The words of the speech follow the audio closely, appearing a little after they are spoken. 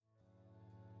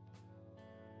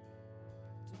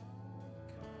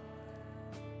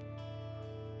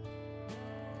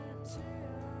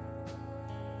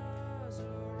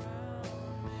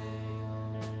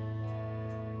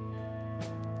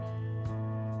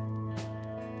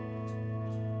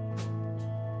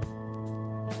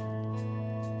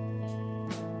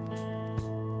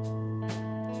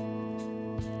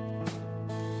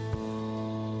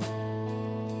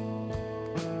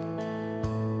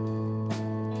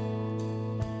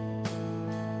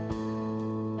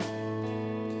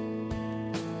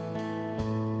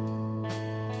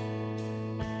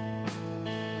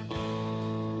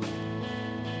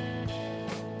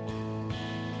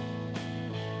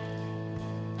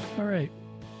All right.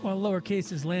 While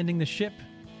lowercase is landing the ship,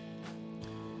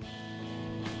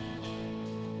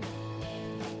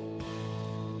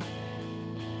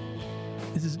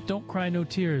 this is Don't Cry No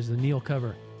Tears, the Neil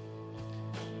cover.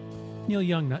 Neil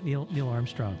Young, not Neil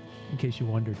Armstrong, in case you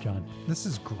wondered, John. This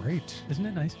is great. Isn't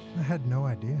it nice? I had no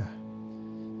idea.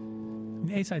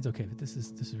 The A-side's okay, but this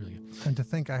is really good. And to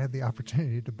think I had the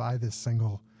opportunity to buy this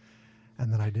single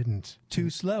and then I didn't. Too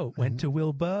slow. Went to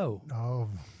Will Bow. Oh,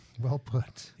 well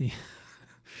put. Yeah.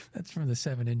 That's from the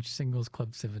 7-inch singles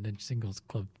club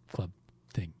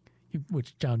thing,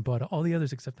 which John bought all the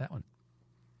others except that one.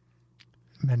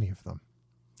 Many of them.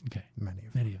 Okay.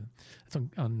 Many of them. That's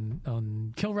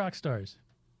on Kill Rock Stars.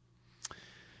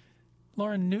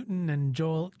 Lauren Newton and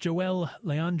Joel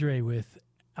Leandre with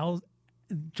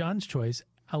John's choice,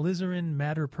 Alizarin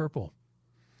Madder Purple.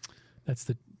 That's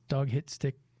the dog hit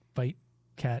stick bite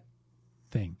cat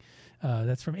thing.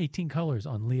 That's from 18 Colors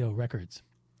on Leo Records.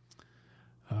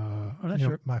 I'm not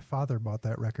sure. My father bought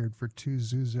that record for 2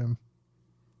 Zuzim.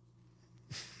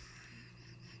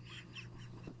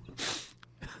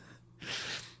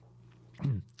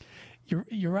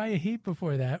 Uriah Heep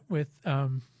before that with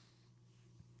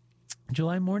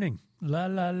July Morning. La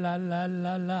la la la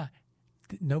la la.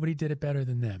 Nobody did it better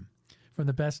than them. From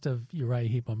the best of Uriah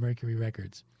Heep on Mercury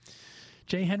Records.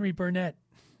 J. Henry Burnett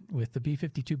with the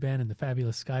B-52 Band and the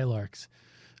Fabulous Skylarks.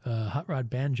 Hot Rod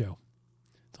Banjo.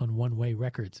 It's on One Way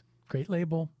Records. Great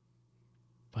label.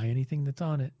 Buy anything that's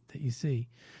on it that you see.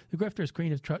 The Grifters,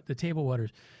 Queen of the Table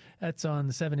Waters. That's on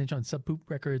the 7-inch on Sub Poop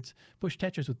Records. Bush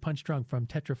Tetris with Punch Drunk from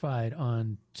Tetrified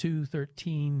on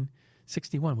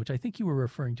 2/13/61, which I think you were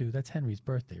referring to. That's Henry's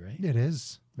birthday, right? It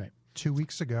is. Right. 2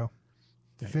 weeks ago.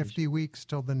 50 weeks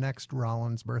till the next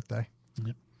Rollins birthday.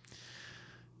 Yep.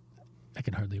 I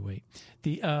can hardly wait.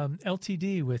 The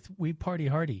LTD with We Party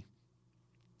Hardy.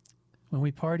 When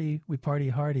we party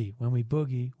hardy. When we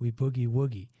boogie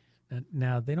woogie.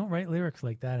 Now, they don't write lyrics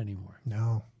like that anymore.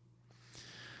 No.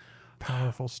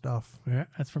 Powerful stuff. Yeah,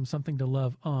 that's from Something to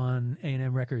Love on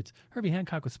A&M Records. Herbie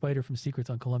Hancock with Spider from Secrets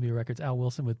on Columbia Records. Al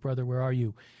Wilson with Brother, Where Are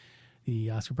You?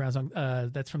 The Oscar Brown song.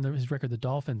 That's from his record, The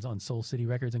Dolphins, on Soul City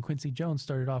Records. And Quincy Jones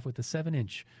started off with the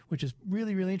 7-inch, which is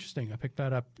really, really interesting. I picked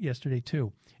that up yesterday,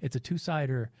 too. It's a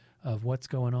 2-sider of What's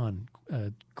Going On.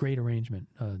 Great arrangement.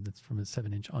 That's from a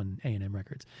 7-inch on A&M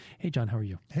Records. Hey, John, how are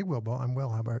you? Hey, Wilbo. I'm well.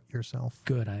 How about yourself?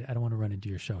 Good. I don't want to run into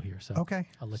your show here, so okay.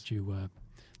 I'll let you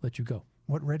go.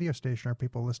 What radio station are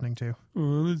people listening to?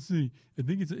 Let's see. I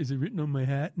think is it written on my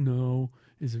hat? No.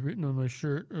 Is it written on my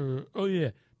shirt? Oh,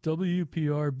 yeah.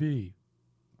 WPRB.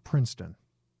 Princeton.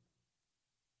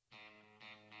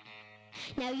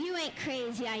 Now, you ain't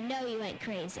crazy. I know you ain't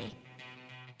crazy.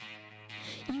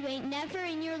 You ain't never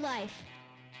in your life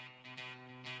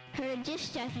heard a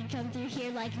disc jockey come through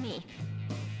here like me.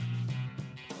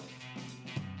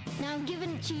 Now, I'm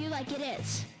giving it to you like it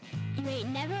is. You ain't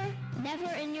never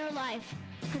in your life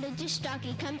heard a disc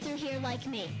jockey come through here like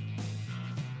me.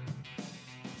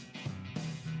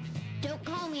 Don't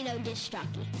call me no disc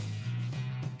jockey,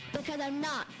 because I'm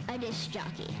not a disc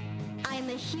jockey. I'm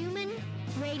a human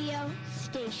radio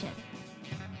station.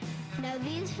 Now,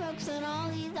 these folks on all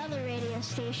these other radio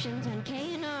stations on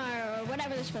KNR or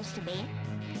whatever they're supposed to be,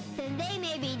 then they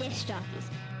may be disc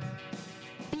jockeys.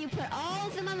 But you put all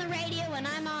of them on the radio when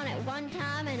I'm on at one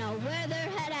time and I'll wear their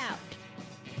head out.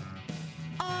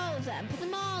 All of them. Put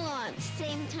them all on at the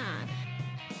same time.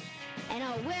 And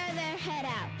I'll wear their head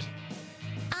out.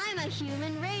 I'm a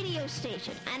human radio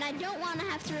station, and I don't want to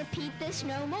have to repeat this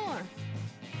no more.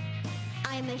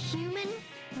 I'm a human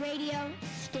radio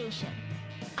station.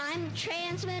 I'm the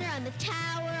transmitter, I'm the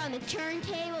tower, I'm the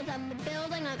turntables, I'm the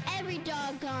building, I'm every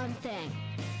doggone thing.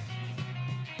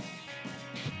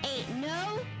 Ain't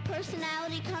no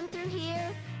personality come through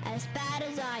here as bad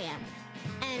as I am.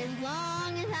 And as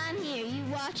long as I'm here, you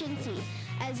watch and see.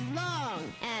 As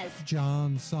long as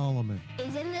Jon Solomon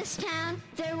is in this town,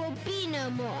 there will be no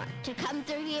more to come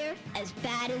through here as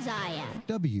bad as I am.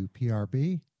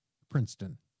 WPRB,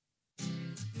 Princeton.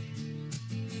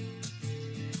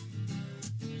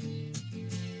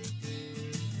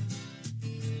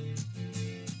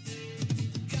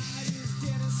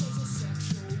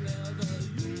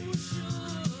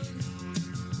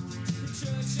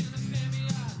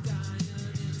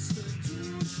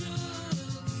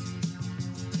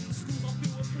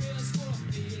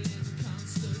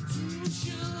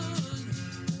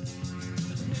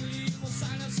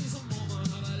 Silence is a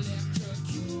moment of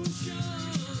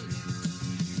electrocution.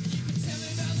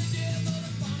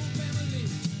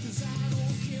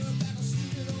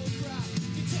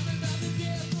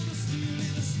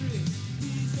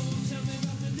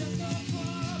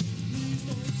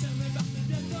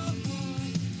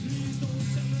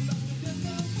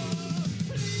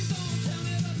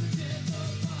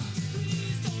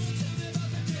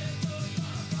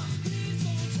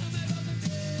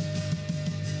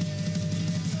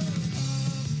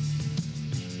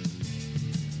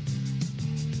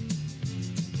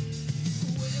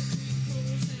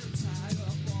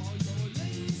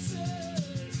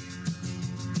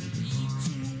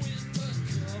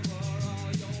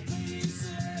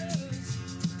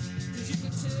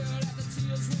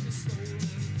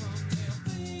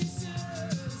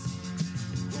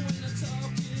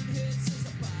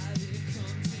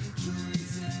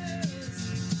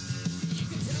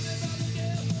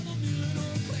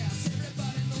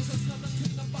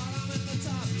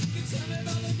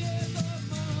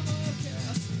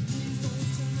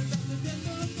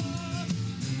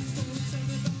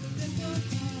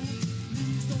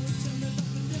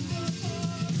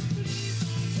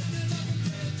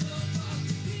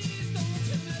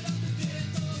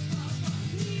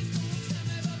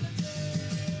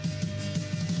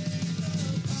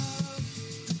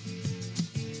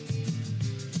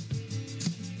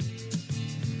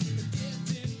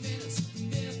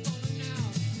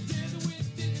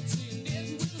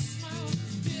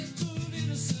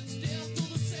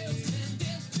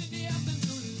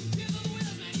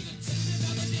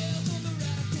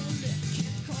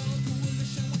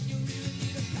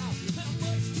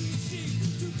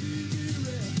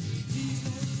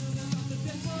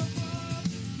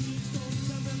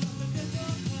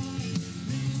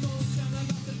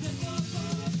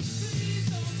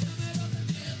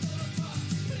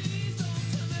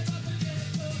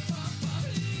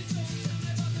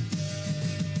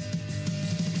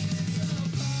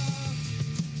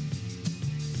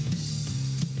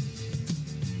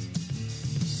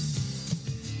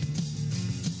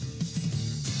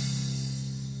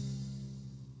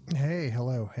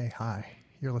 hello, hey, hi.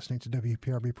 You're listening to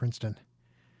WPRB Princeton.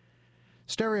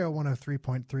 Stereo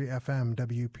 103.3 FM,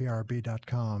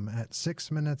 WPRB.com at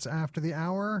 6 minutes after the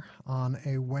hour on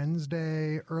a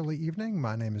Wednesday early evening.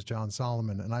 My name is Jon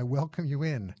Solomon, and I welcome you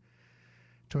in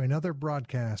to another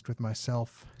broadcast with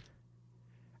myself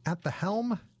at the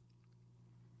helm.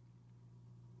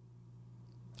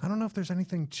 I don't know if there's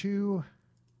anything too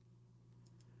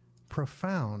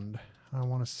profound I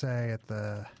want to say at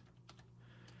the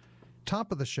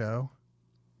top of the show.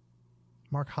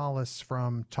 Mark Hollis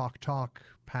from Talk Talk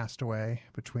passed away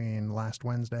between last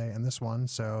Wednesday and this one,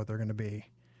 so they're going to be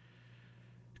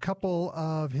a couple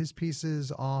of his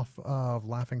pieces off of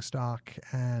Laughingstock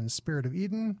and Spirit of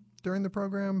Eden during the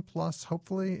program, plus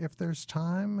hopefully, if there's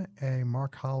time, a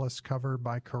Mark Hollis cover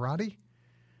by Karate,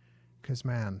 because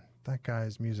man, that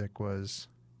guy's music was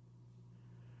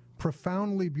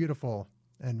profoundly beautiful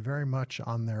and very much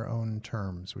on their own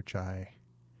terms, which I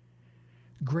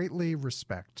greatly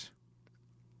respect.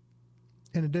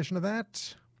 In addition to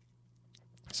that,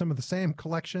 some of the same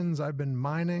collections I've been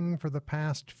mining for the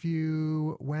past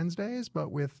few Wednesdays,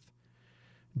 but with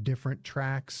different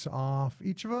tracks off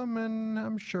each of them, and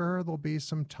I'm sure there'll be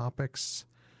some topics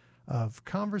of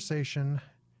conversation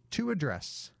to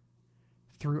address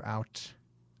throughout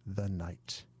the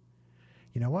night.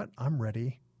 You know what? I'm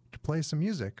ready to play some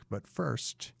music, but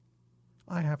first,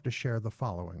 I have to share the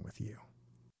following with you.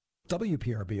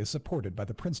 WPRB is supported by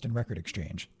the Princeton Record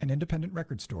Exchange, an independent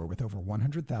record store with over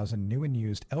 100,000 new and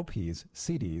used LPs,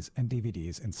 CDs, and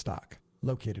DVDs in stock.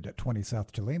 Located at 20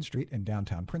 South Tulane Street in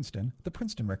downtown Princeton, the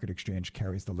Princeton Record Exchange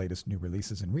carries the latest new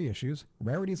releases and reissues,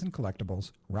 rarities and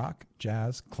collectibles, rock,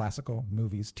 jazz, classical,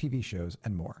 movies, TV shows,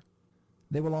 and more.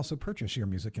 They will also purchase your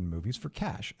music and movies for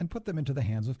cash and put them into the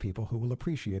hands of people who will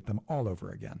appreciate them all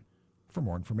over again. For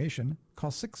more information,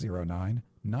 call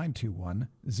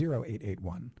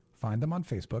 609-921-0881. Find them on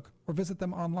Facebook or visit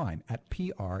them online at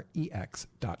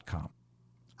prex.com.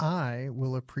 I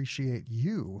will appreciate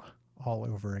you all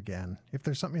over again. If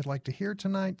there's something you'd like to hear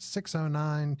tonight,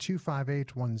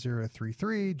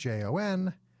 609-258-1033,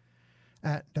 JON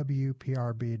at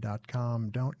WPRB.com.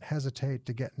 Don't hesitate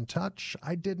to get in touch.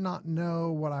 I did not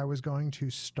know what I was going to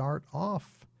start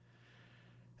off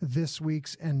this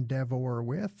week's endeavor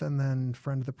with, and then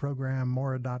friend of the program,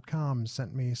 Mora.com,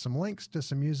 sent me some links to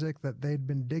some music that they'd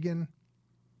been digging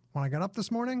when I got up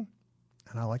this morning,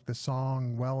 and I like the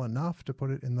song well enough to put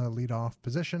it in the lead-off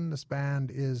position. This band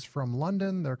is from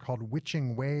London. They're called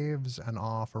Witching Waves, and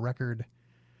off a record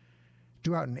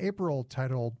due out in April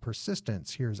titled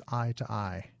Persistence. Here's Eye to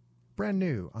Eye, brand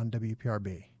new on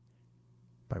WPRB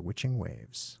by Witching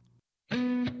Waves. But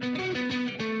I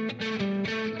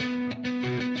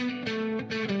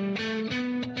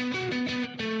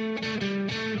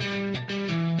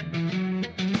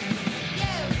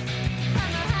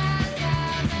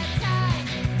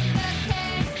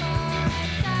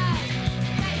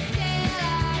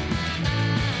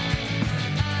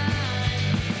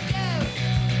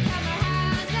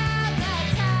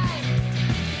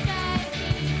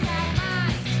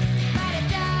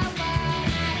don't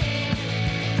wanna hear it.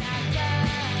 I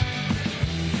don't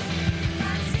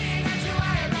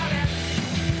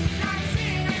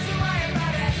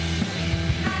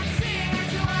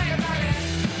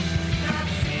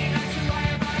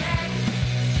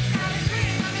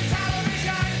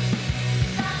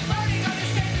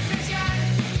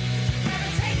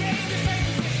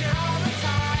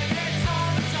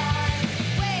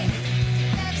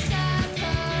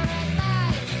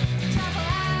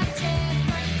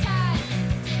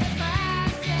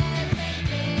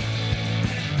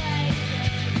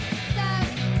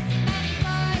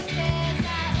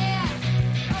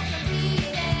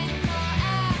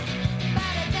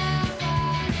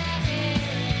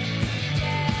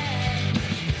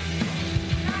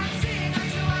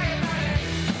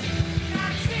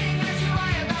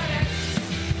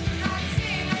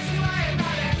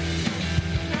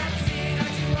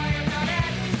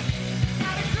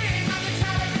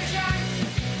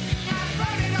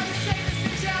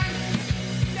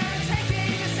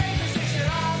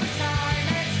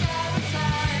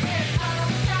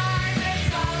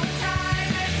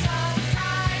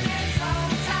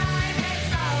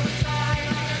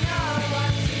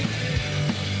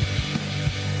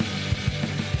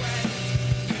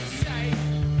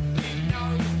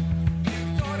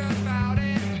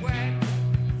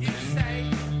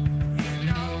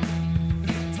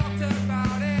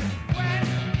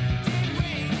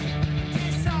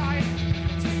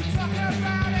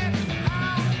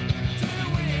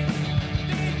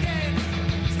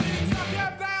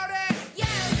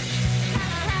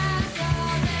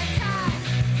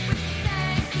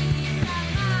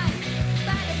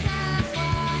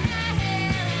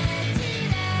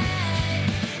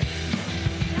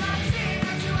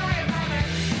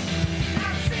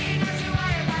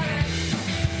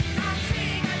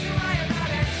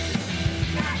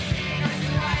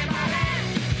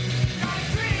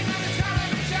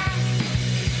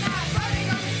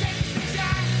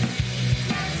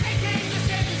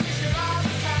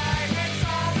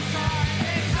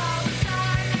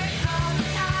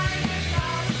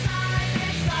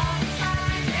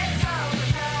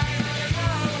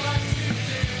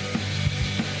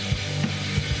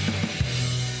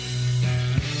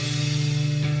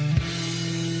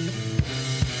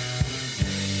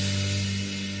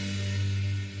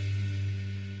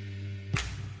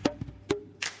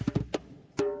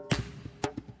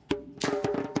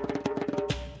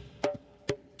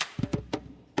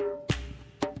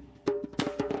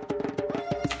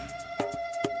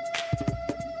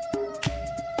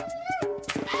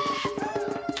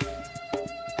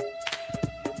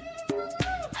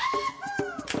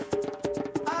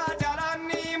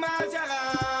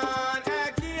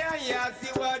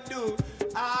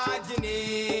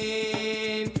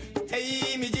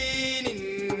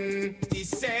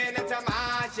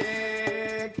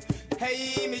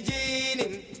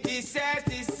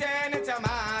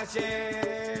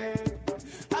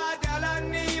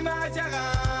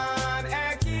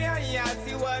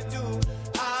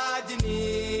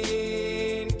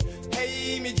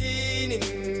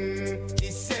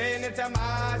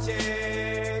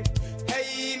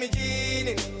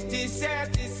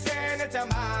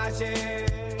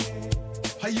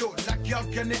Ayo, la gueule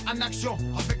qu'elle est en action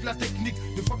avec la technique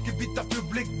de fuck et beat à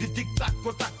public, des tic-tac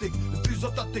au tactique, le plus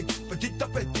authentique, petit à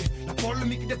petit. La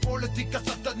polémique des politiques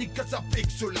sataniques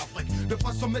s'applique sur l'Afrique de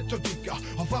façon méthodique.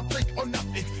 On fabrique, on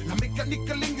applique la mécanique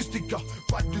linguistique.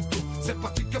 Pas du tout, c'est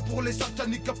pratique pour les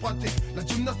sataniques pratiques. La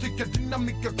gymnastique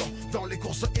dynamique dans les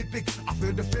courses épiques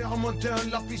afin de faire monter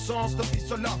la puissance de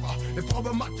lava. Les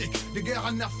problématiques des guerres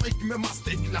en Afrique me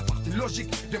mastique la partie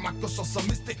logique des macrosciences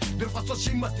mystiques de façon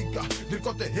schématique. Du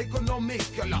côté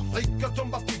économique, l'Afrique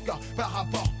tombe à pic par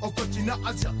rapport au continent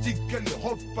asiatique,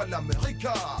 l'Europe et l'Amérique.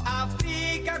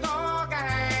 Africa goga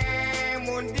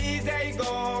mundi zai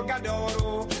goga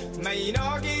doro mai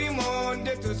no giri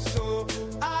monde tusso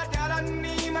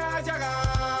adalanni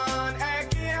majagan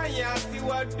ekia yasi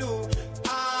wadu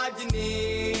ajni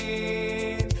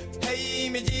hey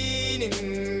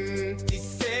mijinin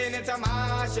tisene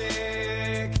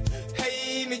tamashek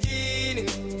hey mijinin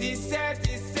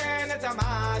tisene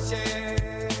tamashek.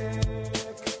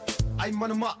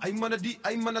 Aïmanama, Aïmanadi,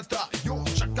 Aïmanata. Yo,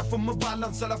 chacun fait me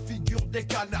balance à la figure des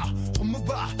canards. On me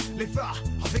bat les phares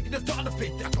avec des torts de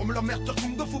péter. Comme la merde,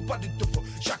 comme de fou, pas du tout faux.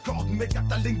 J'accorde mes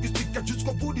linguistique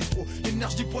jusqu'au bout du trou.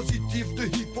 Énergie positive de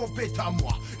hip-hop est à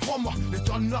moi. Crois-moi,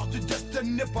 l'étonneur du destin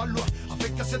n'est pas loin.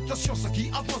 Avec cette science qui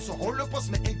avance, on le pense,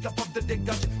 mais incapable de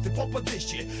dégager ses propres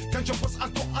déchets. Quand je pense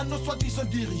encore à nos soi-disant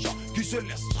dirigeants qui se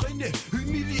laissent traîner,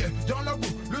 humiliés dans la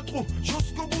boue, le trou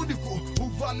jusqu'au bout du cou.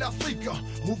 Où va l'Afrique?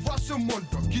 Où va ce monde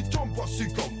qui tombe sur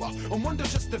combat? Au monde de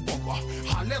gestes de bombe.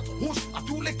 Alerte rouge à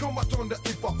tous les combattants de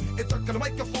hip-hop. Et tant que le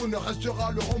microphone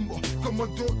restera le rombo,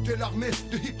 commando de l'armée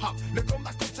de hip-hop. Le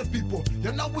combat contre ces people.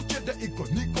 Y'en a où de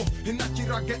iconico. Et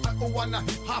Nachirage à Owana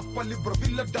hip-hop à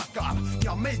Libreville Dakar.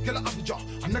 Y'a Michael Abidjan.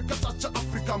 Anakatacha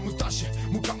Afrika Mutashi.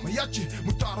 Mukamayachi.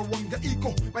 Mutara Wanga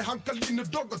Iko. May Hankalina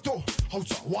Dogato.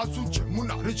 Hausa Wasunche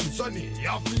Muna Richisani.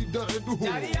 Yafi de Redu.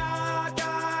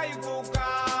 Yariata Ikuka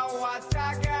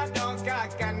Wasaga Donka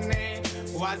Kane.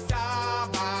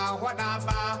 Wasaba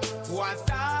Wadaba.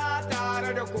 Wasata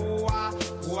Rokuwa.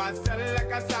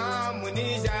 Wasalaka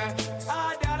Samunija.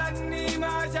 Adalani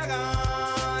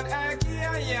Majagan.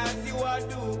 Akia Yasi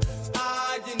Wadu.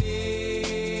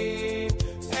 Ajini.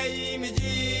 Hey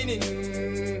Mijinin.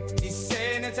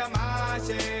 Tisene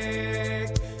Tamashek.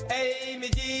 Hey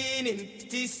Mijinin.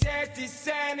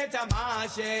 Tisene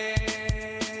Tamashek.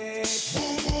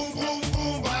 Boom, boom, boom,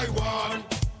 boom, by one.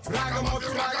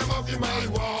 Ragamuffin, my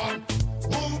one.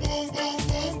 Boom, boom, boom,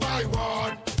 boom, by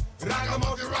one.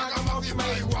 Ragamuffin,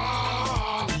 my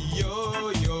one.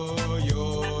 Yo, yo,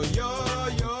 yo, yo,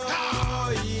 yo. Ha!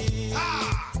 Ha!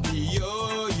 Yo,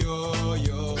 yo, yo, yo,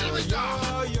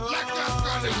 yo.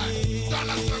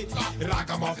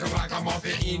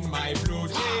 Ragamuffin in my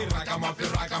blood. Hey,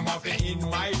 ragamuffin in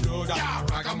my blood.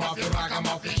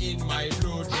 Ragamuffin in my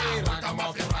blood. Hey,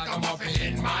 ragamuffin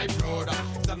in my blood.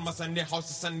 Sanma Sunday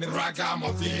house Sunday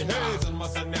ragamuffin. Hey, Sanma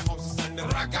Sunday house Sunday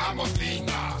ragamuffin.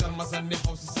 Sanma Sunday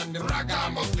house Sunday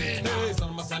ragamuffin. Hey,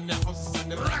 Sanma Sunday house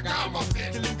Sunday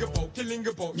ragamuffin. Killing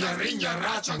a po, nyarinya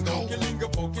rachango. Killing a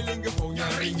po,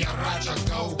 nyarinya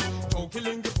rachango.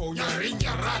 Killing a po,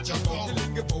 nyarinya rachango.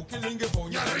 Killing a po,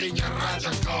 nyarinya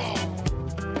rachango.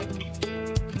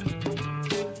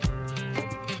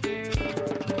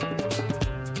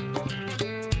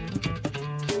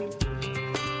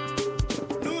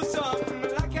 Nous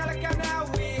sommes la Calcana,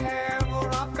 we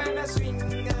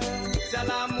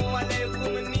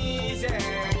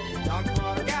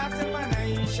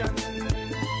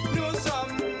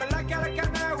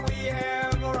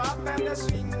have a rap and a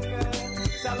swing.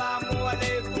 Salamu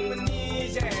alaikum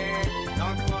Niger,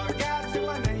 don't forget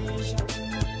my nation.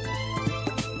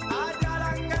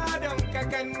 Adalanga dom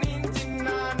kakanin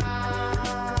tinana,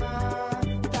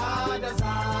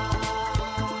 tadaza,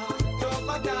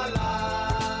 tofatala.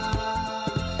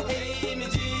 Hey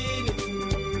mijini,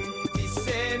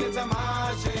 tisene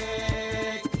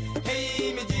tamashek. Hey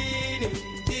mijini,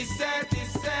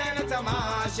 tisene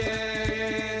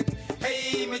tamashek.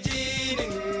 Hey mijini,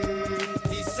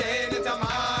 tisene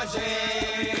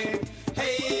tamashek.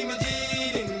 Hey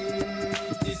mijini,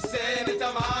 tisene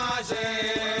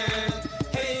tamashek.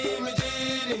 Hey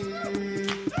mijini,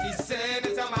 tisene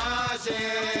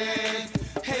tamashek.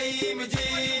 Hey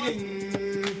mijini,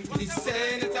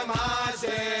 tisene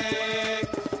tamashek.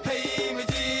 Hey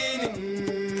mijini,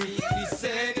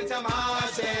 tisene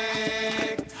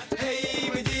tamashek. Hey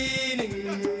mijini,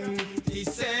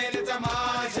 tisene tamashek.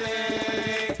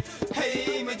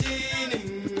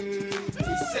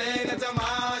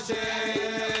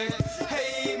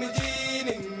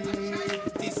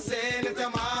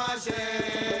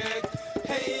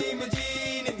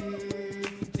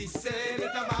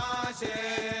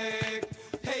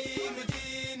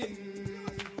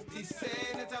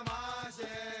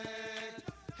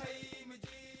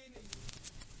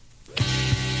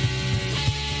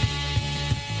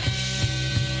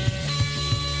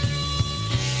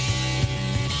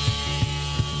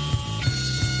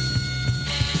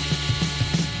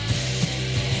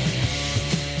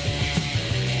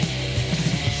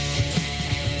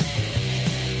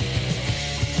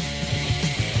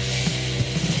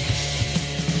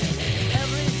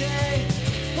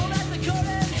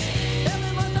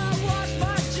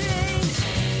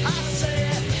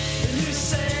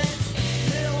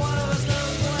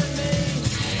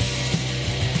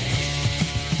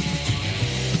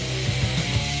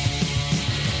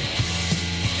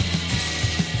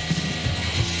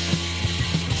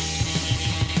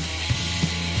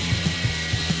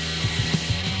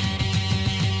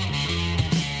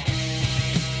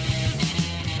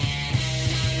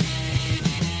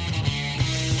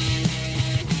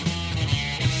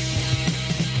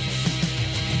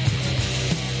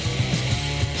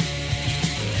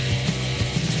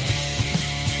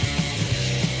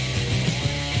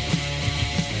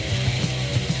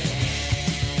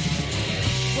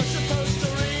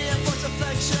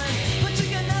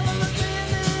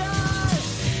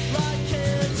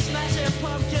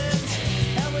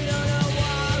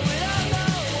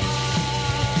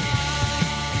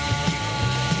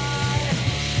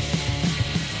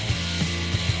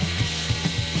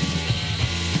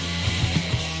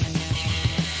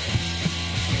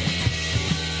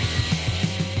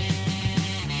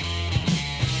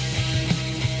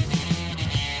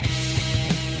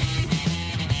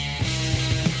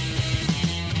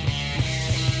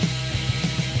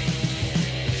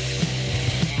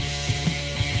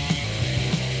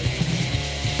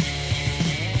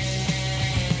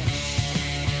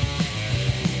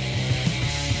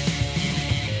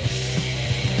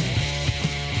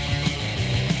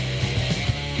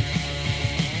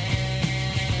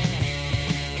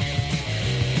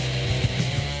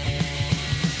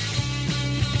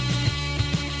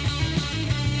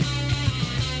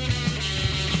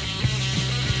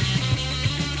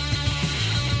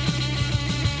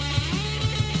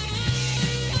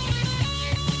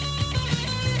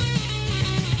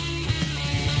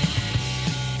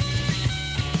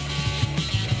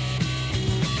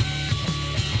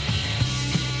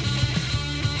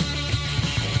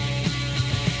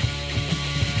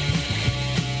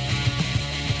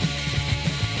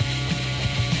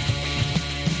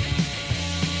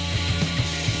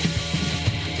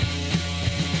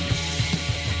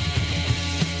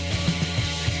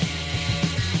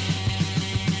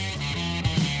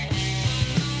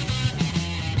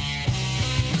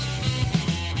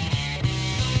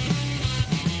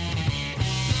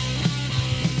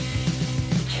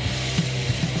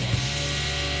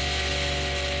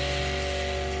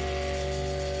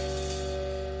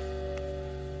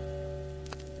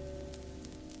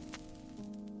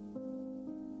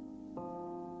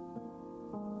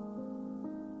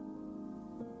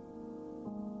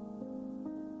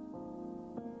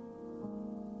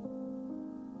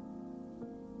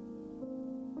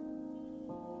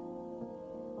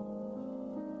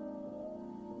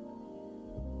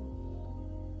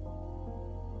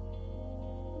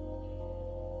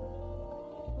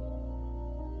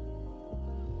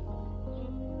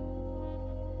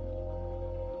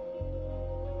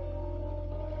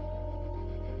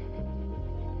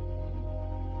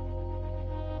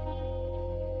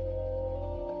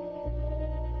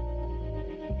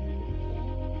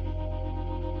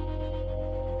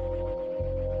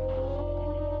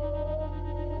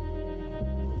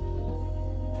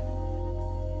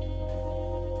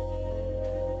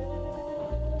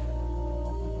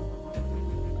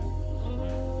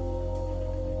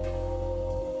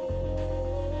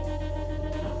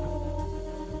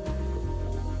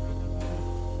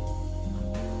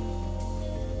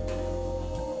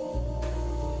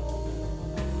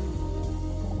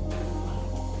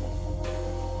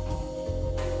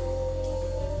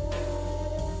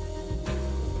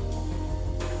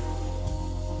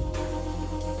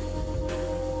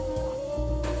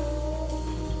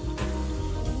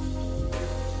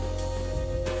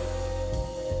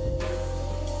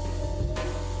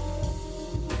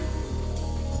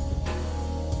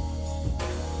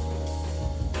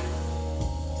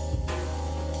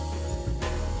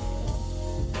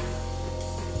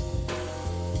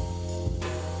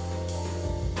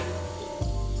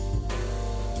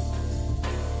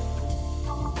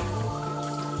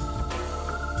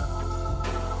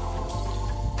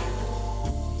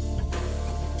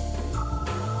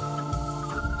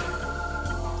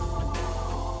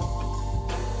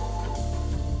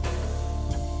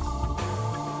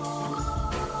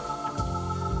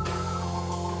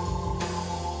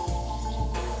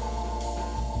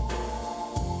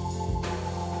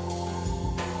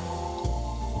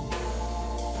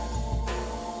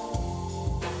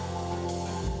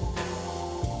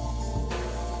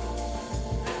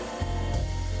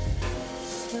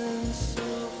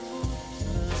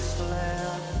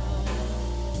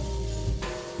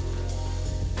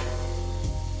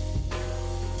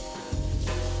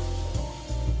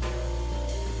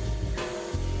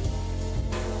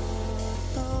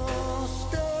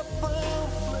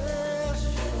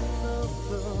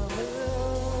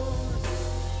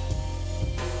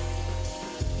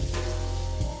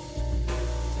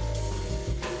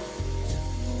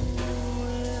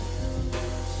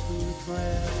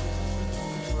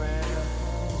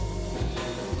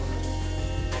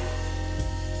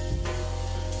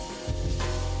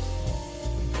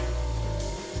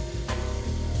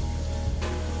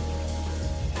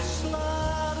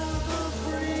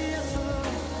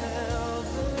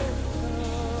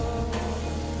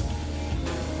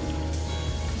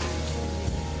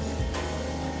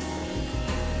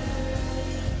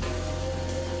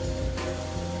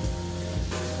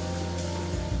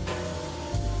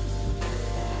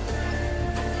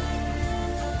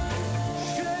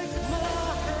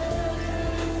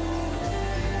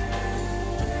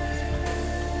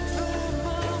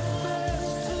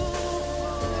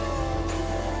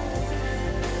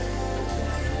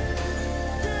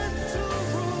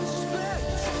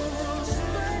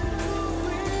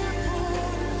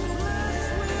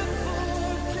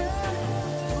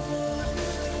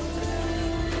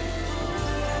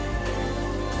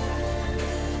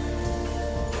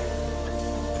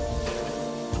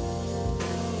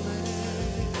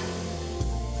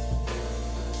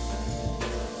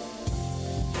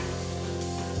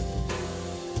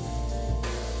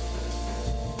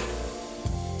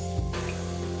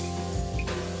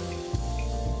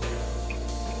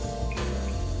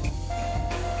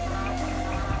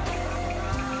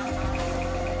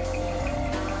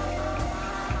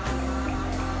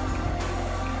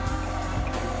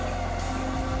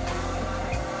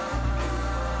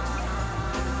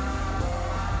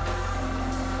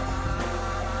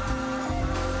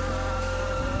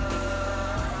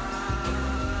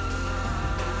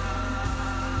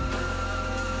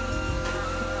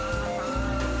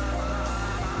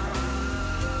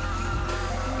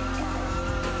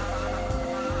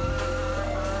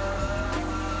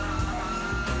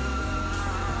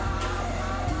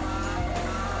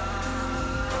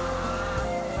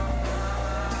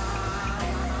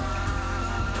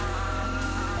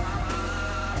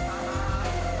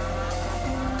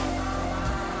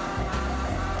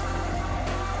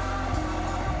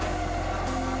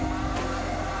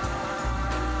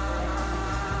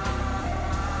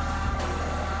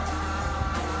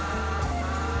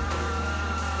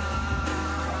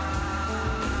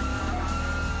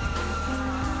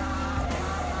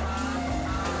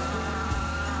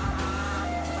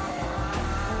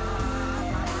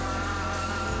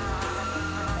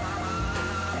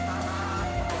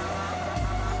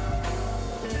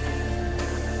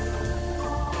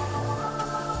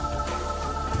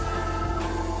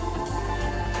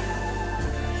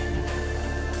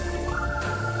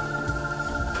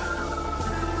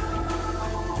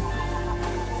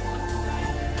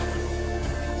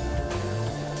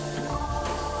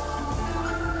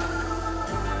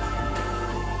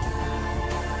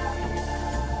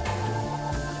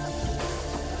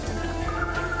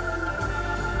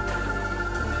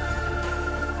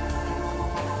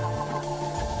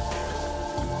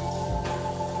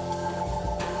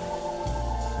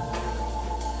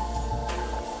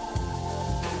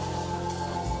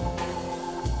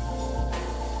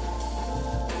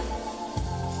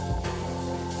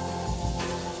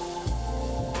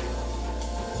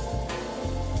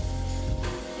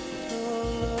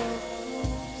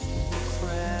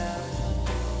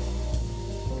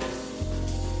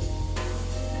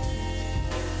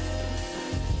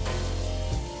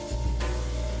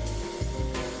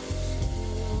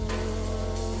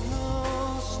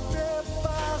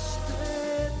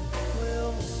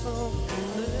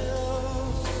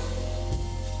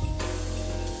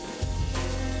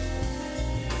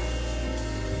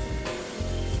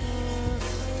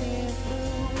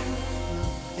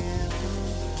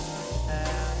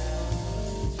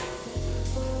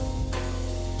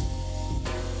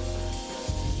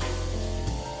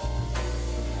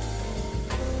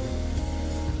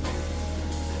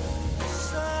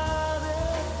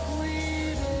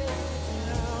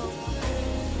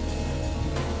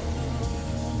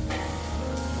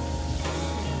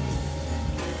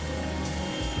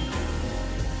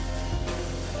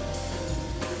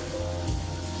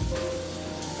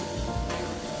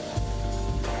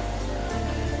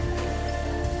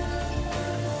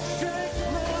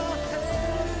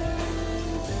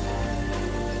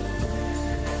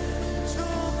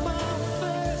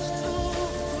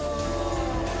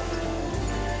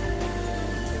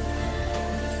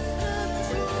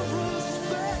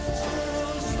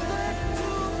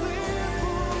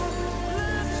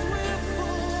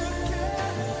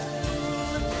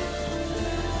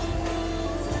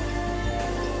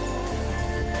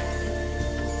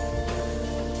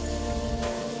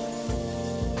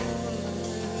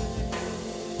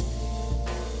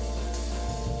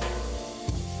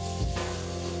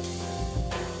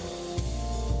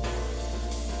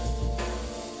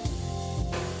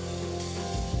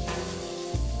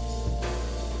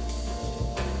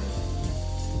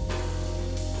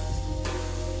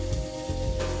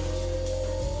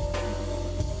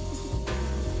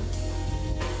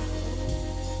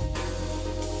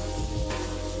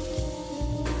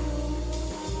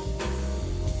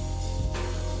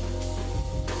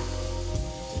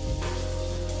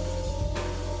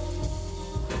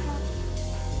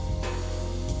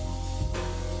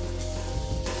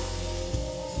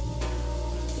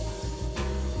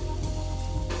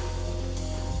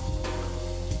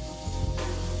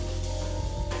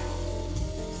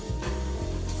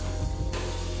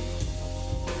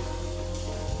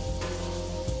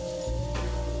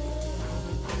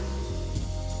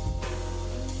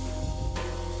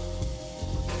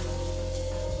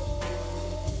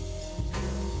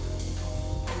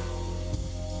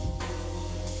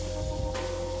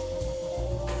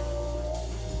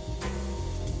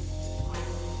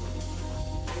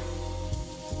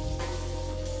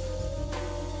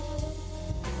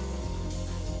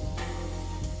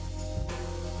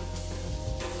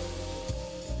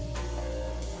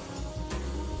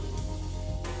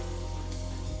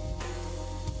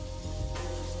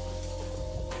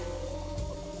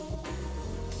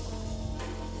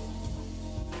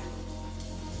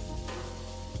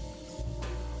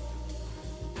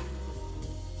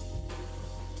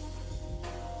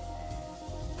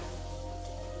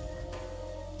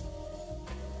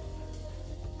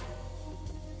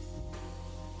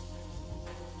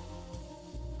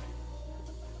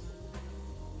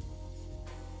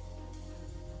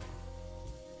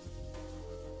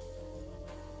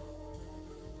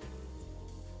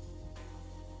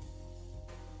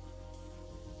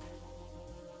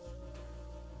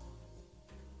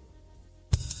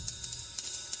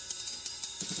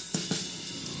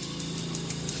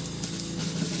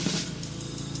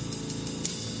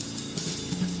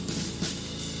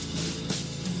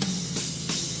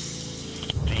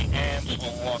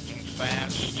 were walking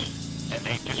fast, and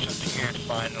they disappeared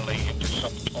finally into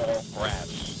some tall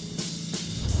grass.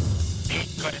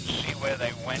 Pete couldn't see where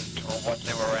they went or what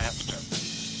they were after.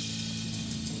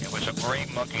 It was a gray,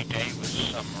 muggy day with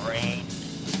some rain.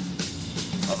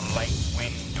 A light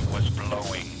wind was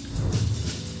blowing.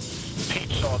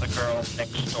 Pete saw the girl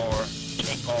next door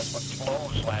take off her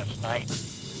clothes last night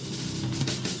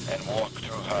and walk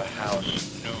through her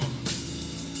house nude.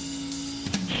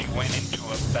 She went into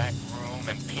a back room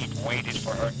and Pete waited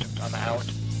for her to come out,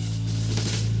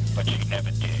 but she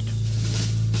never did.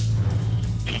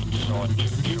 Pete saw 2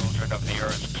 children of the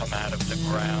earth come out of the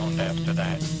ground after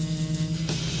that.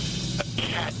 A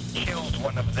cat killed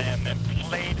one of them and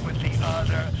played with the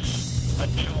other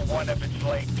until one of its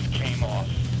legs came off.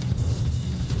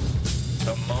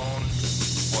 The moon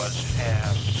was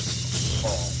half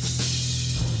full.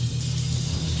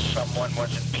 Someone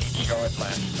was in Pete's yard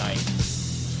last night.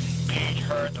 Pete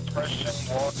heard the person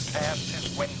walk past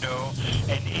his window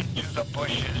and into the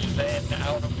bushes, then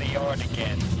out of the yard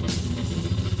again.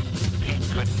 Pete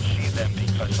couldn't see them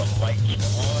because the lights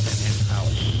were on in his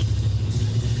house.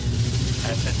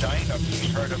 At the diner,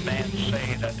 Pete heard a man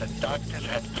say that the doctors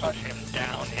had cut him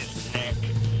down his neck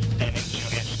and into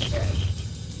his chest.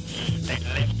 They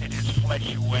lifted his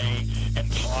flesh away and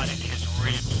parted his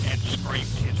ribs and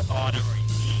scraped his arteries.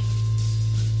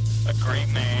 A gray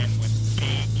man with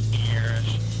big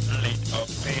ears lit a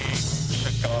big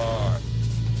cigar.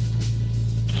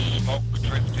 Smoke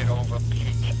drifted over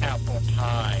Pete's apple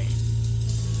pie.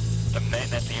 The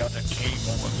men at the other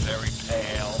table were very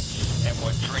pale and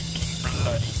were drinking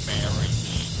Bloody Marys.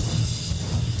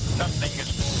 Nothing is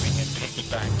moving in Pete's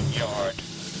backyard.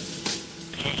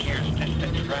 Pete hears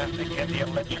distant traffic and the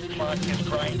electric clock is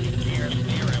grinding gears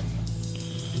near him.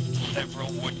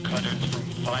 Several woodcutters from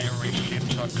fiery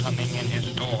ships are coming in his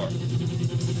door.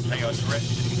 They are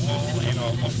dressed in wool and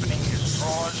are opening his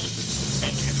drawers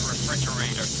and his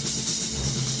refrigerator.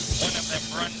 One of them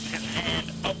runs his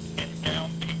hand up and down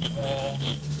Pete's walls,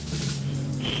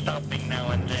 stopping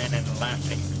now and then and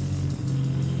laughing.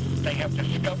 They have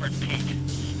discovered Pete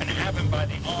and have him by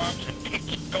the arms, and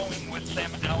Pete's going with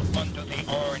them out under the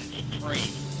orange tree.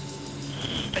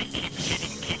 They keep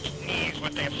hitting Pete's knees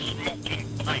with their smoking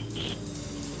pipes.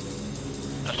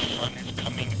 The sun is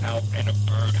coming out and a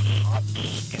bird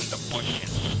hops in the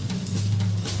bushes.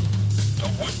 The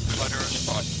woodcutters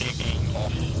are digging a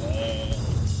hole.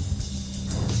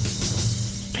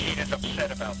 Pete is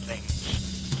upset about things.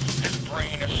 His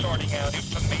brain is sorting out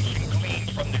information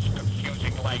gleaned from this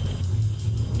confusing life.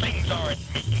 Things aren't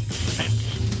making sense.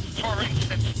 For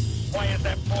instance, why is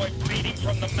that boy bleeding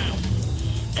from the mouth?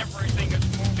 Everything is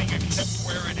moving except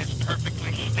where it is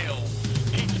perfectly still.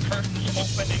 Pete's curtains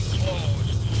open and close.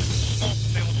 Smoke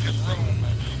fills his room.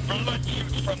 Blood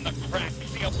shoots from the cracks.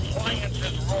 The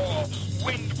appliances roar.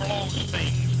 Wind blows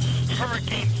things.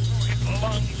 Hurricanes through his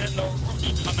lungs and the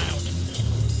roots come out.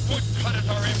 Woodcutters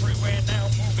are everywhere now,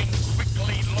 moving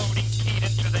quickly, loading Pete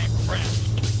into their craft.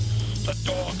 The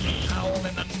dogs howl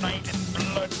in the night and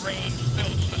blood rain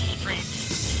fills the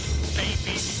streets.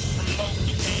 Babies float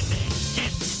and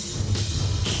hit.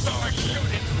 Stars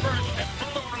shoot and burst and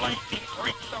blue lightning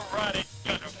breaks the rotted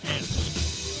gut of heads.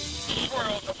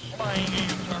 Swirls of flying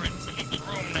ants are in Pete's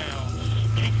room now,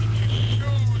 kicking his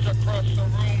shoes across the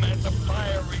room as the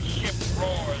fiery ship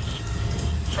roars.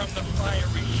 From the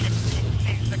fiery ship, Pete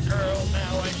sees the girl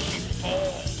now as she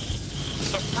falls.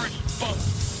 The first bump,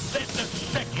 then the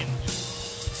second.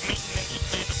 Maintenance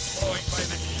men employed by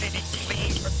the city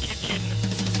cleaned her kitchen,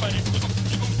 but it took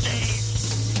 2 days.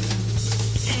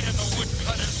 Pete and the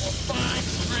woodcutters were 5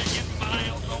 trillion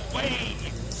miles away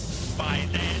by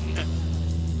then.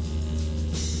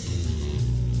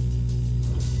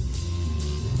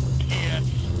 Yes,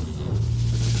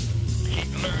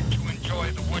 Pete learned to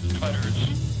enjoy the woodcutters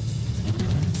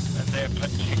and their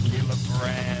particular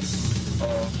brand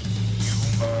of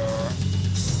humor.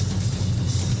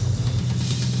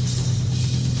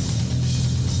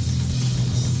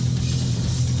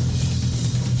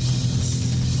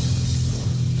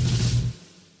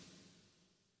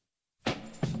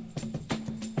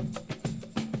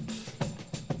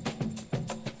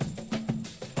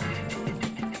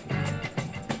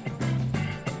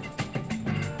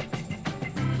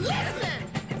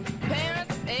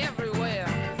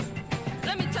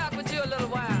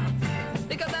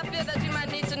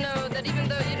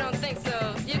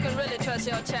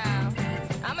 Your child.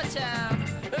 I'm a child.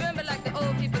 Remember, like the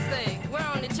old people say, we're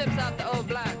only chips out the old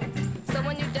block. So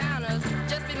when you down us,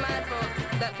 just be mindful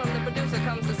that from the producer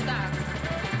comes the stock.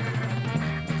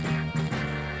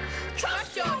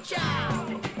 Trust your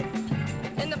child.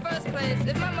 In the first place,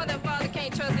 if my mother and father can't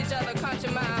can't trust each other, country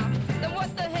mile, then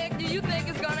what the heck do you think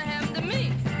is gonna happen to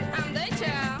me? I'm their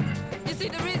child. You see,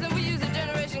 the reason we use a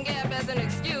generation gap as an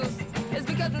excuse is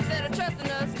because instead of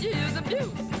trusting us, you use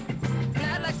abuse.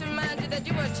 Now I'd like to remind you that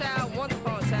you were a child once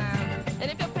upon a time,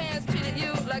 and if your parents treated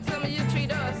you like some of you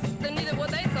treat us, then neither were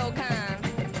they so kind.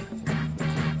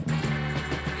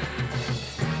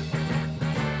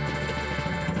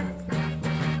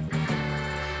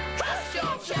 Trust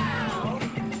your child.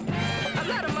 A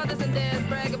lot of mothers and dads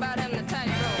brag about having a tight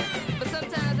rope, but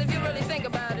sometimes if you really think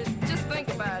about it, just think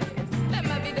about it. That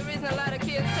might be the reason a lot of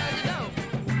kids turn you dope.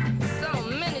 So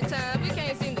many times we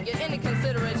can't seem to get any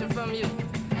consideration from you.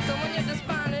 So when you're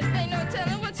despondent, ain't no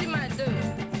telling what you might do.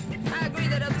 I agree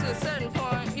that up to a certain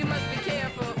point, you must be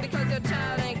careful because your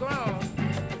child ain't grown.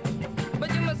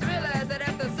 But you must realize that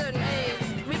after a certain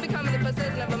age, we become in the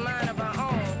possession of a mind of our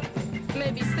own.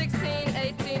 Maybe 16,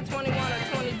 18, 21, or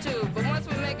 22. But once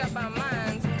we make up our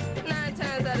minds, 9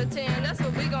 times out of 10, that's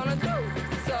what we're gonna do.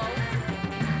 So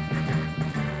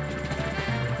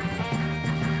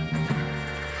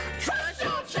trust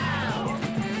your child.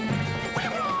 We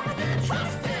wanna be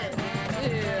trusted.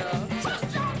 Yeah.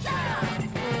 Trust your child.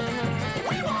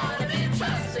 We wanna be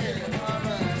trusted.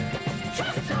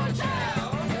 Trust your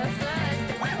child. That's right.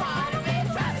 We wanna be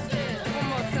trusted. One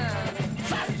more time.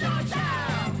 Trust your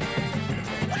child.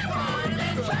 We wanna be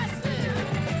trusted.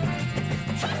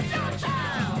 Trust your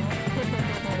child.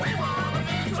 We wanna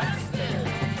be trusted.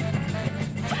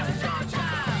 Trust your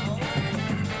child.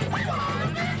 We wanna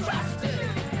be trusted.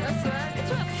 That's right.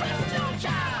 Trust your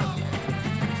child.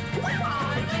 We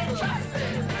wanna be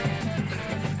trusted.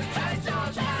 Trust your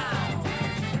child.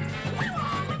 We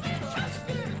wanna be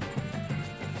trusted.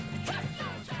 Trust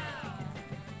your child.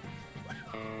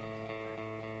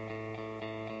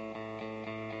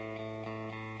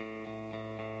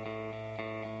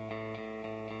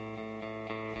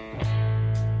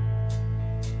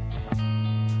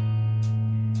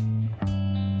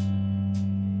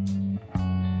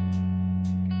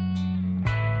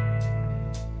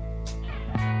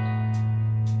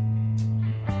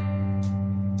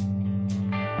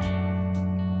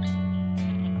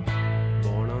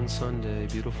 Born on Sunday,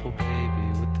 beautiful baby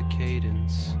with the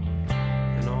cadence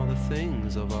and all the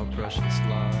things of our precious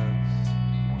lives.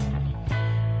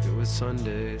 It was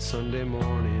Sunday, Sunday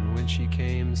morning when she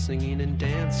came singing and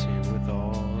dancing with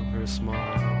all of her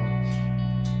smiles.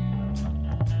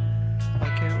 I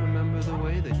can't remember the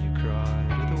way that you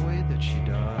cried or the way that she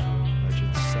died. I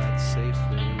just sat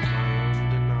safely in my own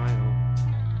denial.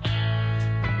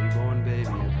 A newborn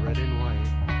baby of red and white,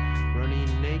 running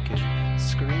naked,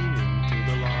 screaming through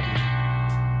the lobby.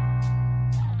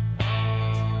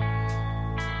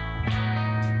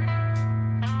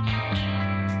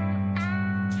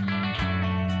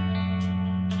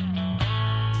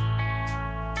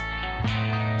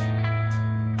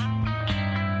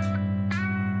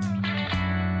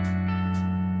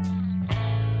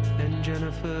 And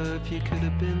Jennifer, if you could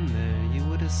have been there, you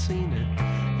would have seen it,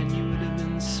 and you would have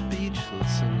been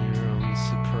speechless in your own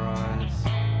surprise.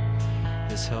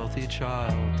 This healthy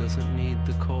child doesn't need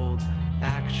the cold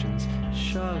actions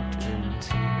shoved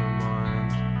into her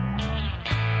mind.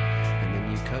 And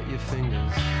then you cut your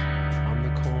fingers on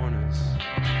the corners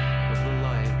of the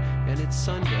light, and it's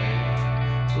Sunday,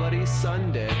 bloody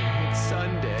Sunday, it's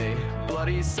Sunday,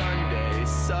 bloody Sunday,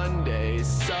 Sunday,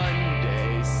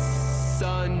 Sunday,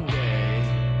 Sunday.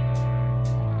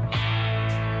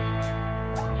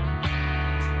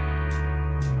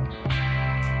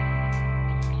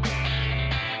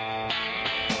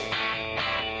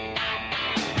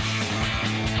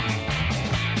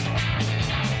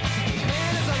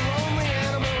 Man is a lonely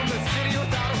animal in the city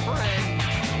without a friend.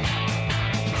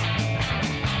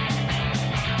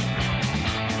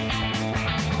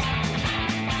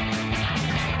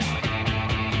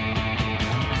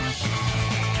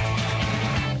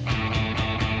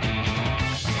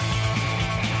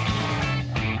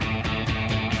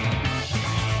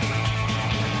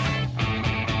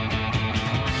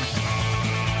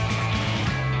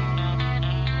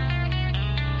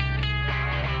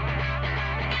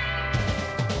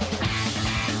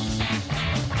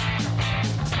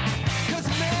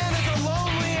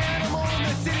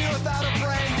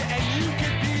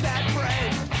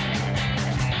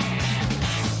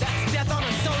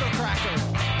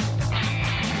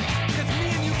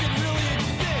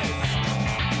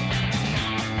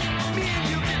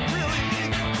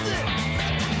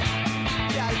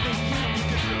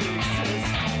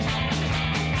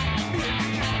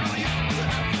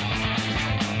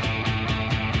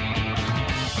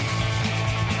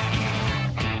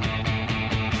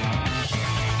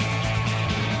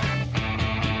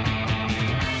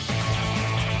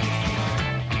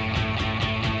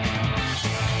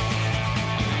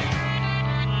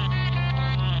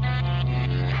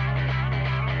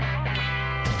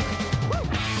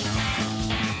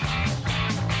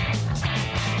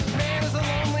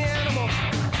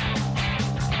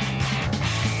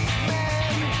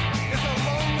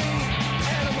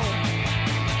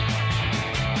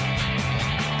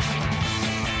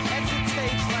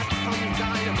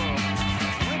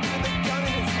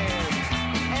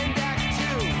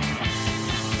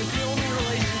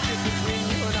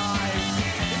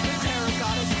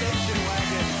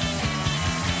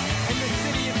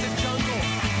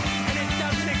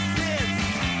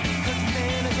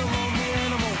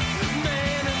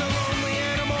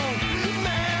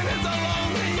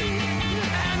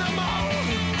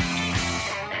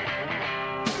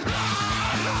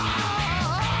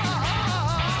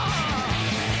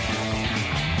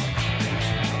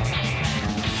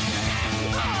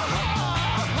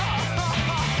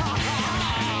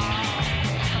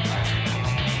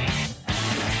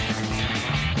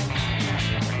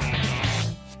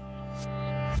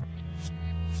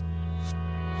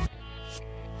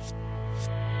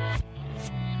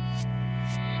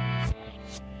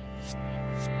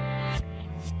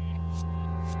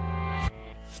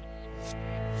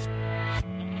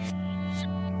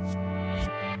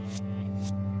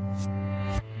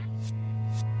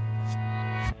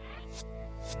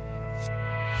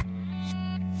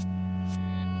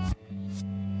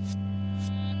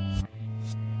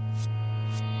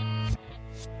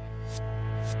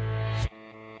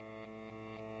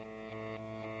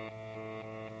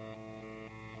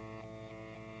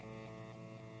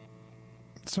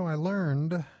 So I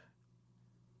learned,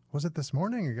 was it this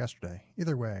morning or yesterday?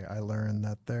 Either way, I learned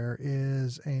that there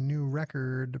is a new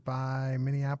record by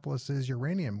Minneapolis's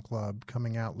Uranium Club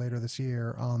coming out later this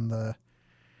year on the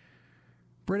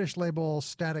British label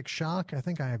Static Shock. I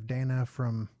think I have Dana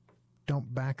from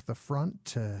Don't Back the Front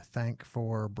to thank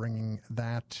for bringing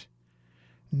that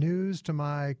news to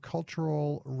my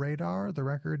cultural radar. The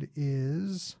record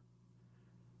is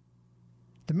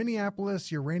the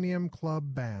Minneapolis Uranium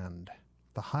Club Band,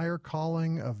 The Higher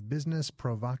Calling of Business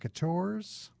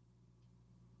Provocateurs,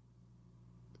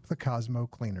 the Cosmo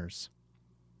Cleaners.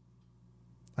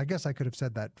 I guess I could have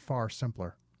said that far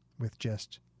simpler with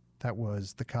just, that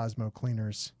was the Cosmo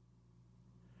Cleaners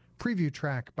preview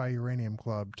track by Uranium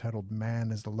Club titled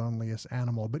Man is the Loneliest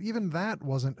Animal, but even that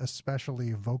wasn't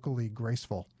especially vocally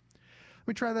graceful. Let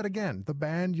me try that again. The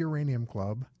band Uranium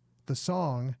Club, the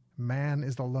song Man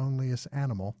is the Loneliest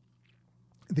Animal,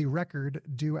 the record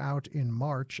due out in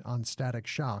March on Static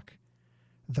Shock,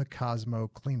 the Cosmo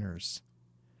Cleaners.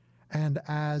 And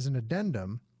as an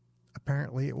addendum,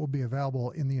 apparently it will be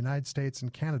available in the United States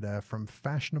and Canada from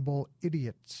Fashionable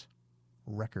Idiot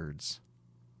Records.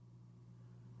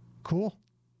 Cool.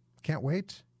 Can't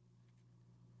wait.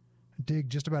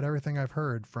 Dig just about everything I've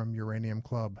heard from Uranium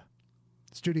Club,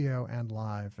 studio and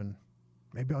live, and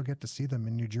maybe I'll get to see them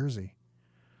in New Jersey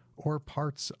or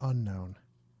parts unknown.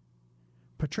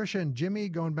 Patricia and Jimmy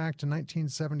going back to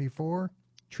 1974.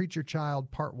 Treat Your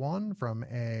Child Part 1 from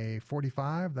a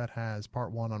 45 that has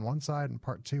Part 1 on one side and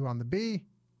Part 2 on the B.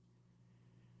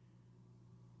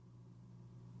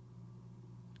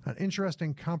 An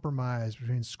interesting compromise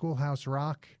between Schoolhouse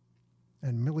Rock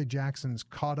and Millie Jackson's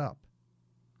Caught Up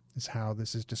is how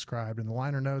this is described in the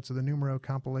liner notes of the Numero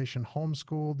compilation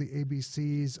Homeschool, the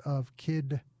ABCs of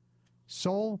Kid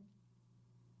Soul.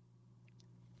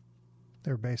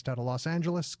 They're based out of Los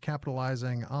Angeles,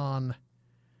 capitalizing on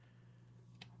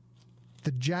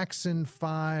the Jackson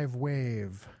 5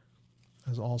 wave,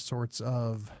 as all sorts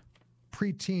of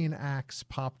preteen acts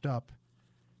popped up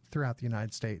throughout the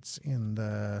United States in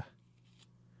the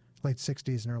late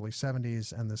 60s and early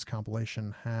 70s, and this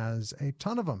compilation has a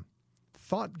ton of them.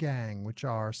 Thought Gang, which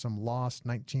are some lost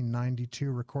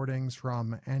 1992 recordings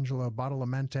from Angelo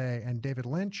Badalamenti and David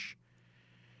Lynch.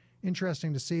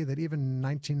 Interesting to see that even in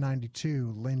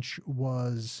 1992, Lynch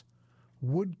was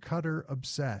woodcutter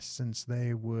obsessed, since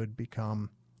they would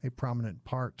become a prominent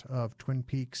part of Twin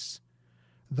Peaks: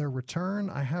 The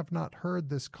Return. I have not heard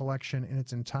this collection in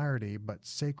its entirety, but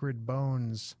Sacred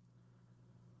Bones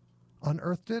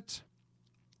unearthed it.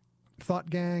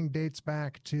 Thought Gang dates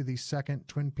back to the second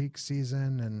Twin Peaks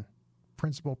season and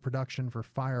principal production for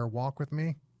Fire Walk With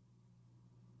Me.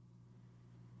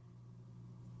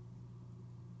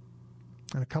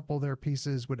 And a couple of their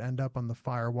pieces would end up on the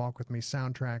Fire Walk With Me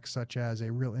soundtrack, such as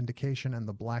A Real Indication and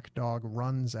The Black Dog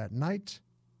Runs at Night.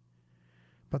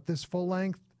 But this full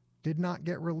length did not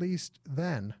get released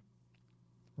then.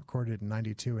 Recorded in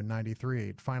 92 and 93.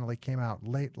 It finally came out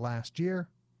late last year.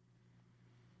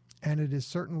 And it is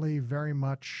certainly very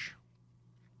much,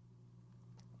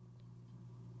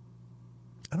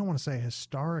 I don't want to say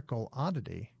historical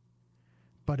oddity,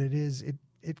 but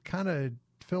it kind of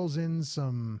fills in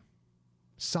some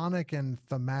sonic and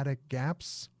thematic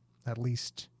gaps, at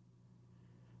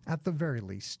the very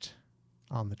least,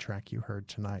 on the track you heard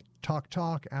tonight. Talk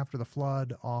Talk, After the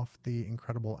Flood, off the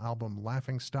incredible album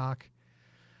Laughingstock.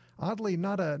 Oddly,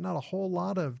 not a whole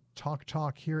lot of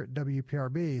Talk here at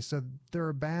WPRB, so they're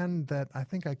a band that I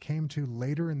think I came to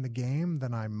later in the game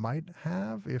than I might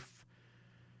have if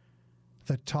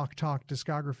the Talk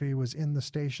discography was in the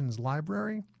station's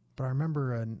library. But I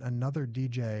remember another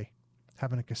DJ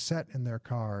having a cassette in their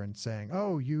car and saying,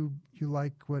 "Oh, you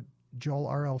like what Joel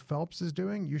R.L. Phelps is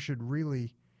doing? You should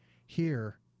really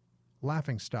hear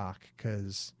Laughingstock,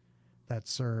 because that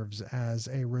serves as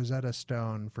a Rosetta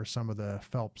Stone for some of the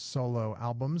Phelps solo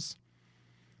albums."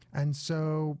 And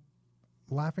so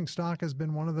Laughingstock has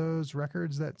been one of those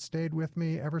records that stayed with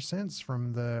me ever since,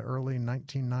 from the early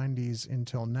 1990s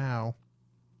until now,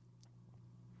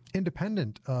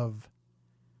 independent of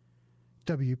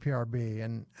WPRB.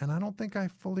 And I don't think I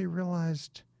fully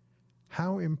realized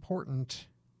how important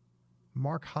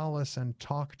Mark Hollis and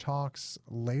Talk's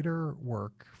later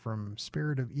work from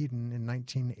Spirit of Eden in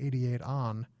 1988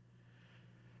 on,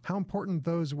 how important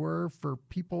those were for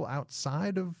people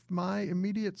outside of my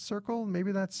immediate circle.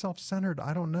 Maybe that's self-centered,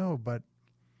 I don't know, but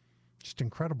just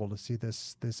incredible to see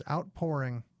this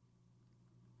outpouring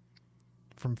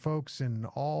from folks in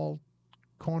all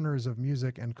corners of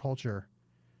music and culture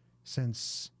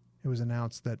since it was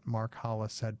announced that Mark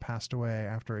Hollis had passed away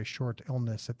after a short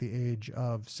illness at the age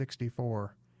of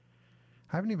 64.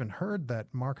 I haven't even heard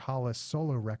that Mark Hollis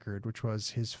solo record, which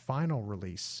was his final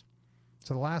release.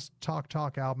 So the last Talk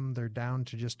Talk album, they're down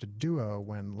to just a duo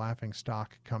when Laughing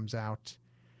Stock comes out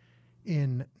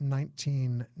in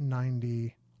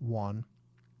 1991.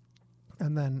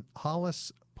 And then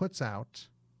Hollis puts out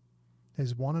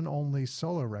his one and only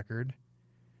solo record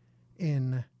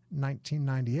in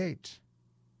 1998.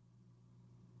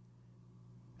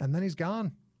 And then he's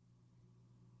gone.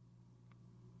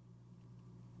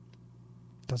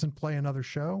 Doesn't play another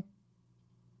show.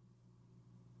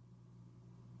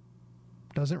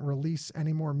 Doesn't release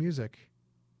any more music.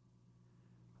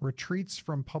 Retreats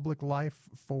from public life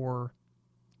for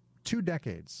 2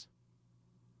 decades.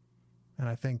 And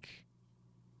I think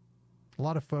a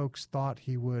lot of folks thought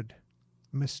he would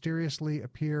mysteriously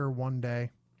appear one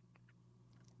day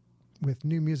with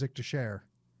new music to share.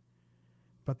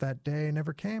 But that day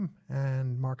never came,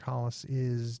 and Mark Hollis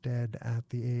is dead at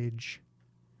the age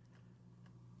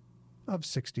of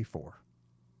 64.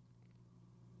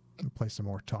 I'll play some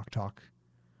more Talk Talk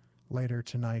later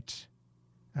tonight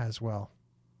as well.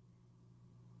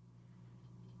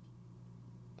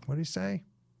 What did he say?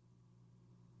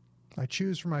 I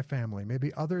choose for my family.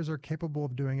 Maybe others are capable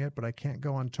of doing it, but I can't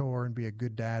go on tour and be a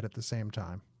good dad at the same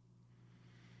time.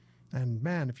 And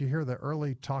man, if you hear the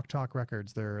early Talk Talk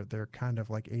records, they're kind of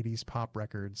like 80s pop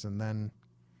records, and then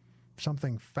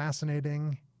something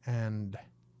fascinating and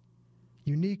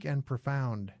unique and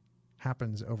profound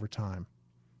happens over time.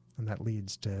 And that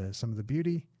leads to some of the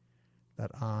beauty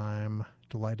that I'm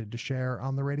delighted to share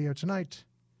on the radio tonight.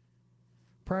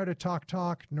 Prior to Talk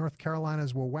Talk, North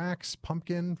Carolina's Wax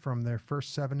Pumpkin from their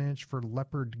first 7-inch for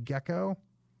Leopard Gecko.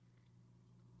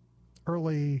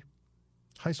 Early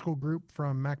high school group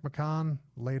from Mac McCon,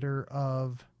 later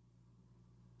of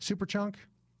Superchunk.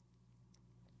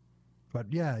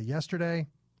 But yeah, yesterday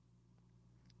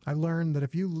I learned that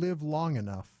if you live long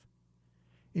enough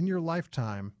in your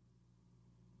lifetime,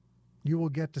 you will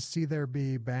get to see there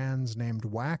be bands named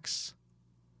Wax,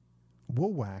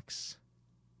 Wax,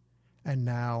 and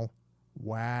now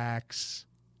Wax,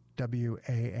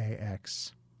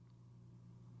 WAAX.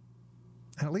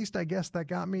 And at least I guess that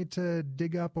got me to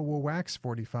dig up a Wax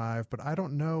 45, but I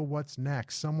don't know what's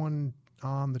next. Someone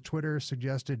on the Twitter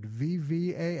suggested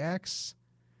VVAX,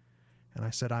 and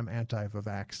I said I'm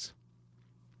anti-Vavax.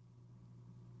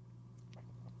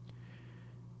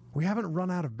 We haven't run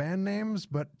out of band names,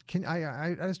 but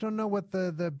I just don't know what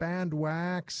the band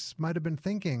Wax might have been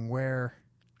thinking, where,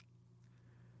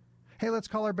 hey, let's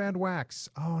call our band Wax.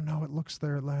 Oh, no, it looks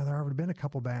there already been a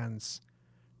couple bands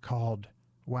called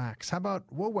Wax. How about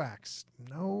Wax?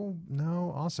 No.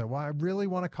 Also, well, I really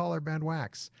want to call our band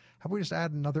Wax. How about we just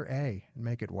add another A and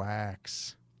make it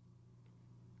Wax?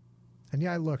 And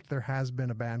yeah, I looked. There has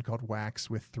been a band called Wax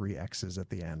with 3 X's at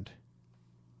the end.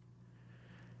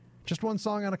 Just one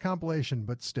song on a compilation,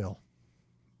 but still.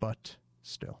 I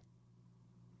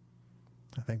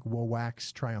think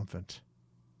Wax triumphant.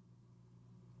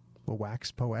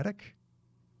 Wax poetic?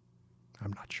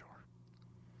 I'm not sure.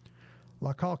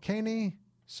 La Calcani,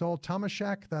 Sol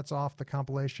Tomaszek, that's off the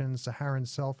compilation Saharan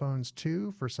Cell Phones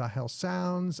 2 for Sahel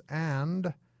Sounds,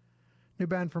 and new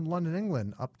band from London,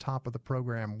 England, up top of the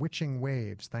program, Witching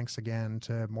Waves. Thanks again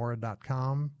to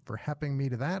Mora.com for helping me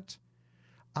to that.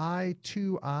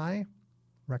 I2I,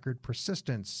 record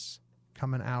Persistence,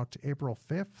 coming out April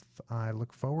 5th. I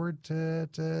look forward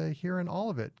to hearing all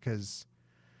of it, because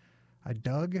I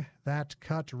dug that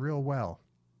cut real well.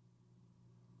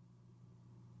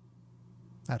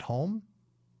 At home,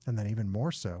 and then even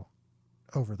more so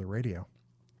over the radio.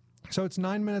 So it's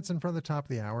 9 minutes in front of the top of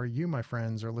the hour. You, my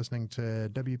friends, are listening to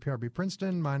WPRB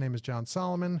Princeton. My name is Jon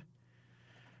Solomon.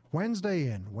 Wednesday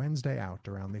in, Wednesday out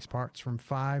around these parts from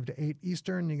 5 to 8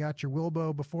 Eastern. You got your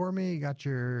Wilbo before me. You got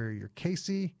your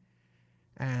Casey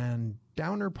and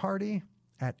Downer party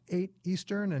at 8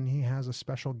 Eastern, and he has a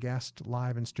special guest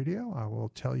live in studio. I will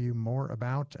tell you more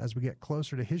about as we get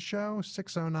closer to his show,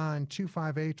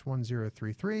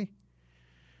 609-258-1033.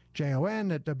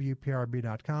 JON at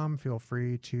WPRB.com. Feel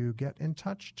free to get in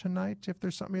touch tonight if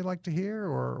there's something you'd like to hear,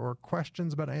 or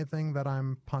questions about anything that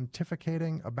I'm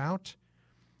pontificating about.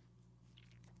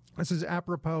 This is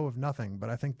apropos of nothing, but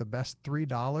I think the best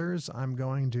 $3 I'm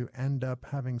going to end up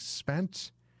having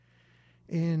spent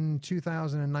in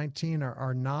 2019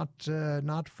 are not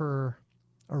for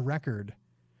a record,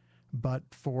 but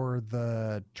for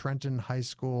the Trenton High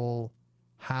School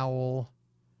Howell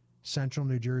Central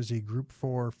New Jersey Group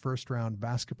 4 first round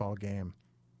basketball game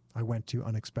I went to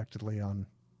unexpectedly on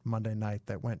Monday night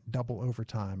that went double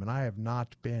overtime, and I have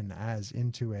not been as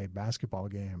into a basketball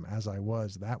game as I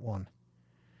was that one.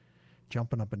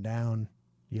 Jumping up and down,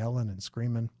 yelling and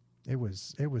screaming. It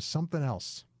was something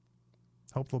else.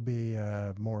 Hope there'll be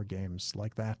more games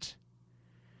like that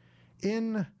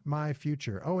in my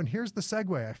future. Oh, and here's the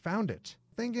segue. I found it.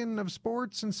 Thinking of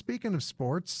sports and speaking of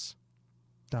sports, ...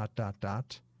 We're going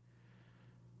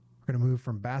to move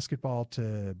from basketball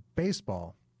to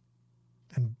baseball.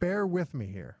 And bear with me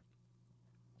here.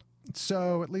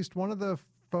 So at least one of the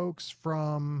folks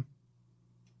from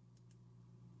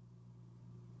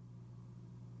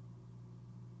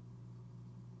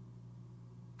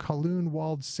Kowloon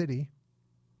Walled City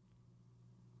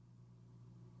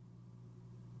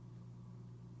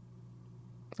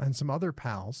and some other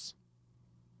pals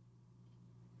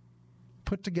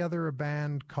put together a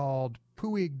band called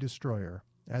Puig Destroyer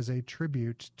as a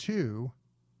tribute to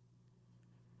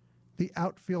the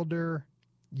outfielder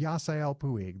Yasiel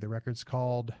Puig. The record's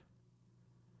called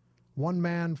One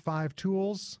Man, Five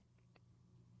Tools,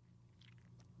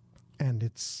 and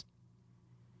it's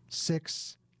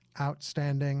 6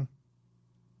 outstanding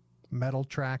metal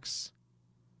tracks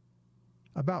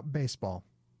about baseball.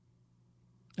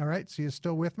 All right, so you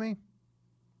still with me?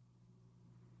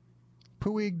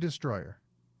 Puig Destroyer.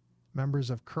 Members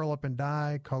of Curl Up and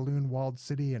Die, Kowloon Walled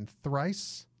City, and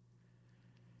Thrice.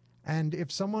 And if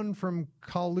someone from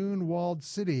Kowloon Walled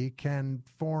City can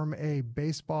form a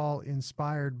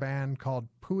baseball-inspired band called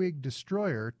Puig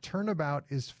Destroyer, turnabout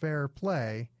is fair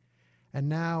play. And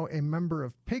now a member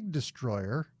of Pig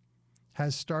Destroyer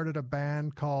has started a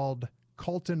band called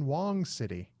Colton Wong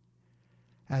City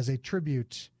as a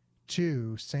tribute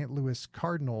to St. Louis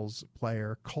Cardinals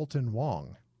player Colton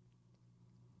Wong.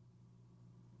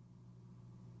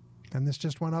 And this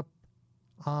just went up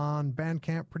on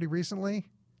Bandcamp pretty recently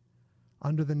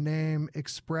under the name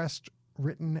Expressed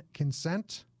Written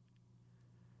Consent.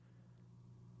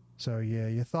 So yeah,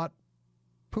 you thought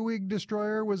Puig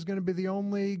Destroyer was going to be the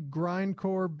only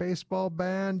grindcore baseball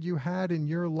band you had in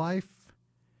your life?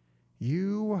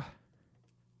 You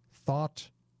thought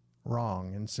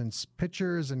wrong. And since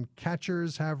pitchers and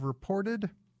catchers have reported,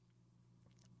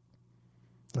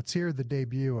 let's hear the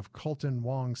debut of Colton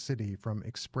Wong City from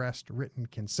Expressed Written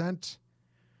Consent.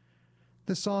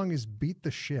 This song is Beat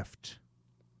the Shift.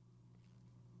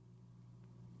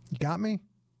 You got me?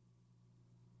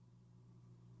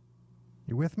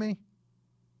 You with me?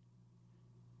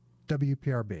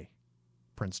 WPRB,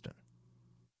 Princeton.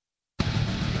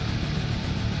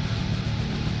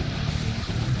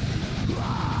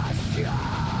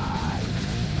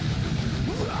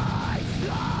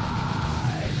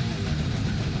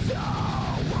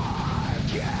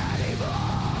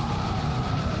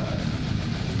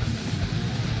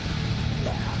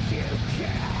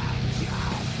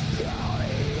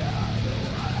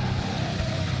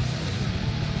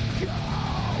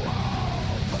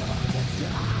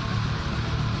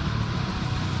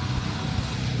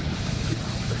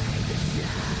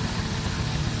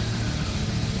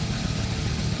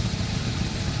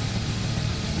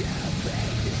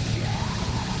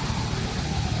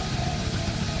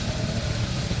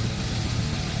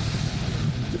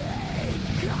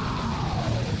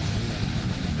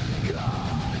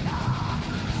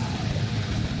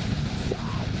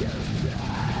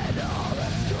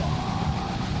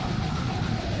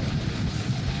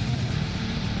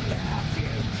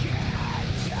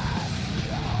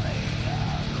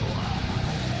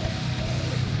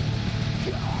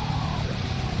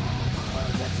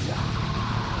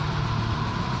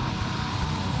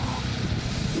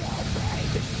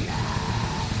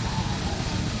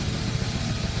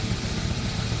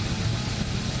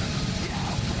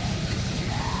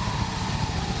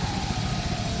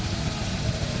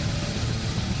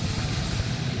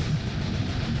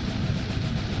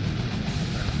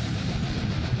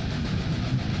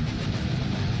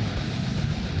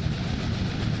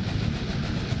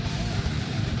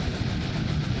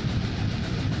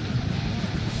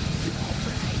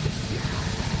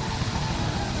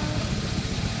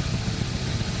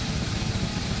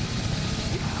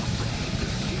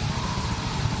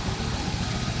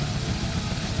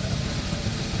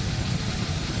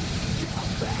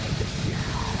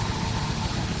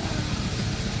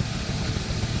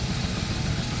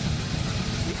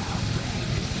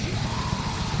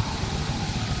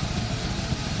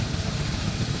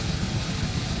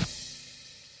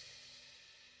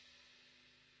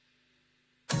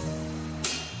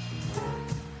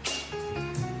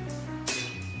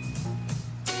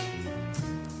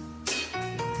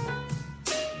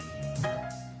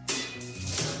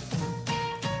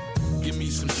 Give me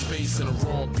some space and a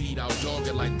raw beat. I'll dog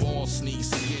it like ball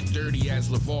sneaks and get dirty as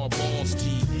LeVar Ball's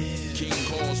teeth. King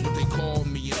calls what they call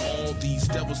me, and all all these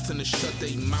devils tend to shut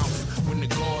their mouth when the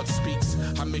God speaks.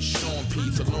 I miss Sean P,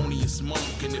 Thelonious Monk,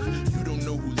 and if you don't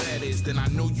know who that is, then I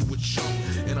know you a chump.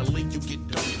 In a lake you get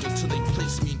dumped until they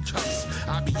place me in cuffs.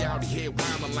 I be out here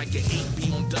wildin' like an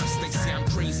 8B on dust. They say I'm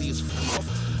crazy as fuck.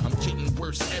 I'm getting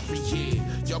worse every year.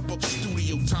 Y'all book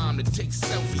studio time to take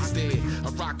selfies there. I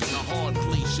rockin' a hard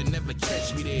place, you never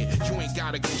catch me there. You ain't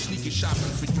gotta go sneaker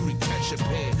shopping for you to catch a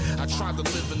pair. I tried to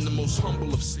live in the most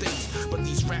humble of states, but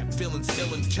these rap villains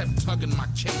ill and kept tugging my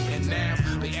cape. And now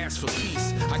they ask for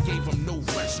peace. I gave them no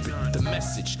respite. The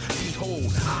message,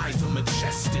 behold, I the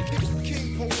majestic.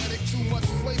 King poetic, too much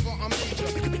flavor, I'm major.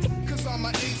 Cause I'm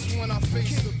an ace when I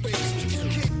face the bass.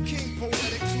 King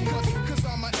poetic, too much, cause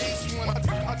I'm an ace when I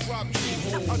drop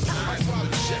I drop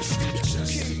majestic.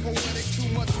 King poetic, too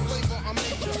much flavor, I'm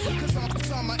major.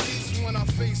 Cause I'm an ace when I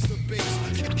face the bass.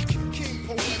 King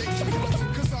poetic, too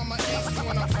much, cause I'm an ace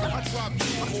when I drop I drop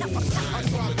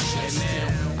and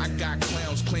now I got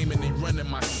clowns claiming they running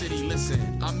my city.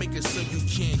 Listen, I'll make it so you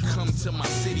can't come to my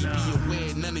city. Be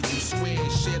aware none of you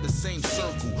squares share the same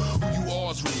circle. Who you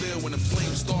are is revealed when the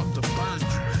flames start to burn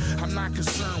you. I'm not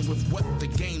concerned with what the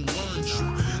game learned you.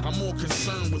 I'm more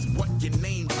concerned with what your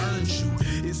name earns you.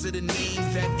 Is it a name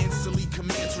that instantly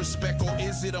commands respect, or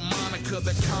is it a moniker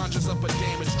that conjures up a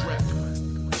damaged rep?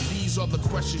 These are the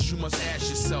questions you must ask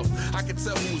yourself. I can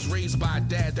tell who was raised by a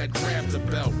dad that grabbed the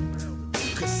belt.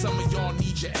 Cause some of y'all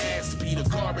need your ass beat. A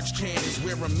garbage can is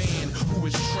where a man who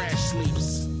is trash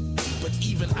sleeps. But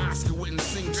even Oscar wouldn't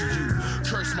sing to you.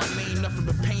 Curse my name, nothing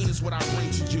but pain is what I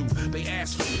bring to you. They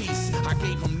asked for peace, I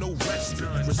gave them no respite.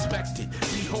 Respect it,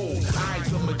 behold, I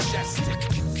the majestic.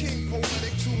 King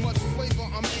poetic, too much flavor,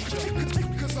 I'm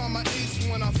major. Cause I'm an ace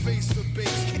when I face the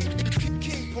bass.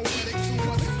 King poetic, too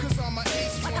much, cause I'm an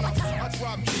ace when I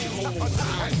drop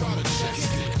I drop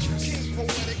majestic. King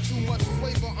poetic, too much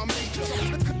flavor, I'm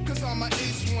major. Cause I'm an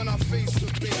ace when I face the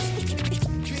bass.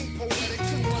 King poetic,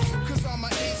 too much, cause I'm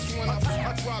an ace when I drop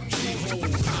I drop majestic.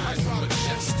 Cause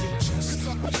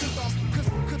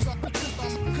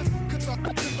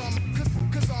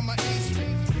I'm an ace.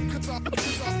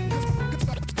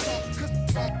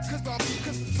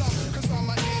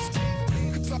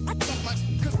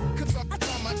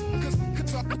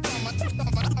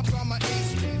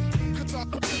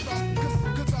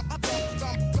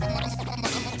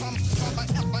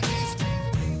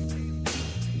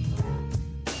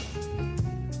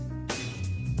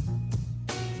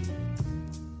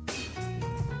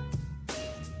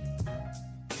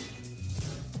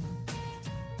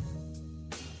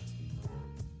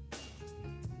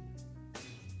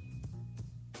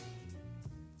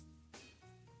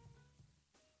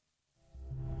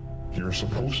 You're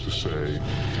supposed to say,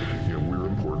 you know, we're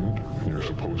important. You're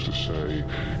supposed to say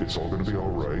it's all going to be all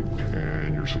right,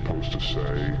 and you're supposed to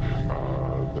say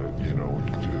that, you know,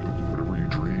 whatever you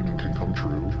dream can come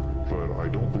true. But I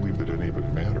don't believe that any of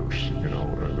it matters. You know,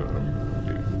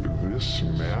 this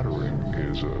mattering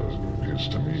is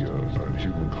to me a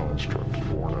human construct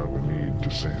born out of a need. The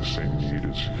same need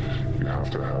as you have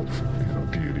to have, you know,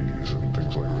 deities and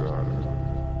things like that.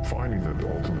 And finding that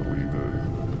ultimately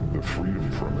the freedom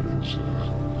from it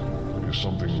is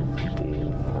something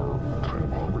people are kind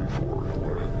of hungry for.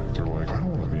 They're like, I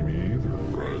don't want to be me either.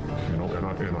 Right. You know,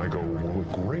 and I go, well,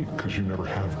 great, because you never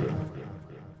have been.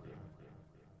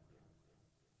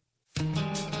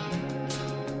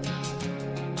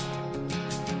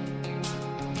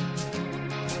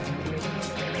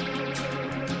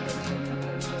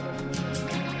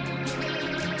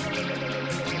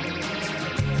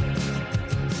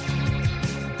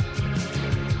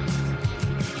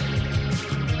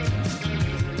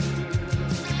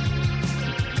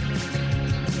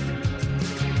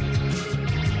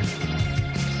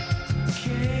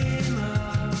 Came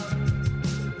up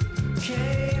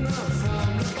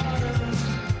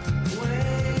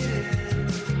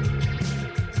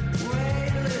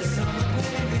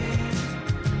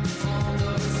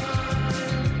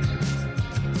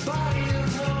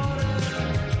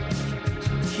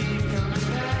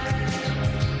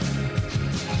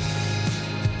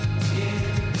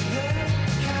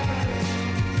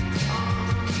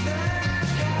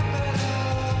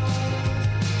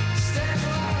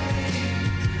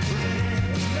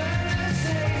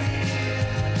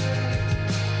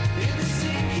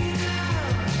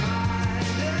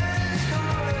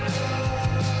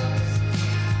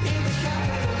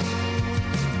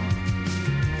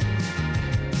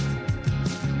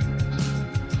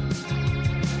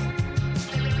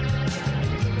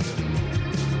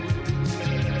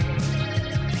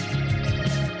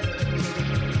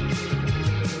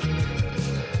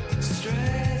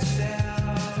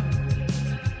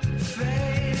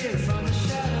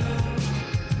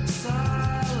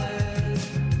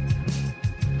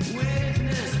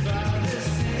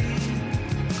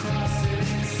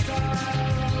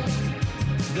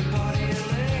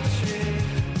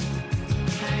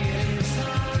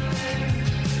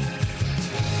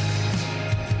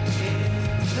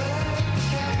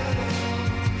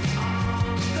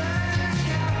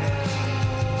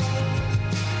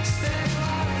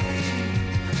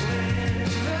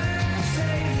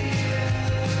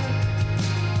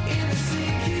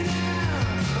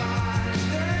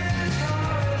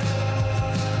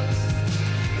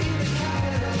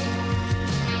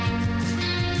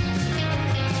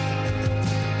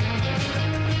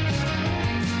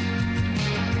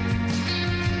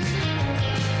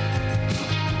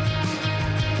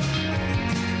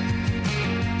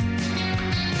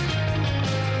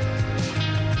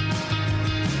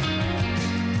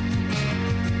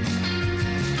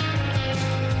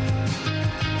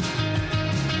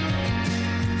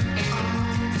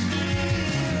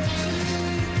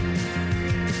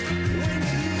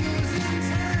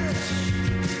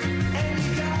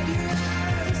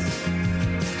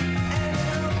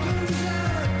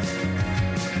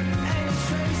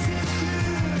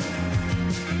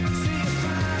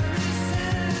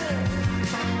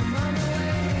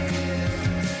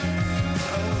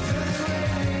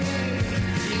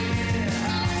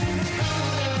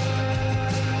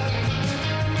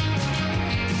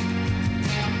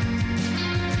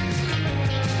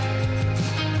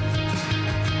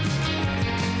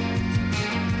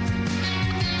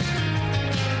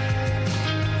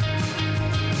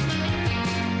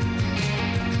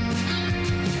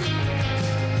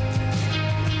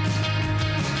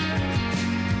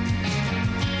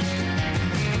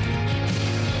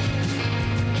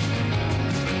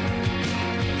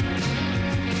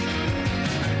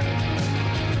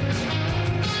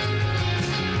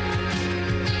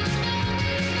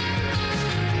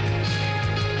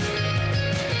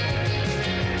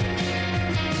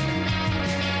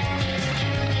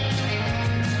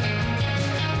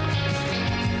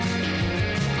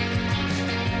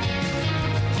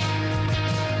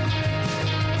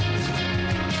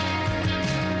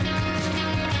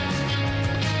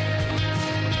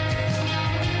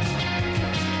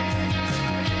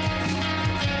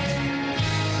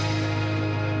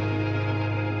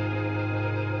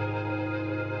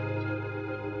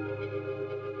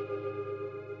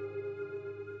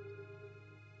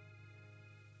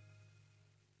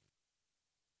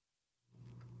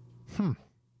Hmm.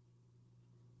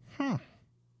 Hmm.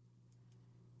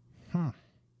 Hmm.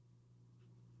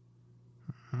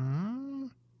 Hmm.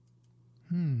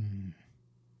 Hmm.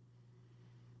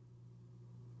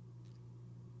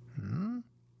 Hmm.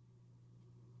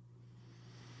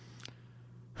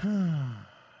 Hmm.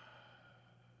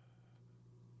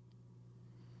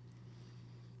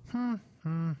 Hmm.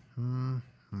 Hmm. Hmm.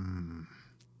 Hmm.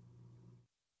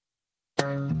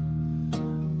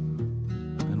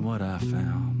 And what I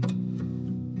found,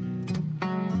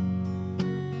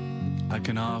 I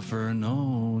can offer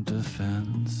no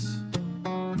defense.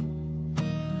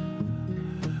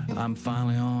 I'm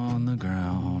finally on the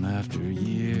ground after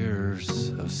years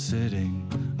of sitting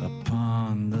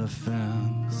upon the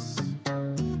fence.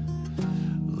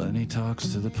 Lenny talks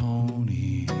to the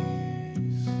ponies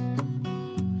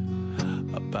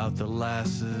about the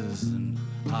lasses and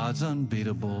odds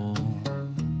unbeatable.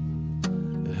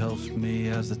 It helps me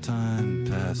as the time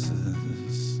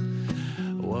passes.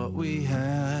 What we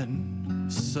had,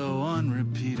 so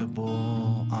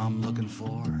unrepeatable. I'm looking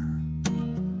for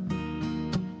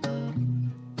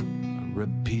a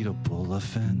repeatable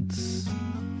offense.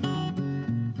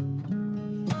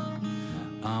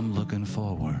 I'm looking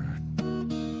forward.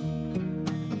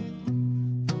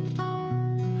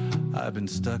 I've been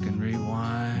stuck in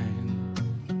rewind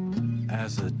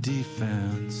as a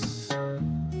defense.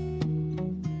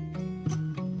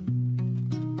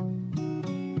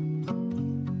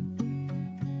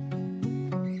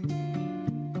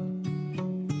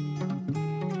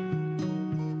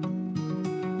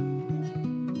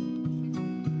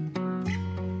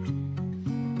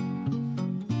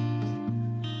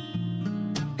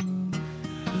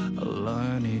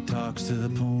 Lenny talks to the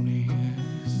ponies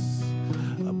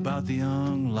about the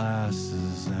young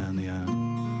lasses and the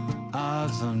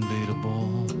odds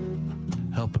unbeatable,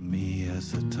 helping me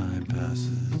as the time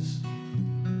passes.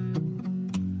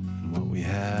 And what we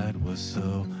had was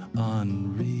so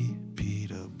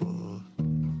unrepeatable.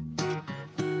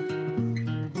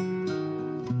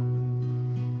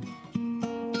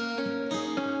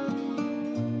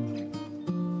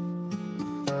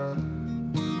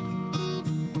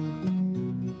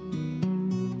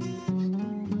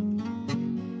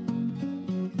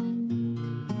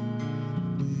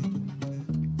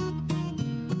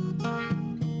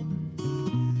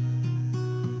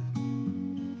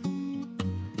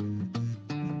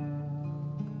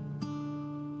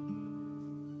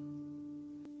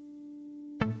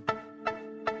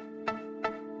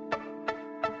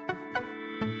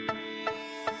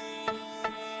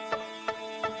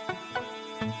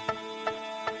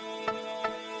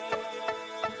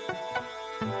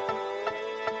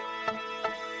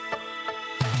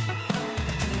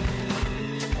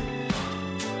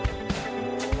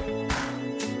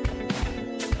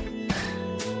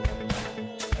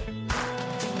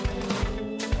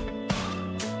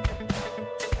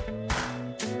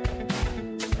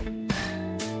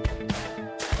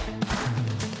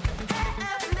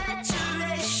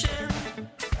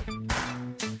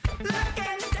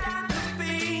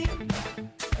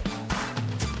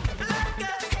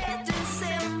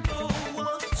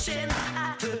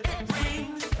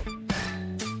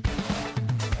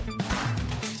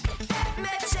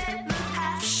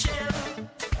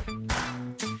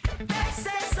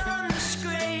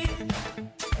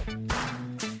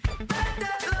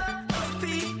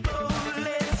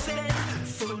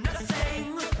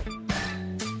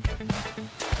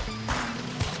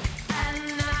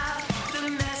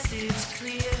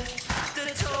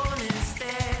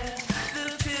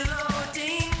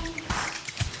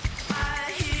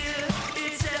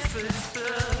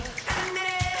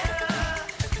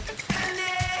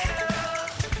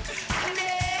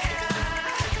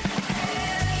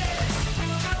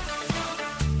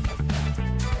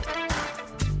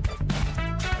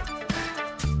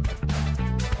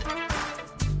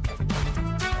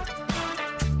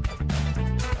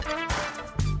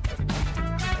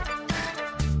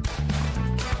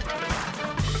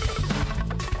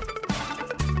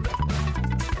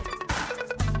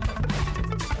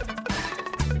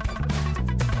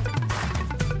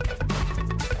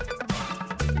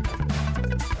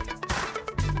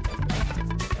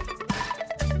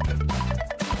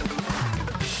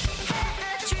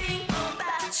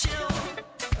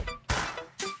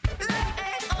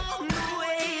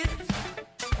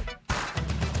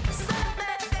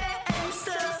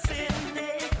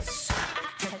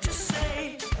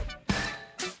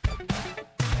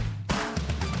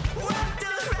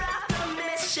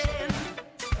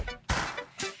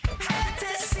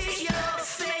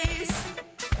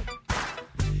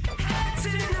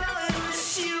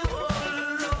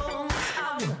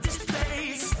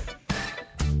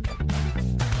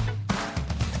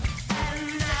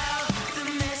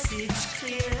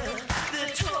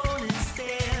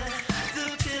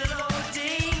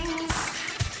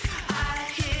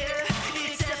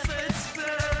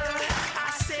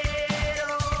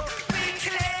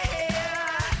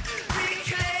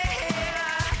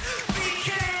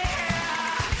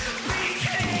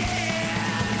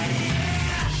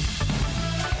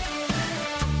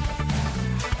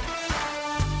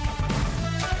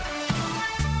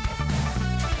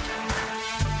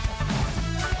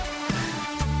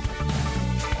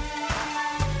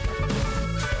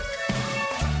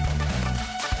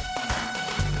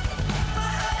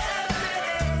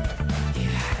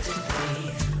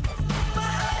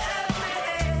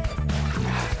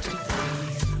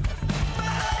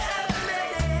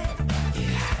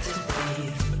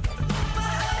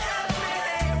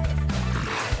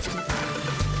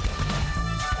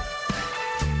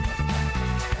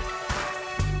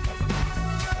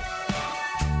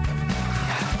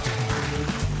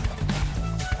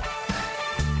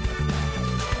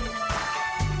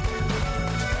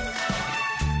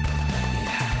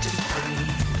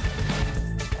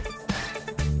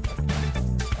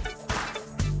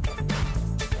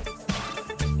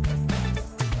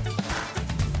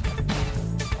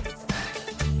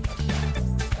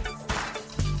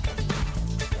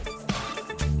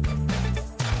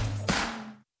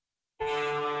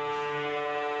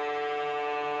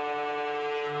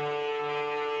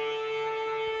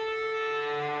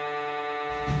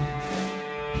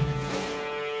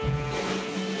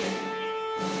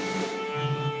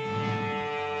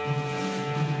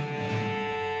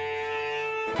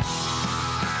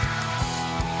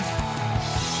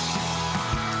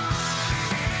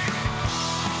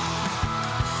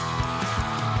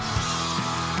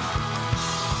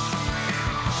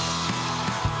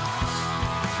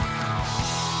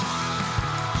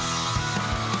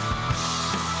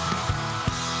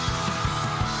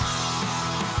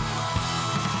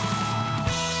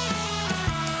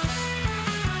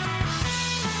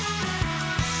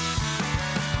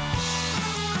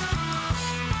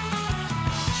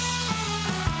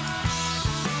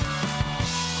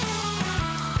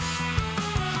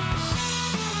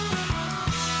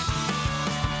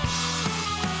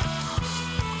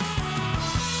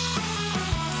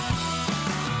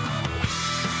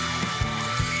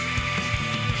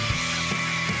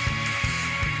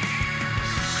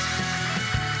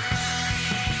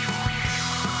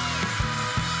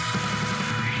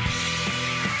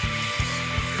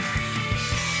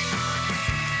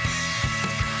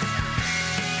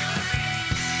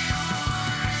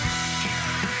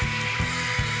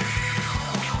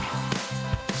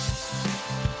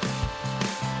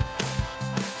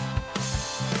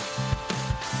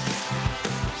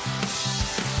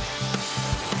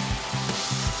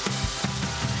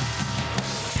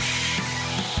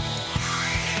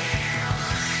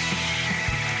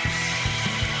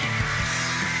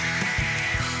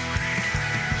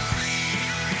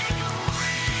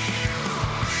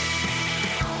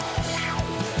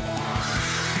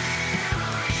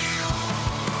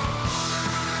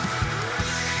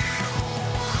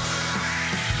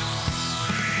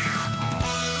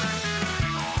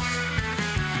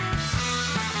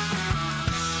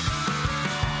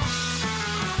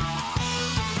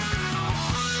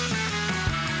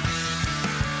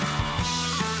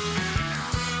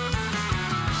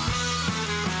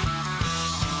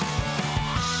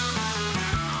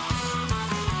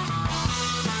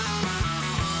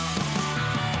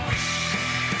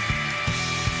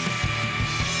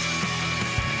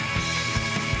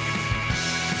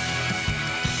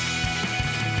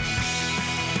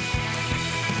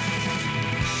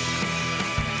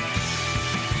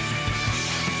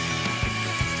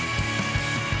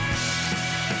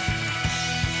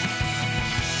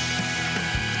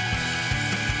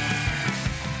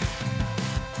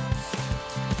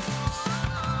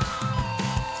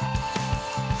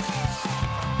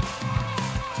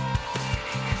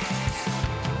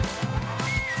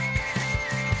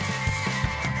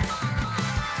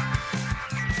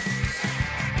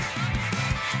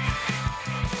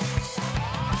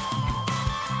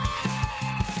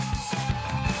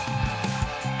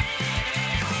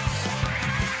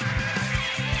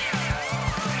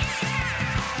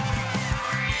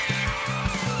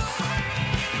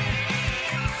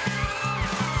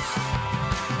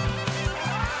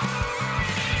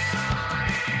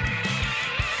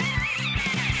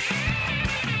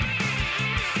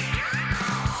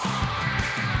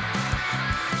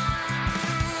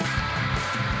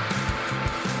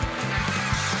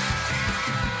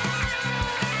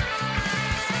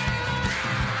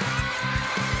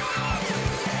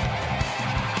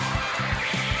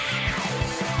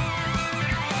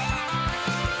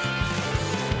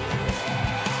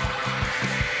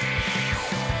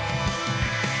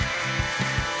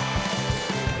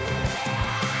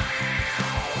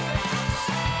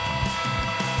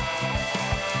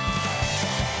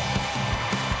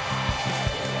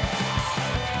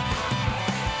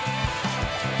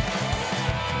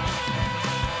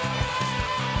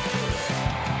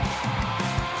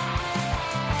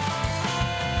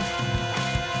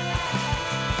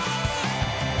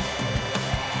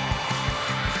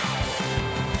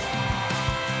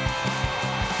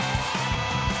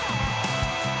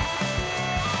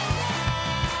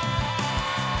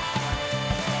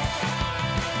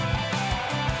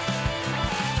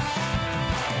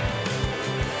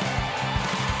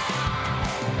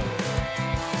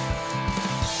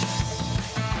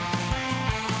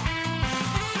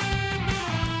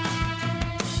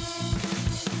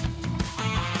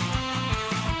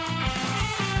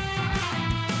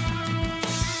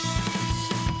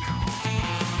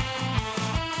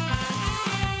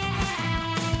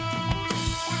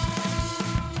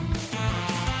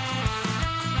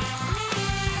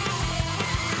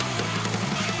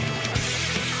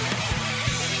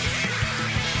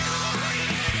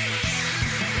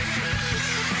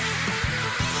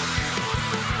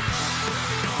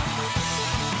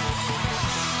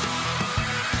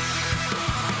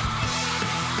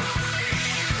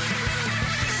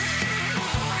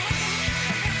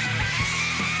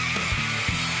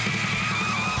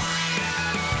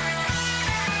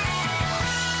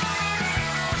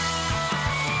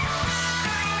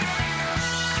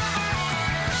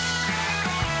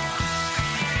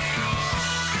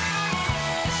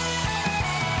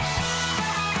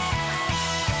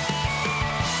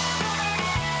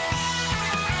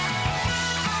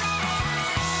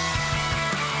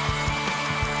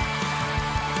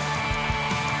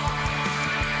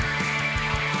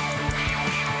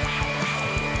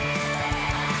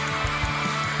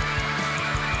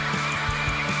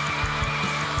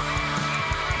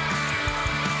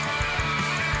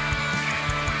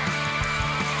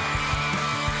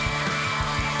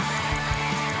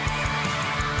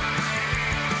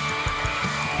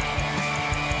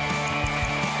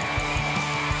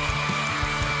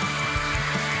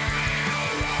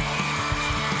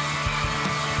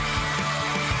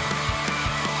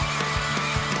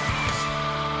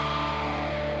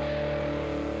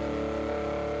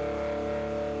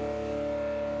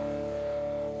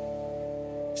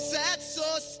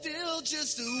 still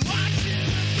just watching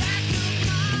the back of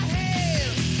my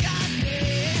head.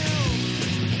 Goddamn,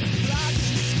 blotch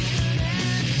your skin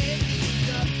and aching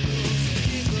knuckles,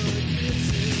 fingertips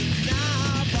and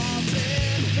eyeballs,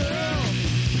 and hurl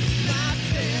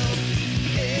myself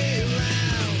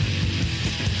around.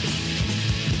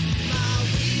 My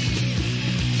weed's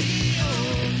the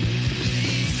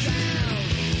only sound.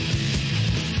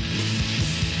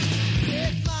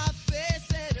 Hit my face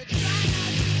and I try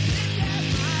not to look at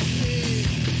my face.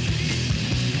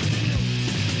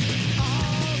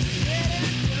 All said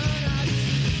and done, I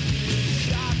feel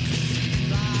shocked to see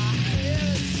my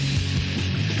head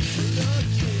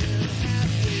looking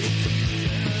halfway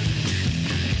decent.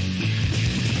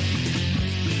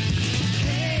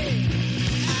 Hey,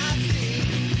 I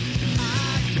think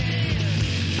I can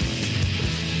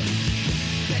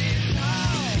stand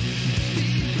tall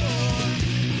before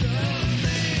the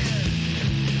man.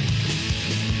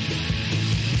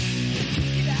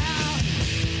 Get out,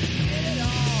 get it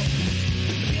off,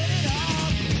 good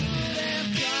and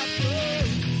proper.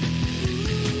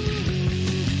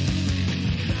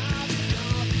 Knock it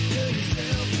off, turn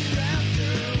yourself around,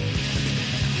 girl.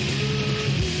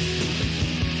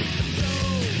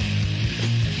 Don't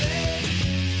make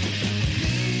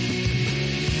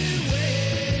me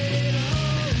wait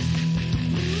on.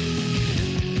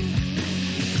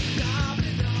 Knock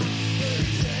it off, turn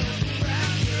yourself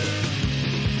around, girl.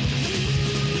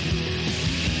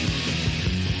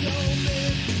 Don't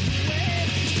make me wait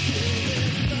till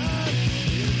there's blood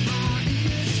in my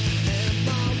ears and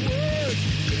my words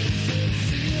get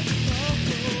sincere.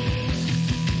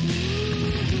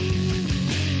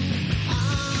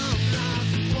 I'm not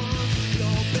the one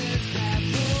your best have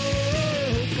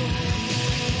hoped for.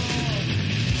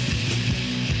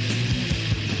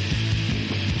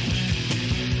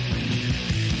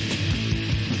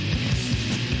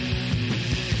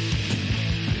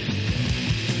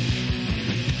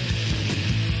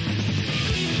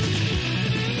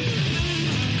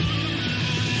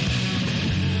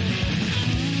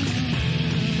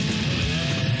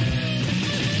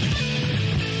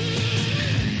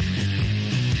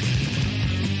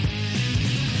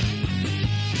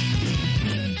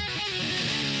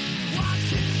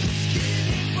 Watching the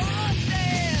skinny boy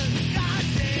dance,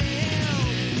 goddamn.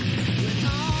 When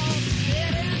all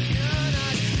said and done,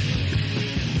 I see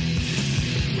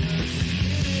a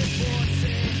skinny boy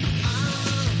say,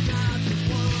 I'm not the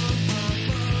one my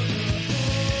mother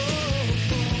hoped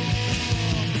for.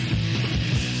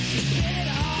 Get it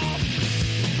off,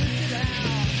 rip it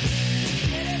out.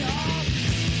 Get it off,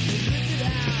 rip it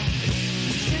out.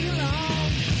 Sing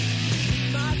along,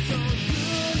 my song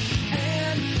good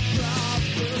and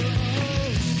proper.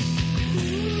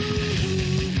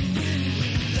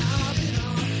 Knock it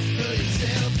off, turn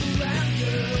yourself around,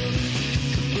 girl.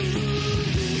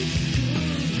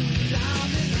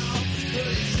 Knock it off,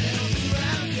 turn yourself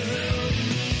around, girl.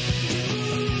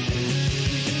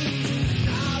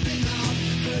 Knock it off,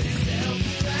 turn yourself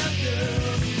around, girl.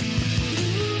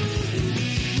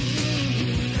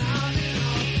 Knock it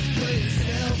off, turn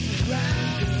yourself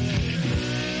around.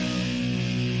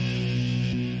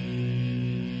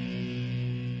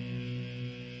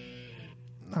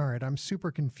 All right, I'm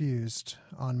super confused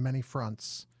on many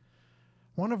fronts.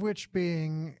 One of which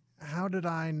being, how did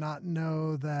I not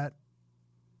know that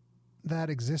that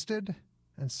existed?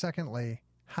 And secondly,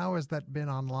 how has that been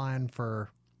online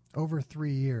for over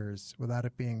 3 years without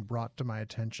it being brought to my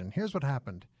attention? Here's what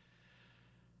happened.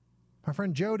 My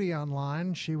friend Jody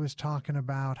online, she was talking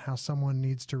about how someone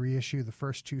needs to reissue the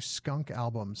first 2 Skunk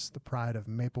albums, The Pride of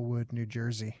Maplewood, New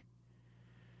Jersey.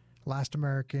 Last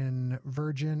American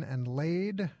Virgin and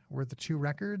Laid were the 2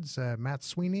 records. Matt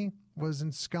Sweeney was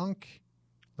in Skunk,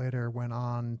 later went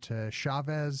on to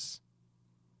Chavez,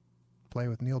 play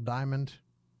with Neil Diamond.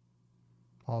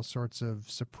 All sorts of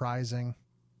surprising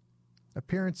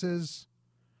appearances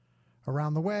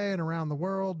around the way and around the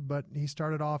world, but he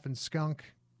started off in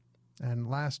Skunk. And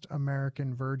Last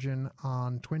American Virgin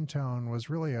on Twin Tone was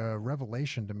really a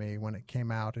revelation to me when it came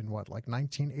out in,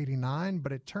 1989?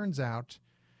 But it turns out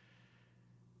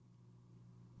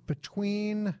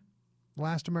between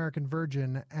Last American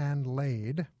Virgin and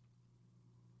Laid,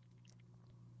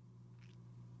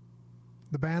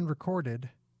 the band recorded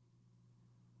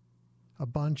a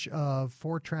bunch of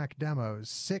 4-track demos,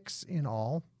 6 in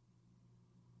all,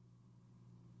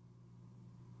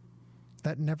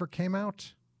 that never came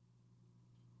out.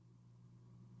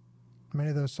 Many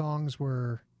of those songs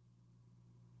were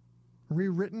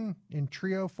rewritten in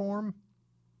trio form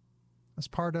as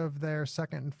part of their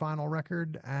second and final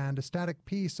record, and A Static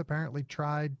Peace apparently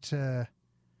tried to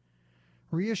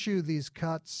reissue these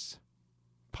cuts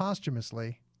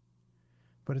posthumously.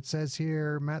 But it says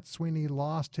here, Matt Sweeney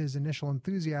lost his initial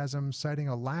enthusiasm, citing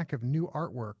a lack of new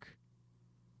artwork.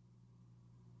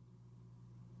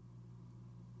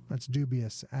 That's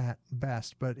dubious at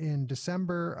best. But in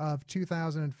December of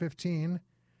 2015,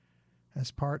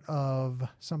 as part of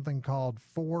something called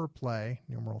Foreplay,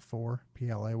 numeral 4,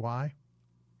 P-L-A-Y,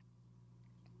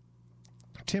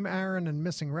 Tim Aaron and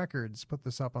Missing Records put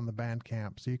this up on the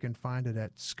Bandcamp, so you can find it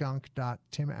at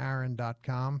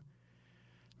skunk.timaaron.com.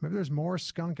 Maybe there's more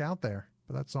skunk out there,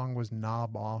 but that song was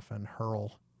Knob Off and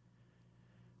Hurl,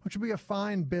 which would be a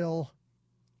fine bill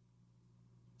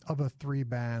of a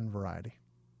 3-band variety,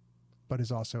 but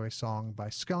is also a song by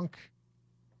Skunk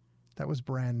that was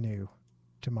brand new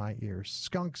to my ears.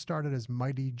 Skunk started as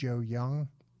Mighty Joe Young.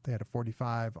 They had a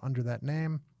 45 under that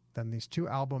name. Then these 2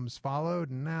 albums followed,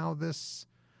 and now this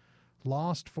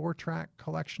lost 4-track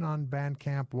collection on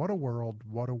Bandcamp. What a world,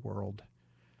 what a world.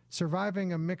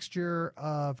 Surviving a mixture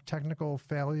of technical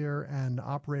failure and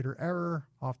operator error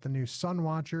off the new Sun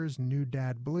Watchers, New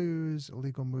Dad Blues,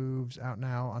 Illegal Moves, out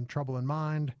now on Trouble in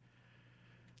Mind.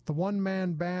 The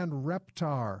one-man band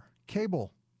Reptar,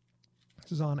 Cable.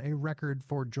 This is on a record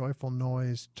for Joyful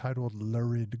Noise titled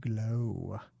Lurid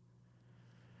Glow.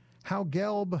 How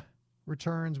Gelb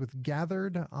returns with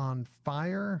Gathered on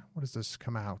Fire. What does this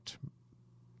come out?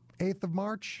 8th of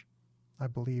March? I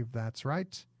believe that's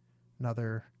right.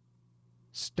 Another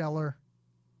stellar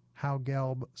How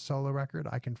Gelb solo record.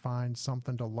 I can find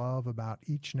something to love about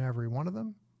each and every one of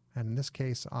them. And in this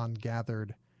case, on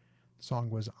Gathered, the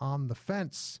song was On the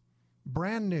Fence.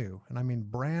 Brand new. And I mean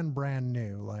brand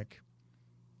new. Like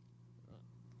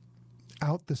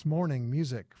out this morning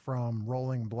music from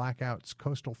Rolling Blackout's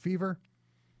Coastal Fever.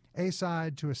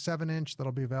 A-side to a 7-inch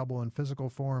that'll be available in physical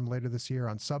form later this year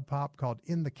on Sub Pop called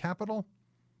In the Capital.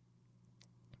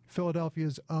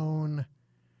 Philadelphia's own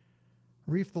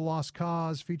Reef the Lost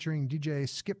Cause featuring DJ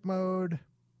Skip Mode.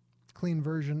 Clean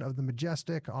version of The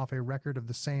Majestic off a record of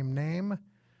the same name. I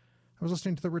was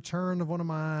listening to the return of one of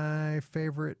my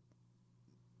favorite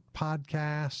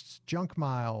podcasts, Junk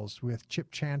Miles, with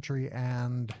Chip Chantry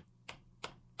and...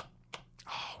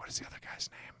 oh, what is the other guy's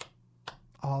name?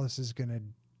 Oh, this is going to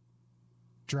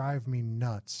drive me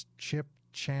nuts. Chip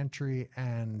Chantry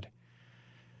and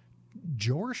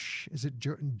Jorsh? Is it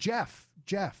Jeff?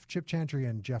 Chip Chantry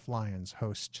and Jeff Lyons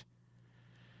host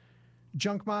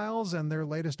Junk Miles, and their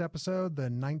latest episode, the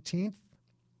 19th,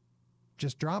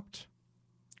 just dropped.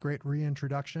 Great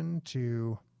reintroduction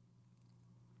to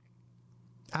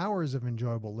hours of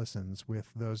enjoyable listens with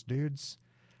those dudes.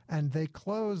 And they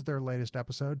closed their latest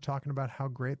episode talking about how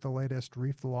great the latest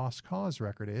Reef the Lost Cause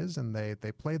record is. And they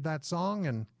played that song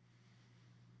and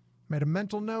made a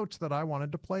mental note that I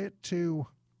wanted to play it too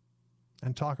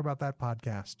and talk about that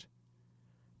podcast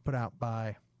put out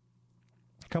by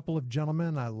a couple of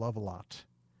gentlemen I love a lot.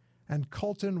 And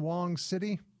Colton Wong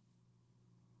City,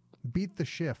 Beat the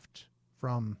Shift,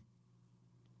 from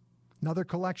another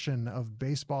collection of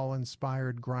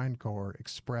baseball-inspired grindcore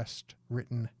expressed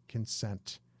written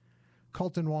consent.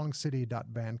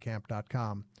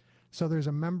 ColtonWongCity.bandcamp.com. So there's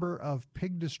a member of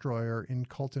Pig Destroyer in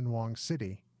Colton Wong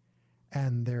City,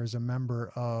 and there's a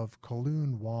member of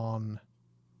Kowloon Wong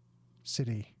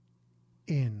City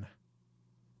in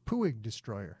Puig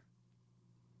Destroyer.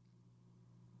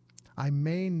 I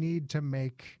may need to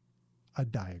make a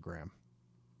diagram.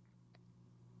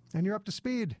 And you're up to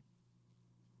speed.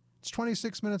 It's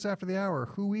 26 minutes after the hour.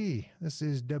 Hooey. This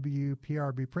is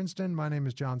WPRB Princeton. My name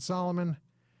is Jon Solomon.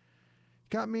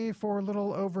 Got me for a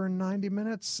little over 90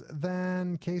 minutes.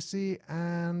 Then Casey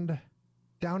and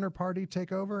Downer Party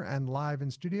take over, and live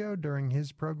in studio during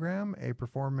his program, a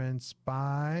performance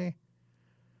by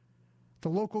the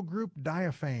local group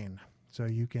Diaphane. So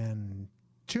you can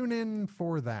tune in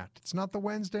for that. It's not the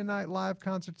Wednesday night live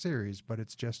concert series, but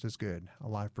it's just as good. A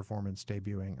live performance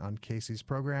debuting on Casey's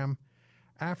program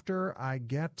after I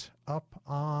get up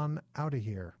on out of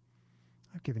here.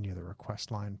 I've given you the request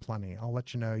line plenty. I'll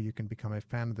let you know you can become a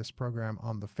fan of this program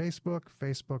on the Facebook,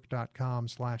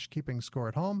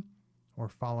 facebook.com/keepingscoreathome, or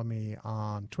follow me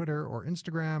on Twitter or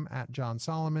Instagram at Jon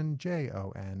Solomon,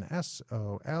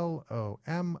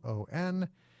 JONSOLOMON.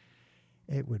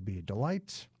 It would be a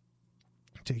delight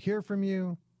to hear from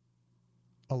you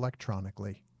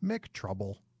electronically. Mick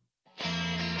Trouble.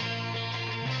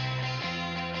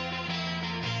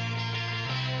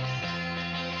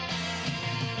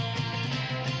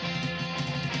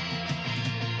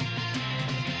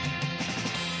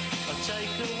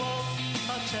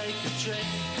 Take a trick,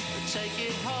 but take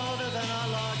it harder than I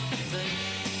like to think.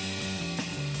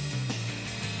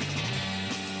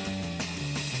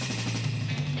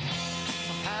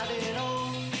 I've had it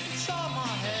all inside my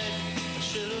head.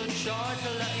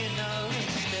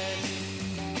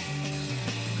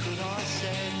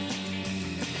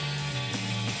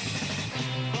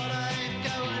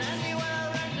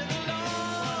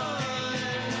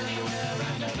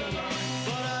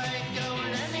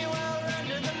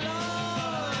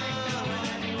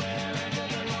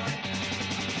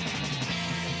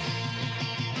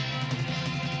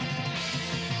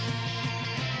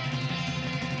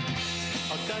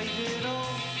 gave it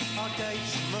all, I gave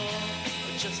some more,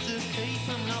 just to keep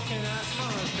them knocking at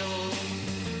my door.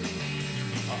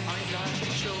 I ain't like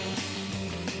a chore.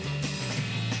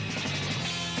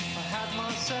 I had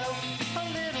myself a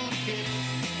little kid,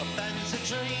 a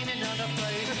Banzadrine and another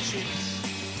plate of chips.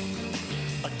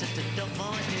 I did up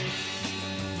my head.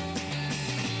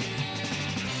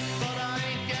 But I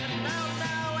ain't getting out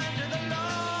now under the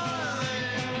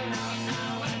line. Out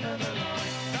now under the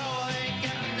line. No, I ain't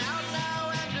getting out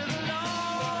now under the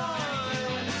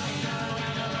line. Out now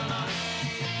under the line.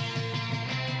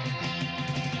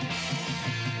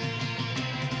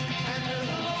 Under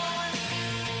the line.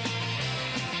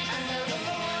 Under the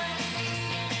line.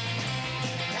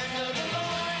 Under the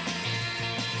line.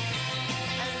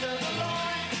 Under the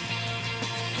line.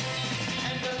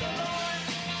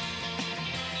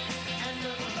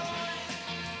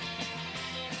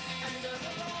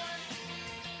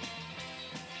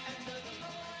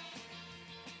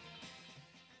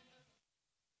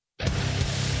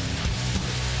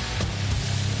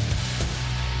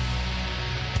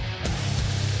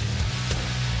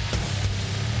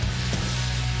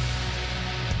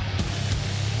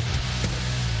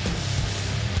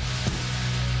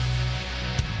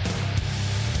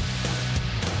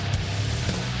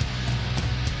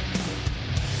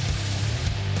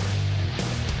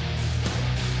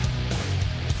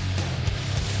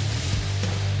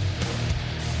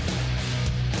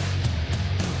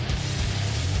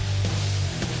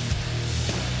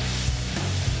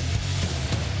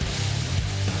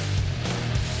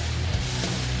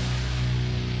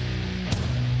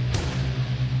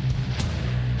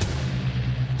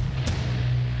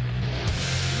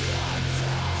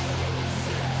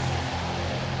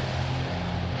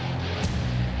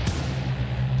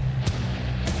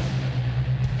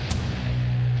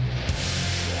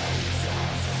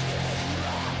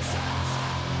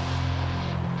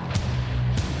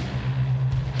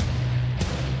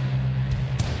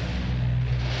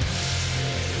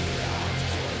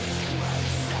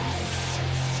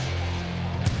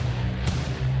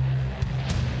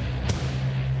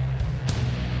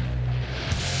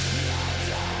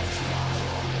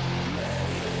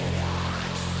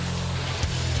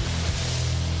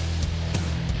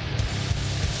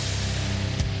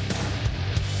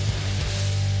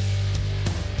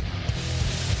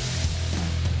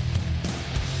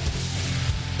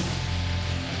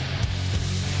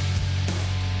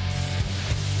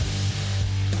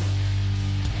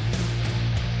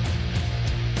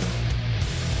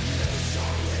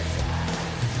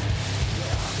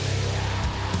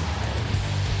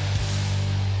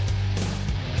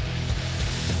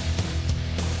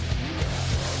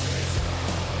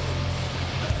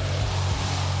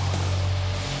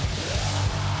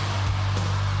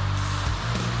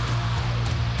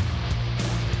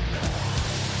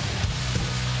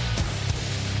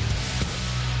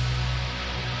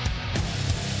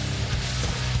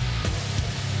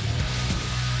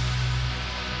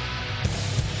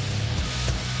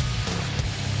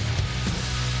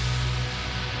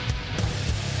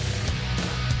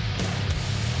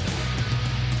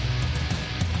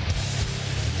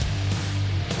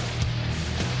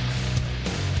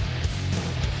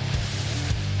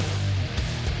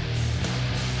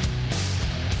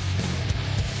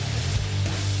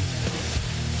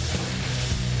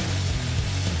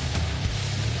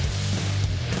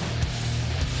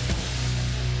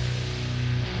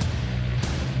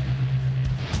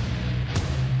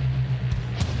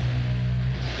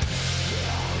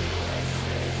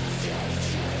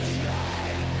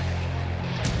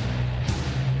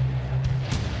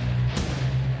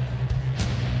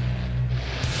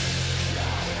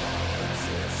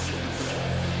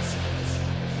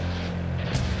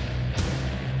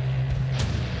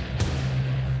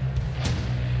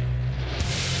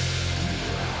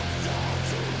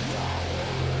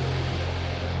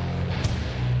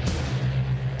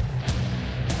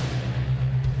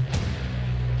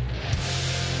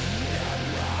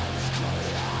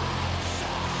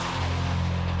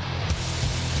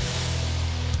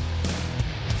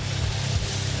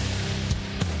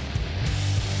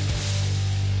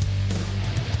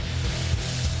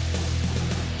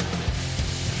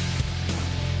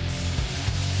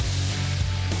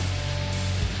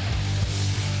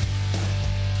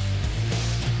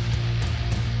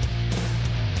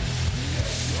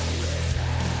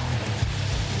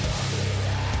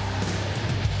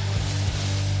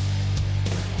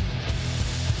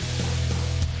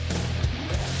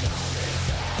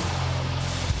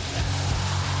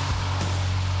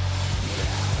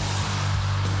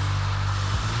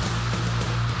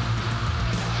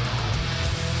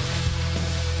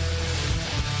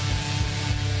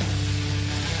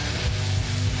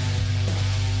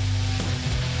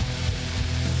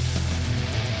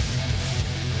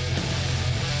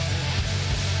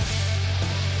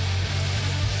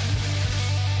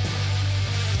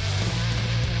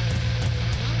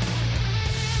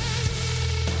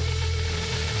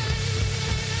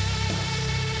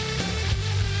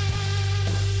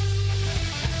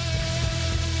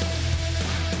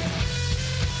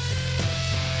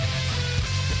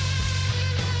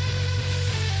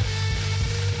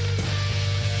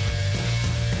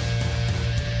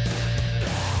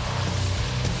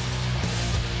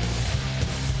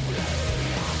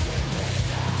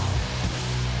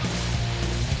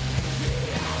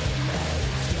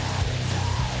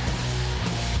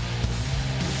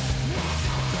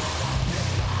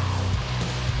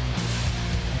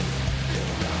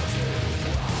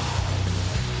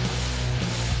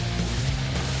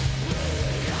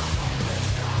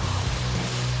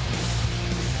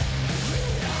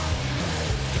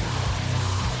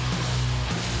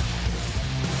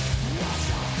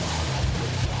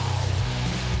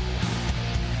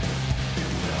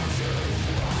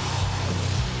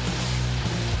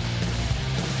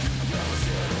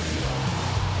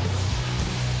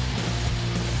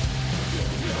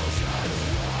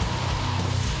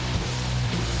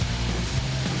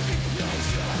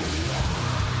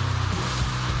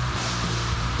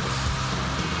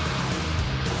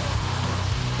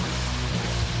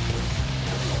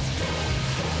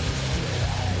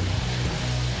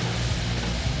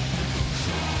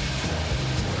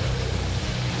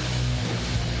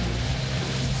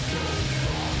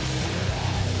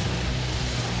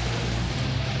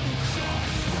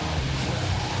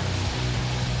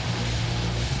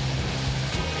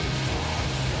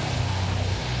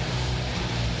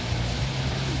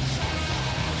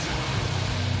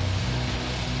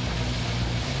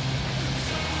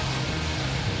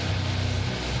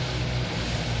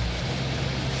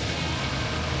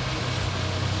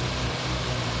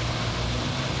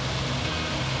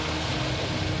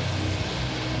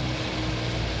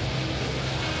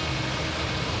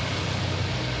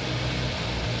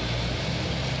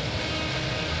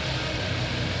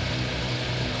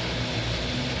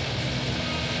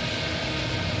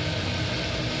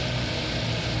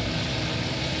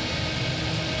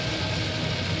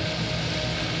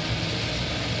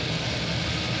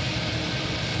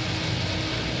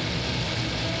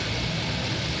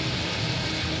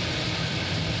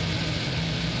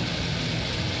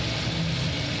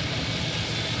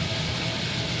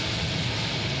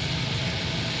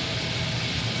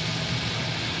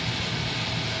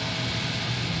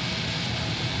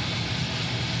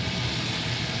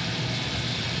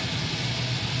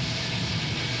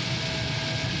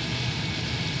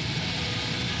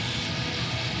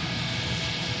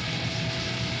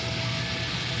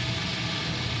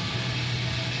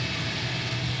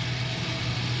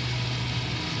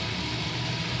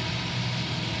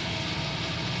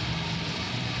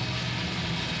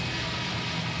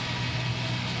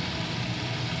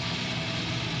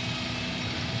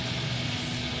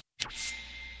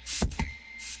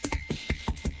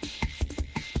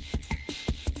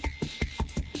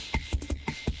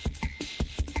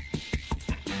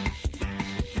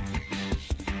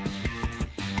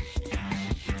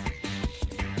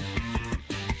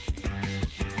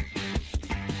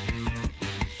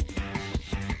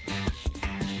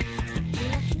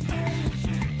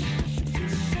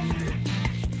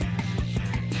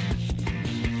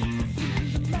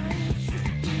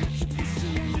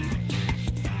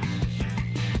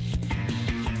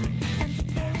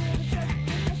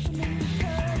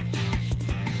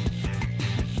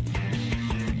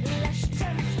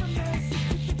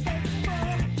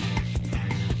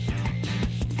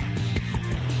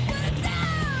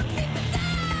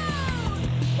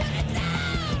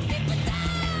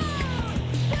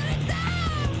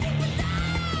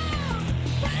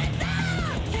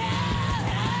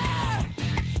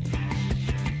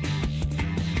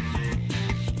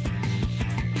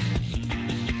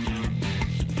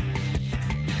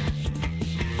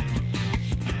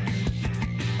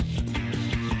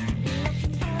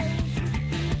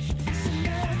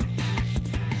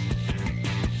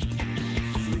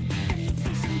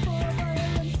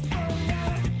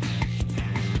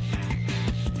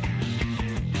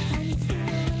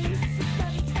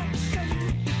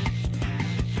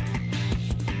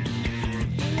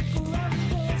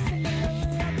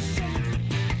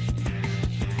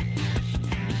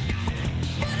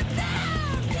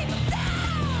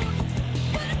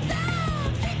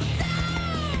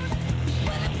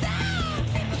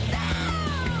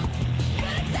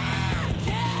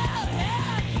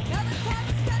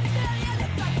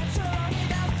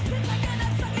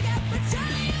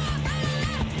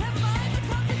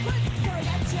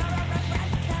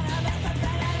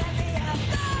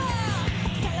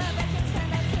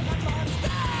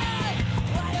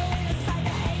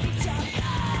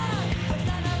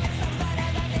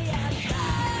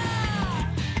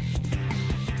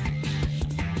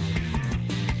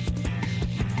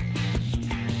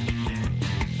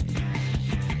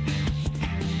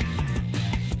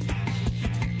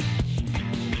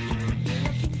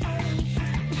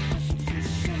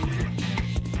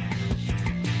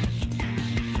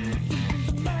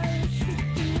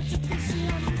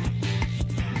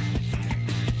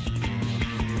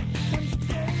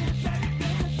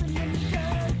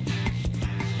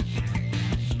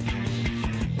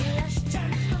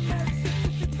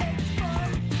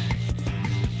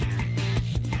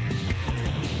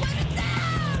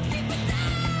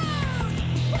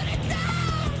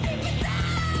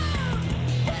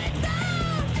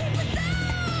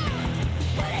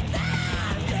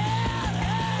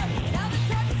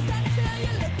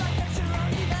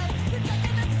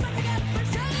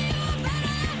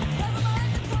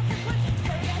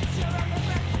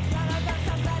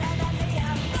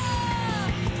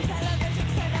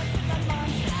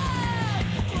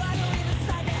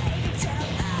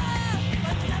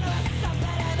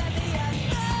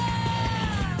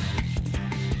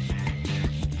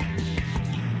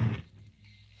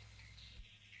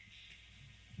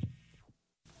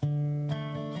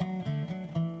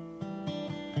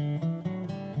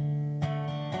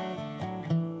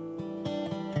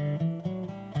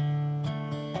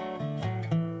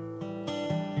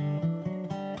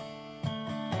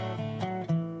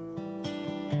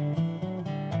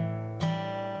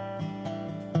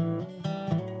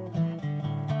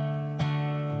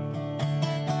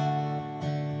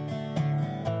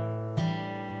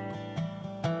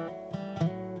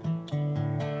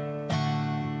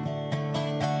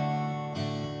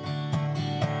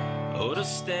 never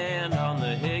stand on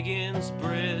the Higgins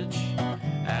Bridge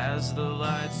as the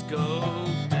lights go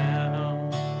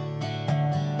down,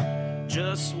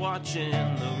 just watching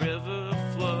the river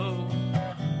flow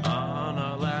on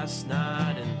our last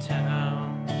night in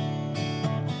town.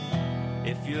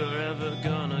 If you're ever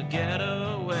gonna get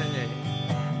away,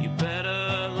 you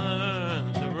better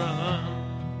learn to run.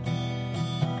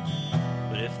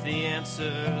 But if the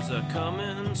answers are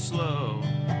coming slow,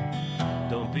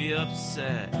 don't be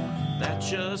upset, that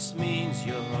just means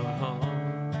you're home.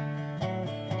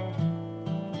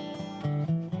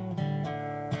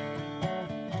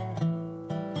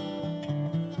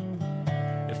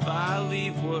 If I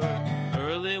leave work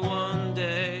early one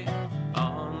day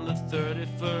on the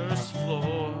 31st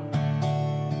floor,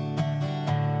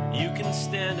 you can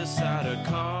stand aside or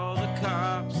call the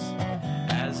cops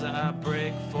as I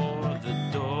break for the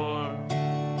door.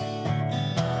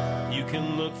 You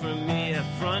can look for me at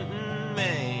Front and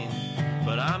Main,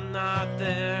 but I'm not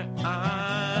there,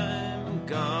 I'm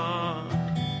gone.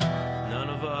 None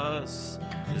of us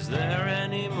is there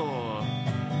anymore.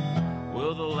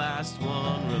 Will the last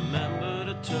one remember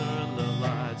to turn the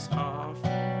lights off?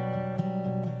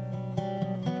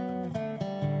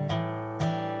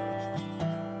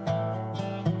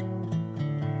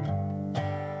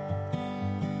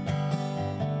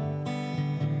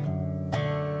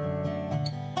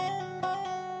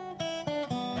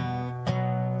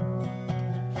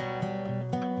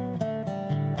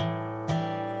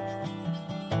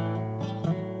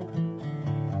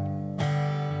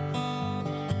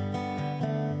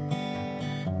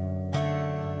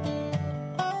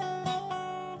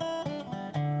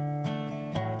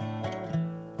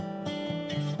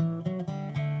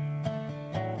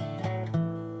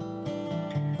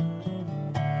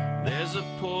 There's a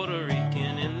Puerto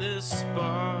Rican in this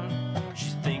bar,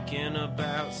 she's thinking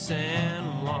about San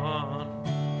Juan.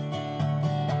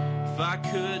 If I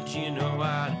could, you know,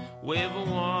 I'd wave a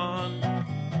wand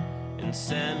and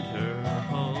send her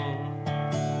home.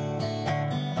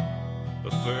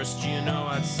 But first, you know,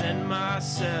 I'd send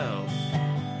myself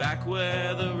back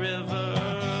where the river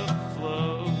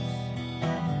flows.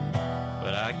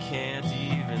 But I can't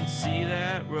even see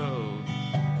that road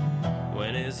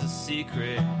when it's a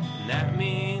secret, and that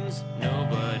means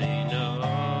nobody knows.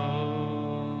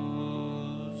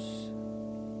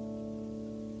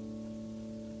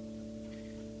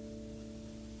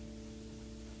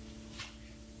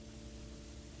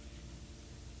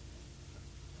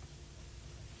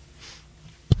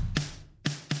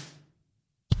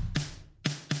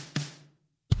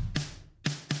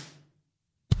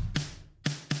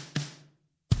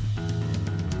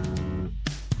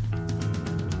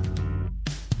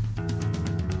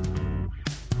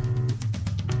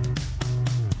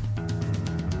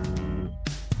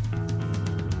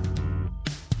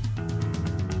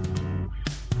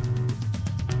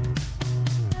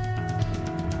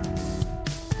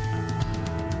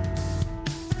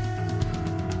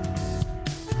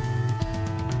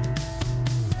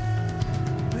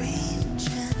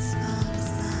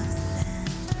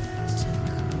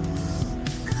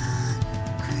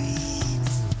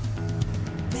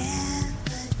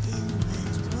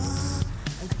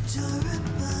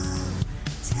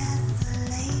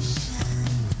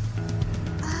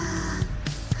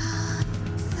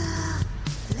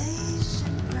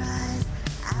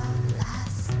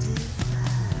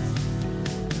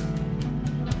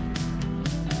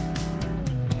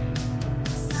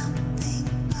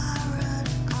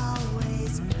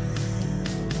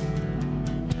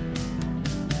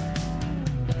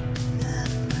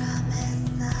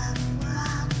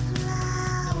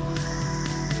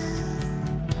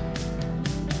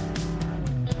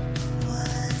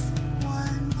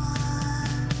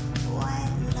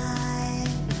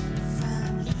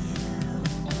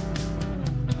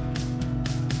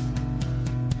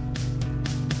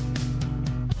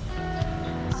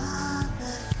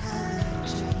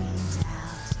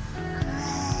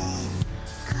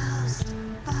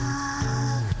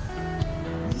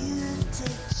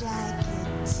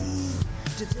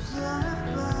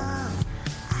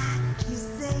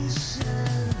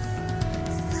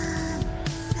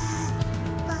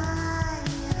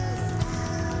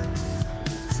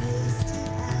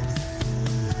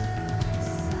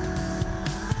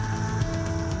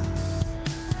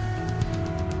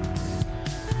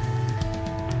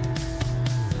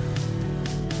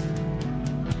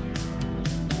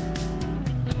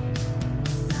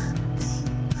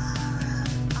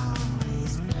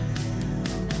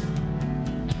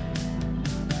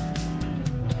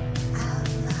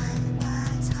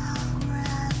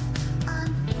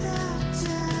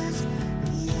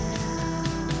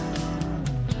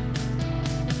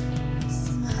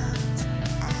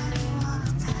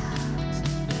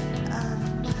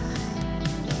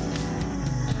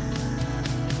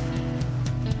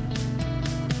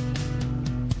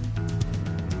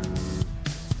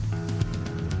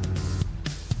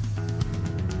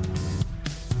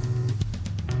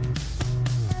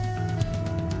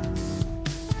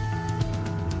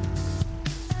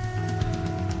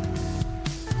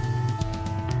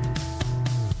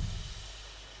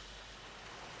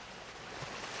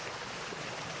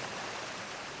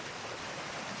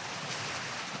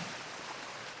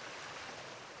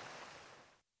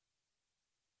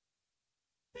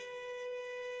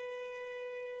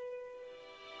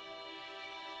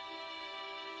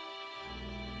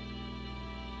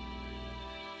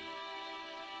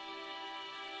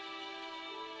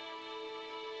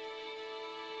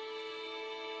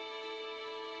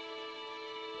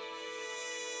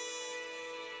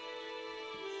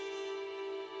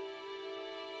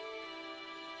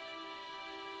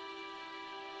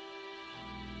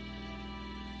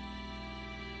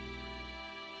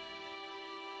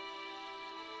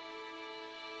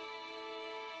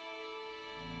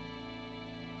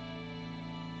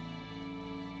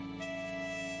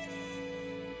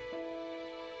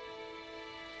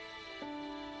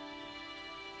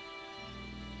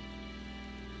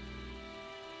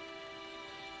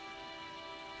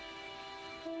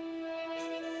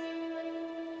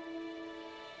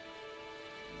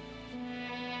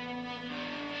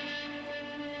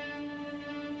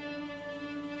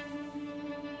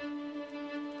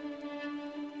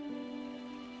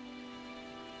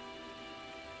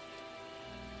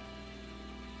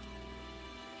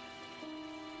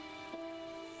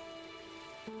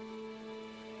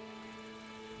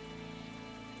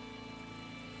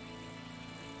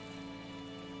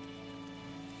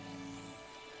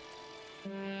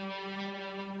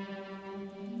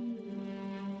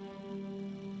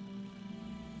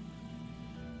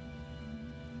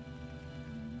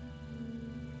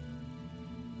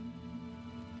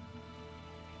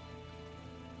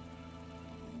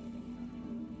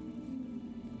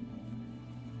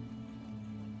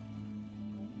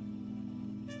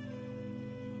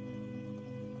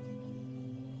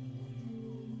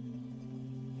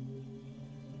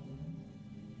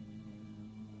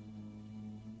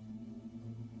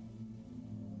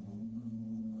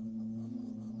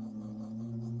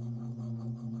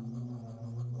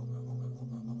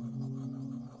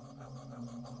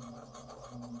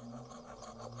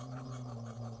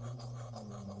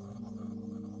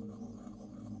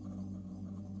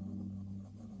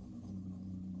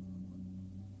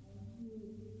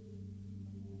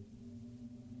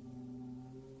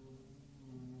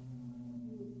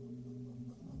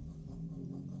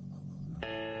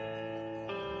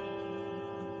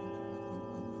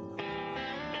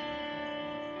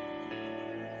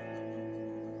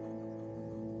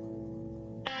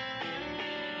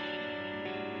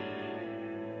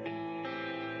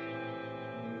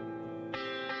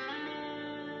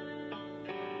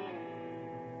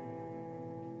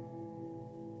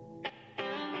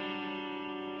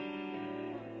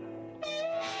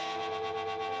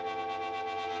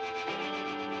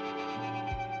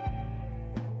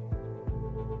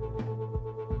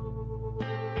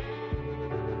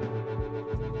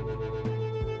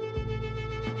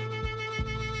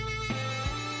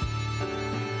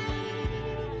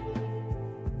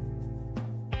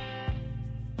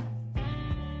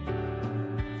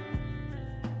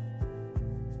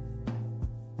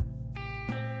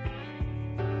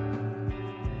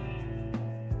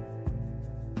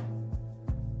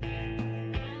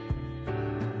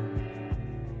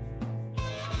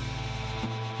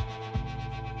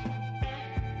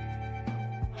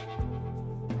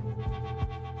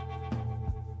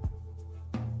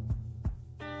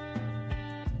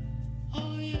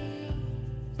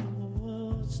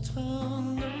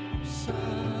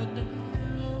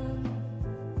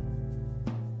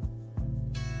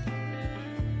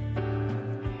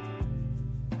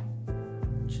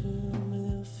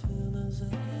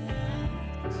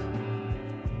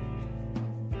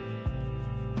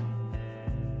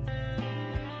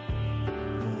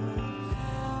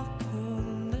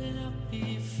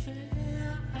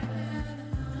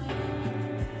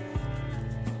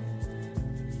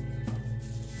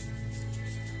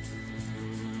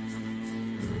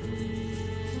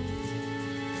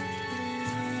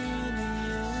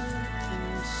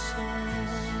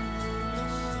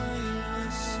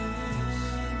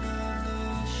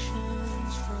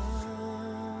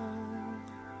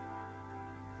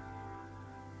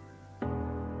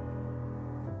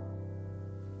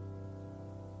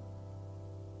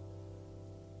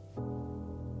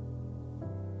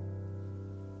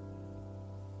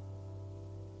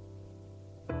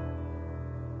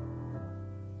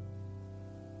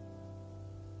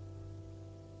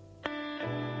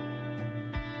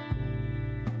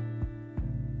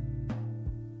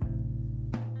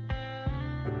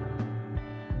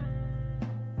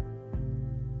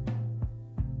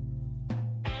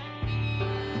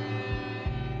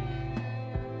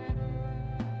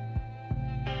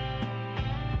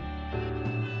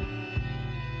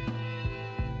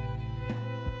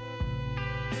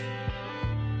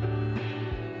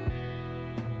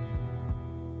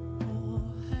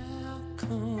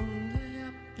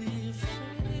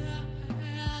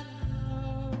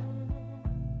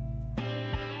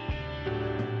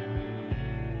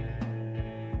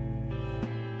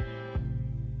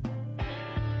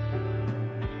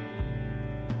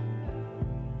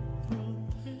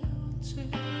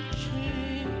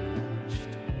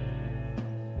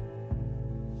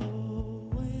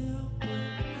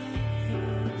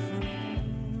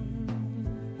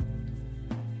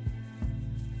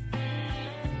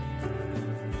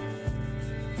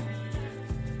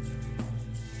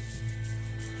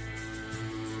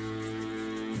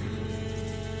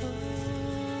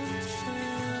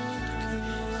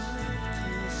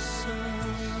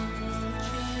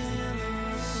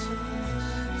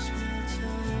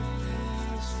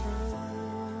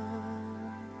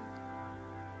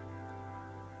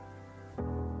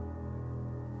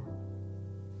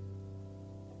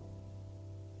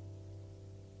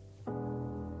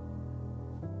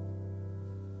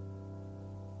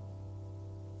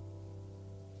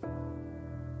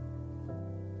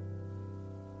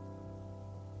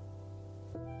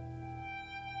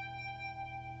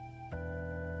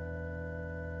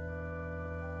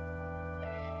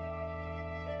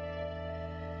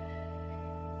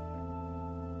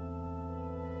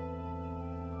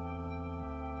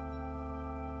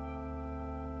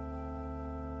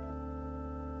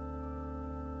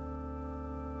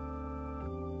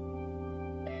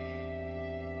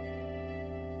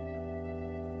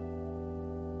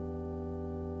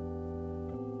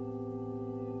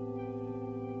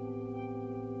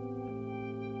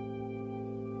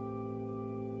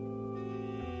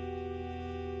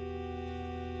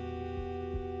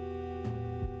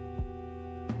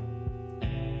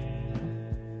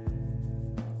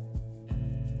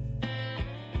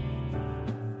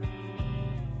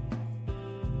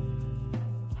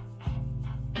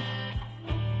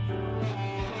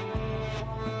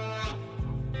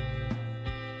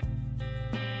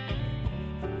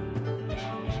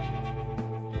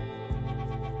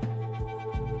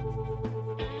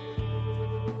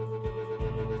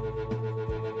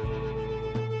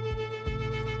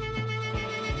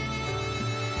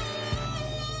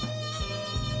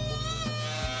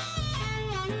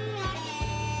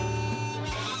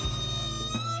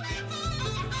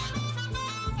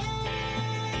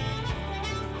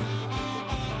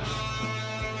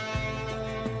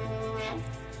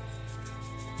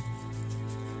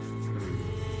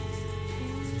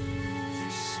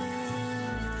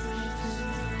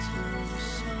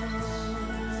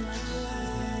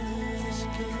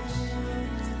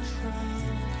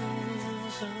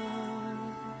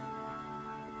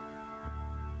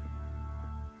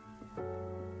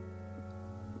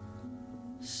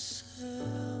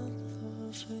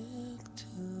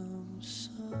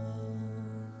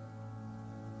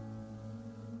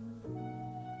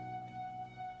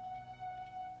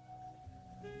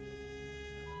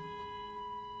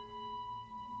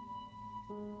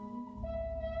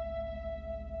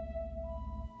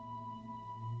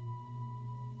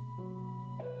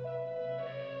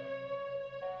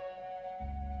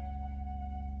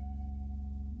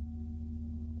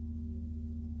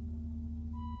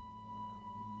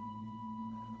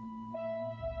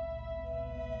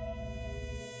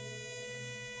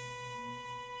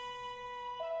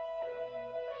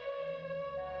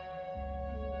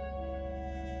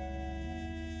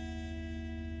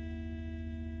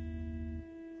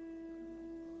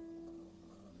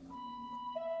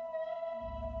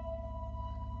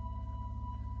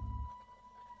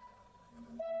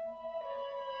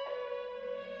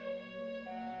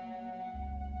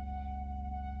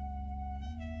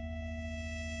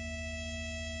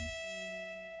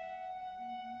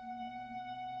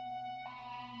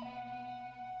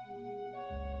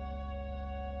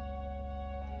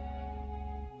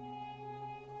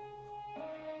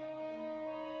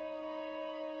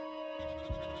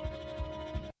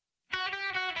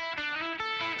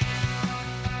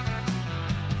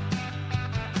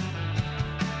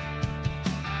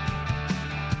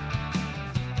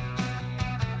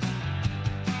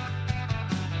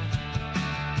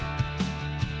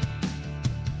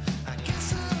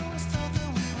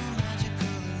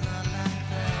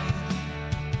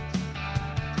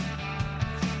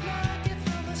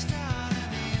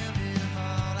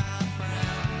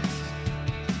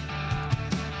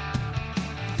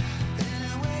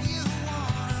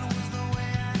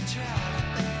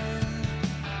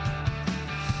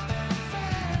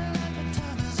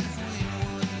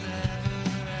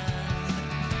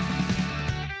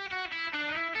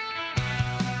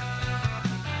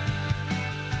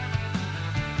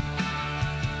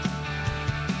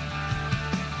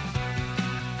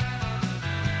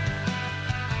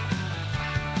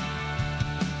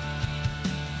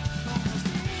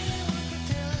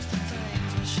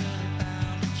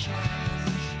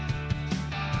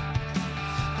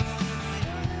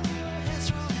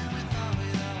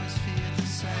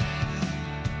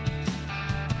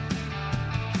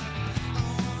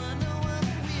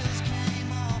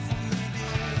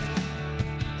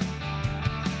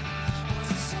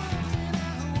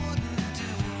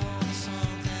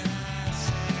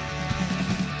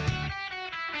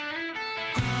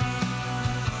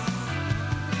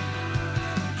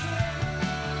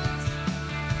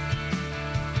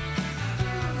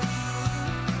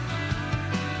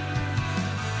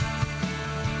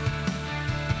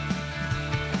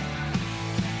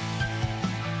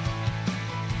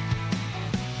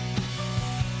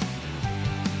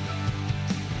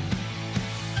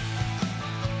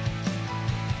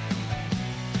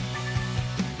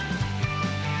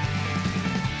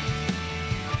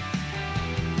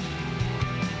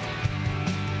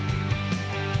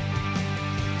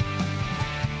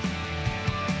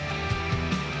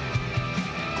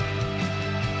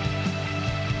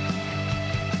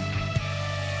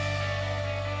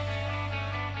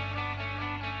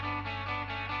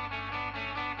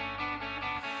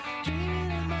 Dreaming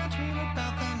in my dream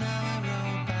about the night we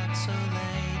rode back so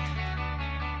late.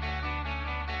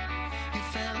 You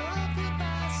fell off your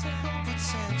bicycle but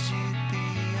said you'd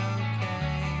be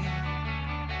okay.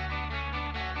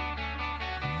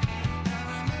 I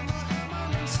remember how my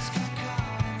laces got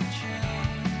caught in a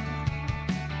chain.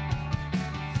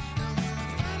 And when we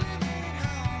finally made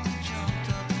home, we jumped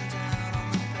up and down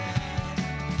on the bed.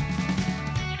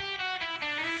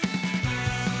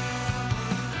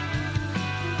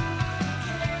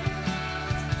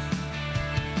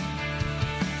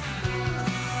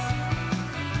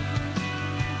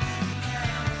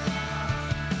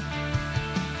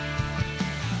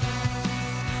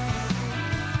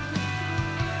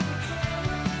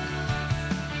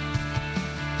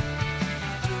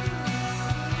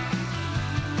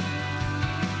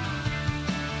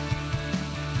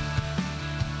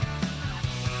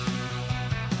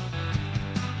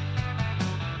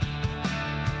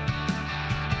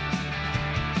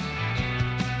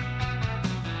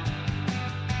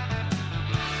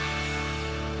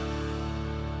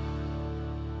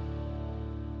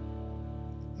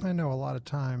 I know a lot of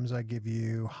times I give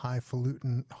you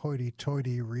highfalutin,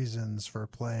 hoity-toity reasons for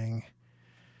playing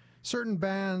certain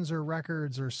bands or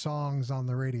records or songs on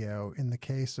the radio. In the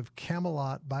case of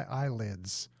Camelot by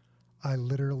Eyelids, I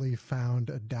literally found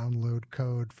a download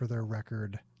code for their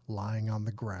record lying on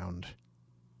the ground.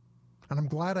 And I'm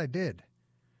glad I did,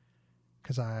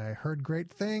 because I heard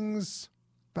great things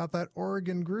about that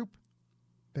Oregon group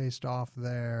based off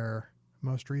their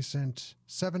most recent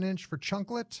 7-inch for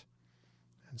Chunklet.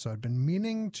 And so I'd been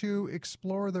meaning to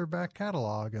explore their back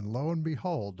catalog, and lo and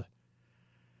behold,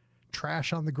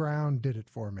 Trash on the Ground did it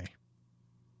for me.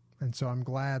 And so I'm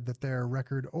glad that their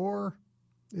record Ore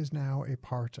is now a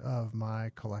part of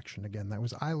my collection again. That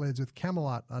was Eyelids with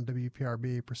Camelot on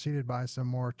WPRB, preceded by some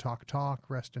more Talk,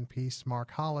 rest in peace,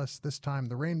 Mark Hollis, this time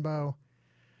The Rainbow,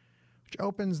 which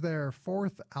opens their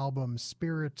 4th album,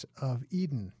 Spirit of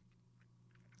Eden.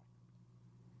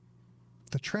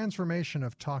 The transformation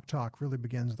of Talk really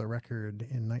begins the record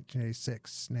in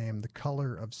 1986, named The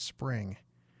Color of Spring,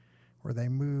 where they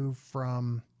move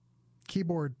from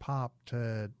keyboard pop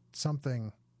to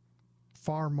something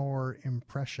far more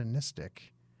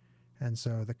impressionistic. And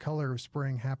so The Color of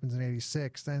Spring happens in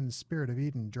 86, then Spirit of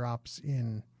Eden drops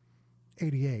in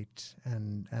 88,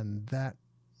 and that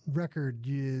record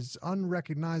is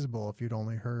unrecognizable if you'd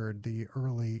only heard the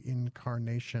early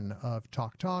incarnation of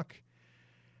Talk.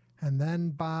 And then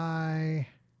by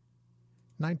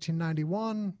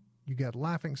 1991, you get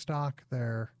Laughingstock,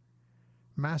 their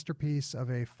masterpiece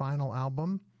of a final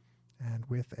album, and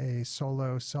with a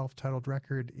solo self-titled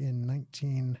record in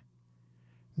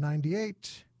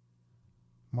 1998,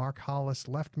 Mark Hollis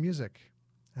left music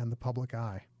and the public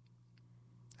eye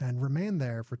and remained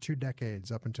there for 2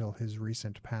 decades up until his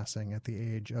recent passing at the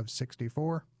age of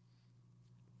 64.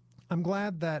 I'm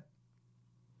glad that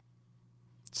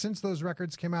since those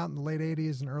records came out in the late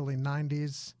 80s and early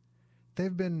 90s,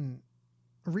 they've been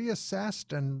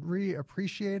reassessed and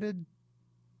reappreciated,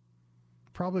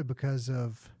 probably because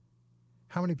of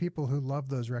how many people who loved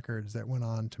those records that went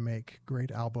on to make great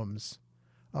albums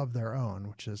of their own,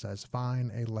 which is as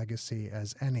fine a legacy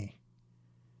as any.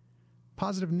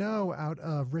 Positive No out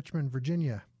of Richmond,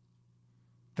 Virginia.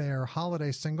 Their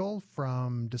holiday single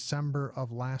from December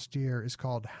of last year is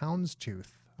called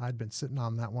Houndstooth. I'd been sitting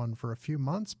on that one for a few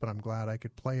months, but I'm glad I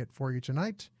could play it for you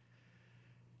tonight.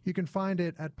 You can find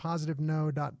it at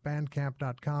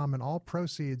positiveno.bandcamp.com, and all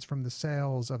proceeds from the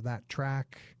sales of that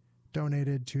track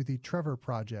donated to the Trevor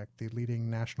Project, the leading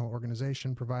national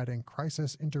organization providing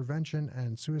crisis intervention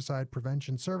and suicide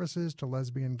prevention services to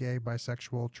lesbian, gay,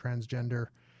 bisexual, transgender,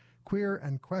 queer,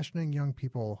 and questioning young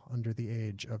people under the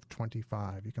age of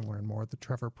 25. You can learn more at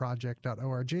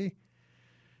thetrevorproject.org.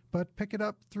 But pick it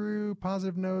up through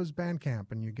Positive No's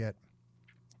Bandcamp, and you get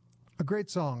a great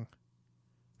song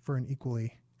for an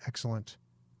equally excellent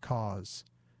cause.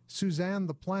 Suzanne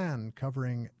the Plan,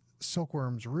 covering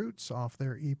Silkworm's Roots off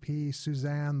their EP,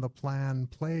 Suzanne the Plan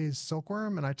Plays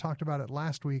Silkworm, and I talked about it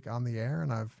last week on the air,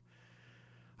 and I've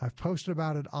posted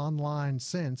about it online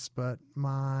since, but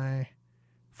my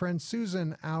friend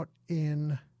Susan out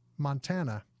in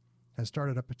Montana has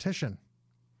started a petition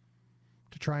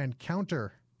to try and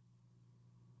counter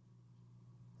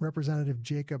Representative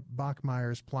Jacob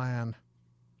Bachmeyer's plan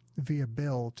via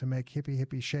bill to make Hippie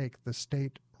Hippie Shake the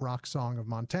state rock song of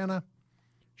Montana.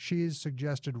 She's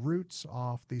suggested Roots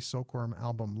off the Silkworm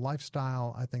album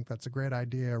Lifestyle. I think that's a great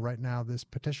idea. Right now, this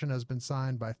petition has been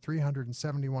signed by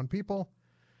 371 people.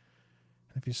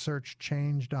 If you search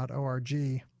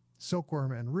change.org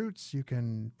Silkworm and Roots. You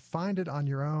can find it on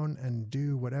your own and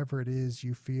do whatever it is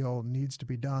you feel needs to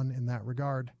be done in that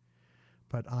regard.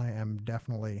 But I am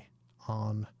definitely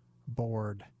on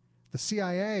board. The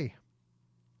CIA,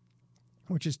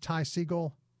 which is Ty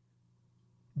Segall,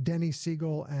 Denny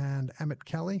Siegel, and Emmett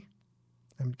Kelly.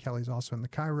 Emmett Kelly's also in the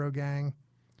Cairo Gang.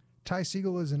 Ty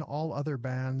Segall is in all other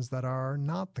bands that are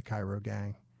not the Cairo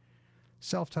Gang.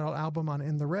 Self-titled album on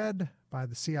In the Red by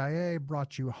the CIA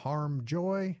brought you Harm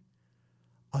Joy,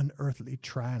 Unearthly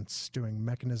Trance doing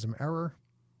Mechanism Error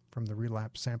from the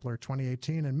Relapse Sampler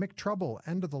 2018, and Mick Trouble,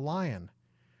 End of the Lion.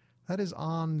 That is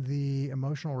on the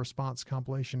Emotional Response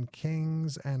compilation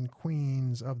Kings and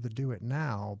Queens of the Do It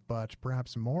Now, but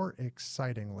perhaps more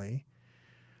excitingly,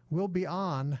 will be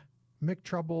on Mick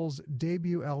Trouble's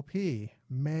debut LP,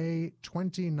 May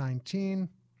 2019,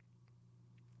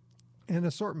 an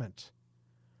assortment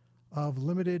of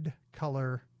limited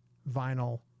color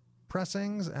vinyl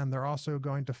pressings, and they're also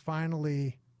going to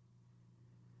finally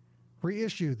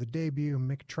reissue the debut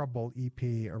Mick Trouble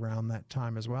EP around that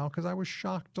time as well, because I was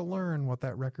shocked to learn what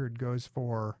that record goes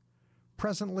for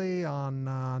presently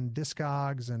on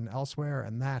Discogs and elsewhere,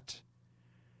 and that,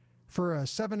 for a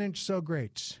 7-inch so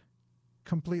great,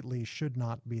 completely should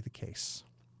not be the case.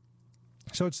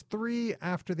 So it's 3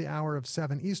 after the hour of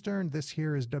 7 Eastern. This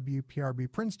here is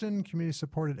WPRB Princeton,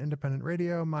 community-supported independent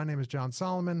radio. My name is Jon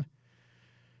Solomon,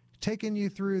 taking you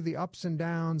through the ups and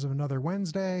downs of another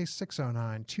Wednesday,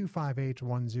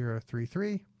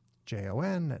 609-258-1033,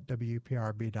 JON at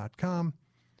WPRB.com.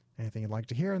 Anything you'd like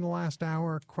to hear in the last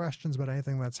hour, questions about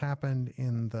anything that's happened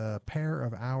in the pair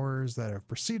of hours that have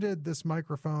preceded this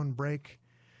microphone break,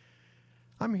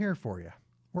 I'm here for you.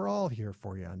 We're all here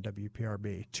for you on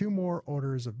WPRB. 2 more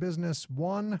orders of business.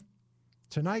 1,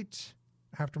 tonight,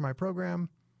 after my program,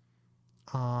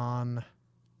 on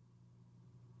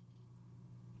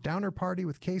Downer Party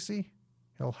with Casey.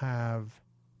 He'll have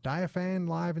Diaphane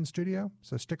live in studio,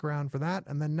 so stick around for that.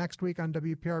 And then next week on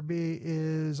WPRB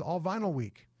is All Vinyl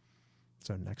Week.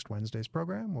 So next Wednesday's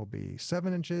program will be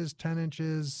 7 inches, 10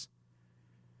 inches,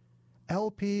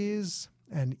 LPs,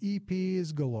 and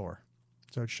EPs galore.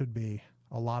 So it should be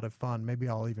a lot of fun. Maybe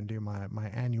I'll even do my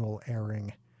annual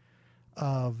airing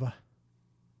of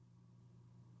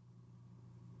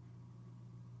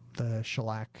the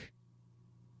Shellac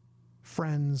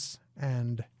Friends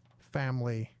and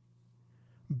Family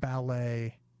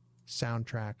Ballet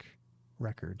soundtrack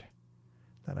record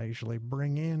that I usually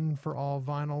bring in for All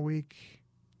Vinyl Week.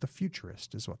 The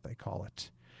Futurist is what they call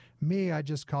it. Me, I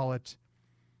just call it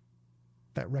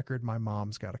that record my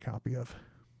mom's got a copy of.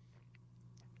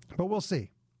 But we'll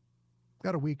see.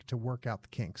 Got a week to work out the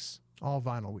kinks. All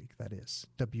Vinyl Week, that is.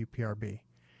 WPRB.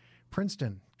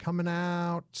 Princeton, coming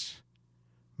out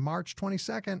March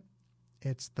 22nd.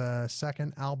 It's the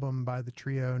second album by the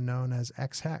trio known as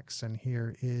X-Hex, and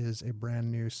here is a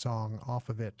brand new song off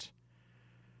of it.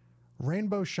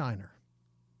 Rainbow Shiner.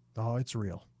 Oh, it's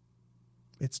real.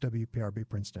 It's WPRB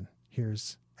Princeton.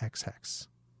 Here's X-Hex.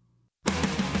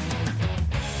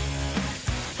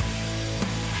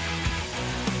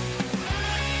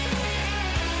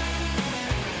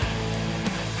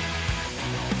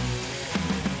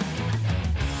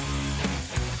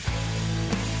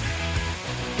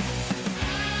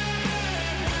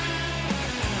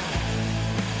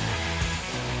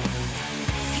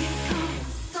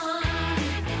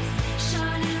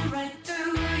 Shining right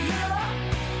through you,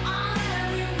 on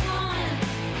everyone.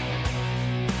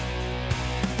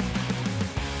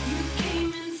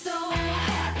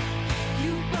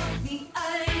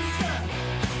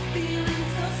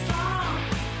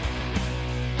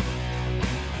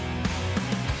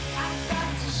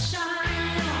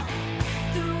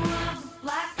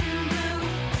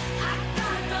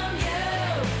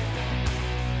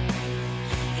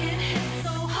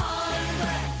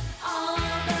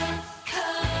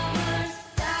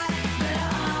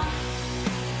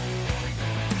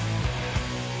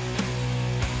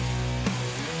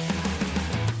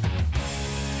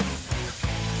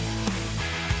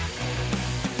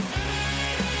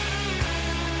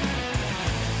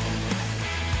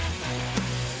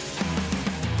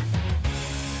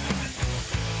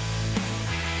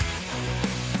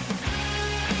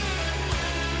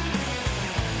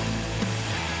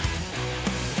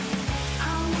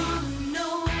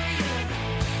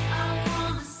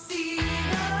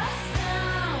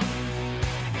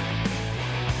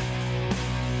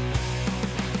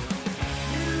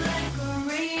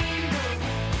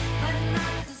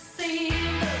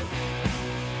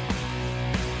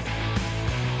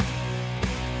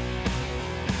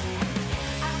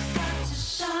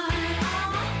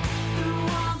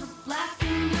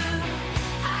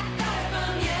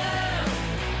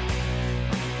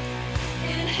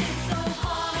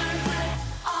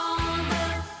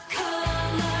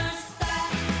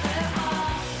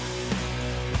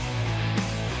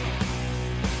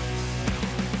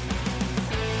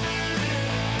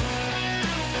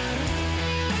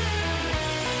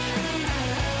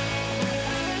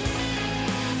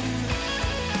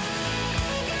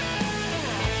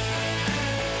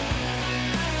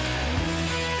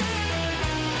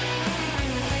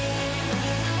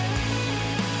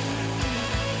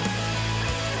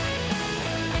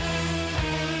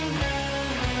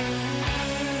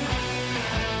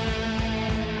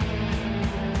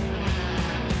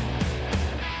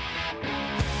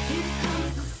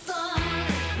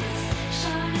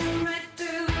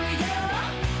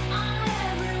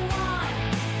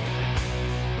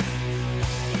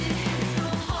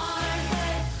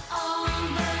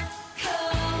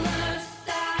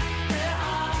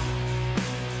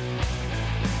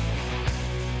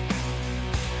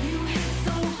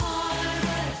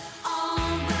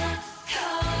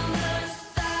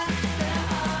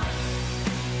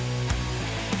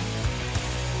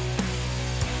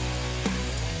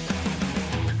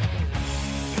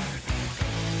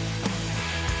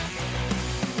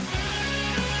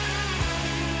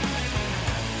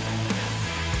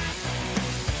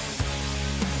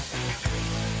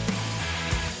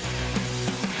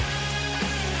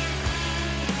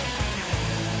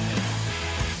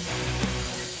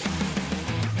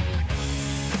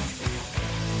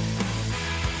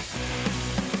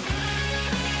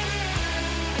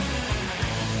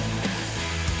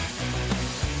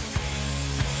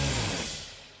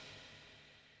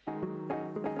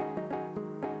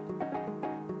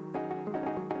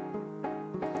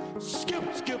 Skip,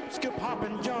 skip, skip, hop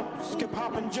and jump, skip,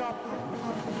 hop and jump.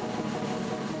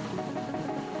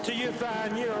 Till you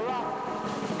find your rock.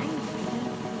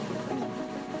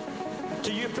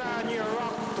 Till you find your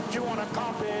rock that you wanna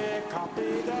copy,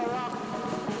 copy the rock,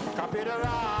 copy the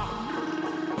rock.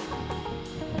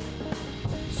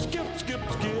 Skip, skip,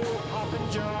 skip, hop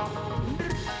and jump.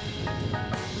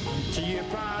 Till you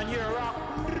find your rock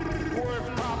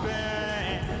worth copying.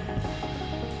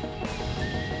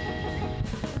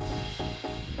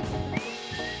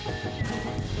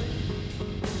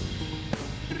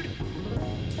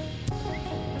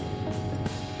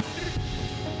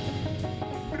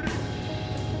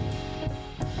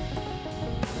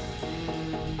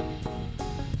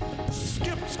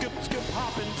 Skip, skip, skip,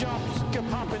 hop and jump, skip,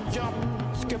 hop and jump,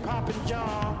 skip, hop and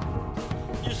jump.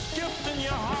 You skipped and you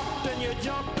hopped and you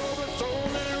jumped over so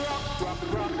many rock, rock,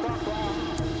 rock, rock, rock.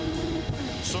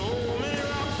 So many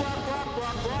rock, rock, rock,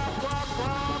 rock, rock, rock,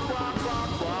 rock, rock,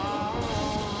 rock, rock.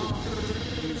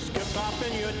 You skipped, hop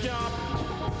and you jumped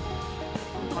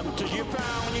until you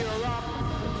found your rock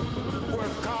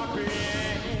worth copying.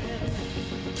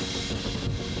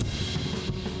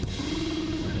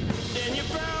 Then you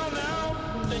found out,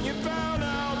 then you found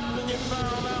out, then you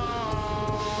found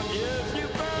out. Yes, you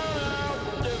found out,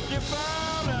 yes, you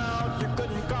found out you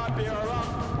couldn't copy a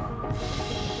rock.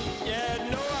 You had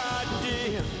no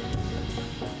idea.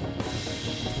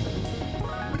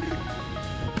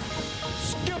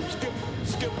 Skip, skip,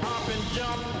 skip, hop and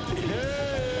jump,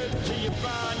 yeah, till you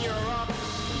find your rock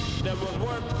that was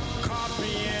worth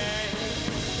copying.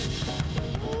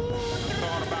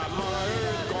 Thought about Mother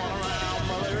Earth going around,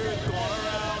 Mother Earth going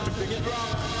around, the biggest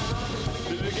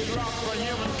rock for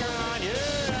humankind,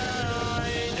 yeah,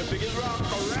 the biggest rock,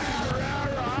 rock,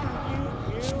 rock.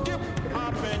 Skip,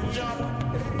 hop and jump.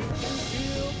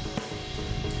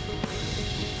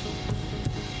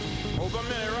 Over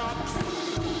many rocks,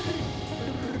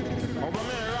 over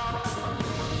many rocks.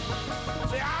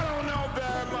 See, I don't know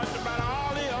very much about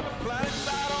all the other planets. I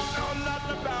don't know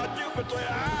nothing about Jupiter.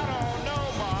 I don't know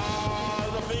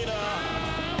Mars or Venus.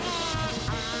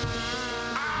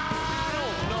 I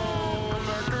don't know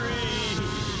Mercury.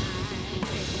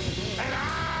 And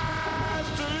I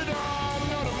still don't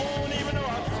know the moon, even though I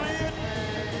see it.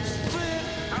 See it,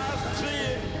 I see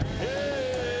it.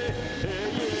 Yeah, yeah,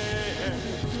 yeah.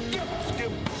 Skip,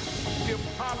 skip, skip,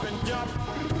 hop and jump.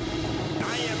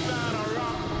 Now you found a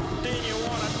rock, then you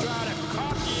wanna try to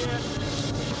copy it.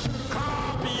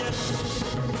 Copy it.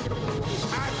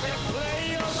 I said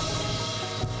player.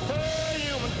 Hey,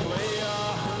 human player.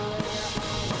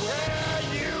 Yeah,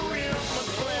 you human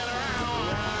playing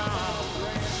around.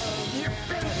 You've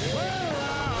been playing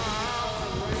around.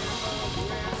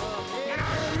 And I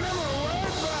remember way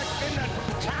back in the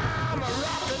time of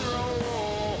rock and roll.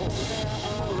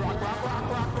 Rock, rock, rock,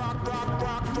 rock, rock, rock,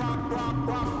 rock, rock, rock,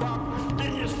 rock, rock.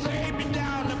 Then you saved me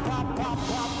down to pop, pop,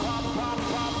 pop, pop, pop,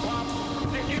 pop, pop.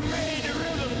 Then you made the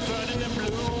rhythm turn in the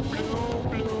blue, blue,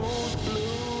 blue,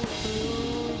 blue,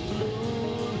 blue,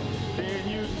 blue. Then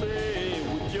you say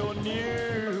with your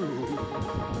new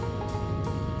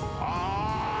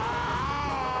all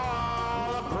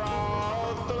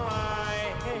across the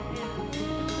line.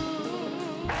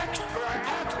 Extra,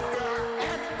 extra,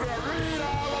 extra, read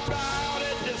all about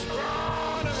it.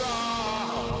 Destroy the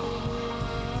rock.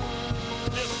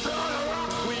 Destroy the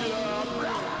rock we love.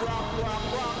 Rock, rock, rock,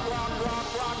 rock, rock, rock,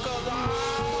 rock, 'cause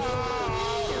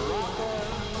all the rockers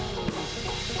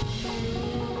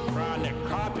trying to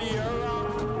copy a rock.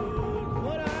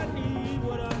 What I need,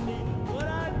 what I need, what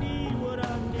I need, what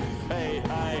I need. Hey,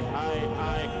 hey, hey,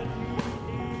 hey.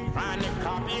 Trying to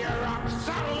copy a rock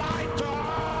satellite to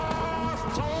us,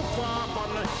 so far from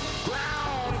the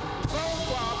ground, so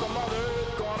far from Mother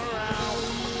Earth going around.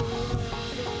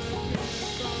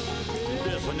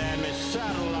 This one and me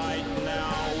satellite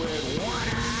now with one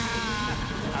eye.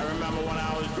 I remember when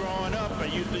I was growing up, I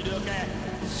used to look at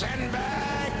send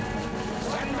back,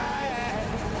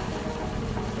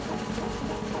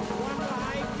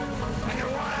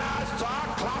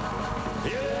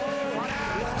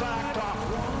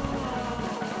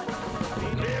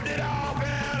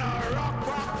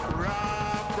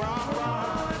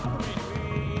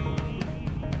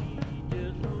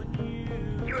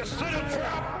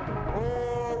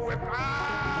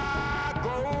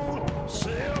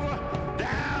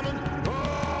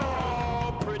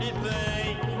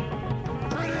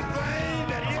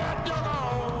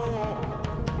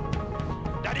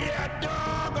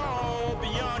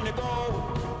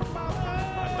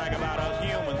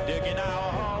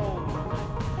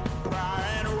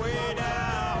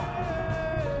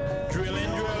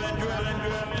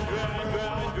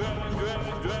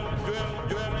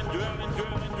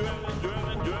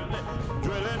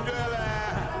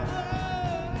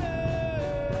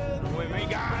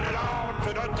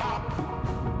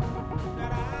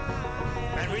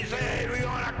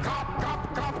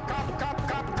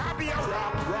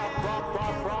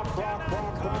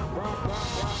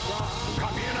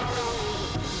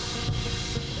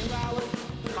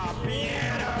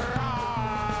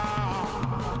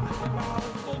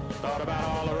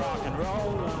 rock and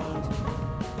rollers.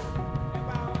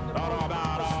 Thought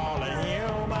about all the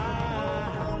human.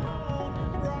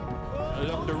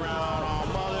 Looked around on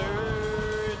Mother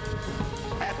Earth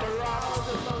at the rocks.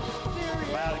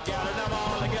 Well, gathered them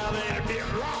all together in a big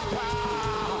rock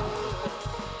pile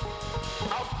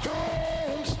of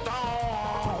tombstone.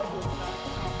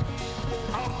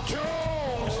 Of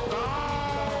tombstone.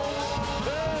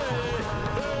 Hey,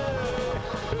 hey,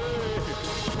 hey.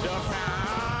 To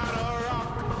find a rock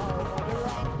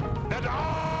that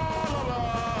all of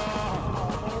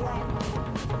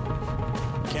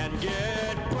us can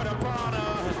get put upon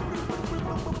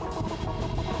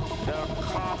the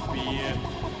copy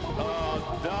of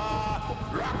the rock.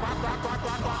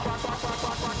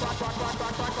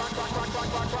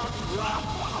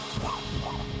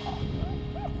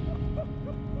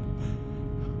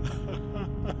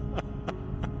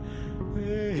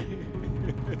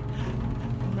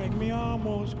 Make me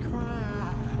almost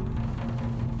cry,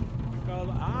 because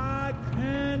I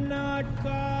cannot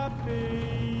copy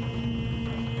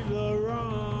the wrong.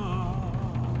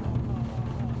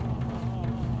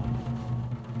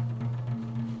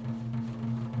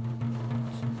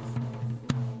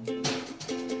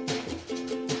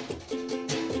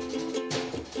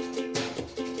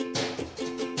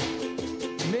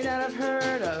 You may not have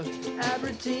heard of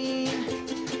Aberdeen.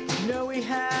 You know we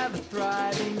have a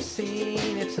thriving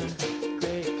scene. It's a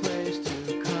great place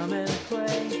to come and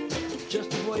play.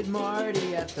 Just avoid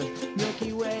Marty at the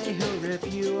Milky Way. He'll rip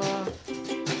you off.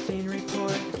 Scene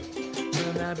report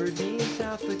from Aberdeen,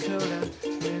 South Dakota,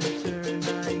 winter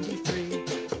 '93.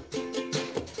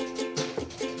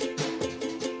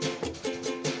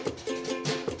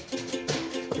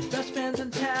 The best bands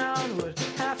in town would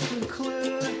have to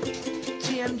include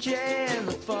TMJ and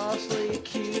the falsely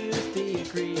accused. The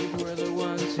aggrieved were the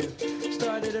ones who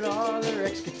started it all. Their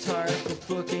ex-guitarist was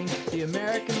booking the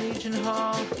American Legion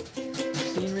Hall.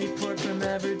 Scene report from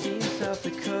Aberdeen, South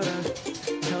Dakota,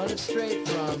 telling it straight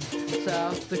from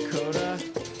South Dakota.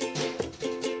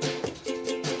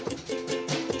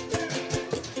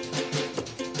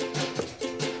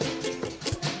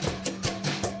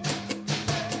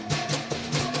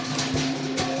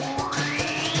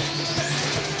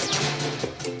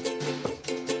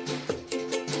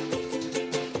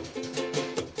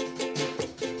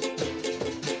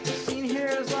 Scene here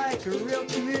is like a real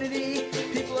community.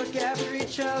 People look after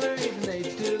each other, even they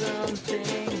do their own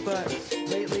thing. But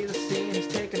lately the scene has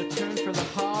taken a turn for the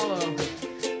hollow.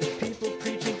 With people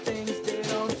preaching things they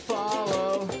don't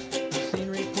follow. Scene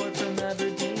report from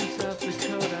Aberdeen, South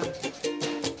Dakota,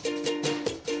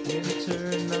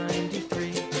 winter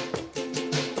 '93.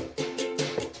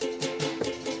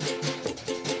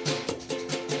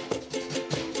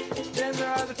 Then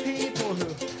there are the people who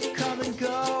come and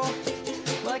go.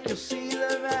 Like you'll see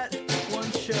them at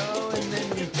one show and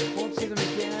then you won't see them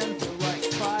again for like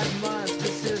 5 months.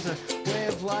 This is a way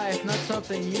of life, not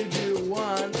something you do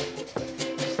once.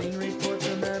 Scene report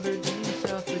from Aberdeen,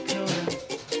 South Dakota.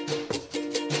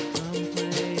 Come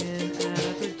play in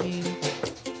Aberdeen.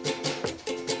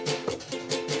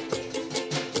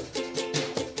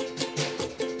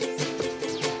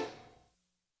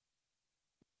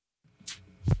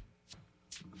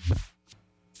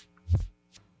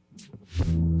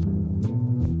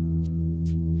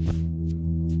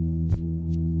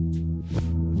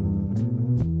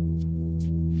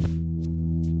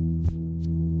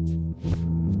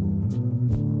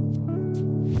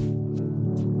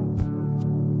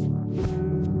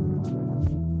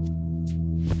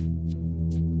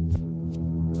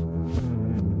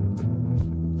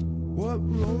 What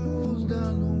rolls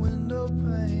down the window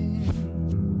pane?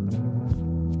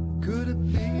 Could it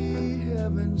be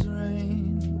heaven's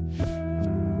rain?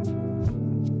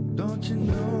 Don't you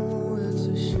know it's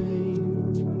a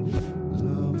shame?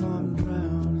 Love, I'm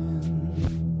drowning.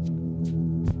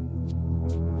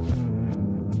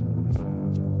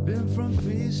 Been from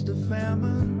feast to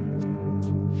famine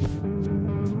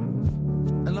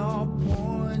and all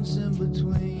points in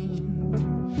between.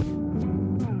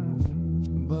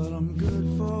 But I'm good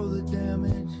for the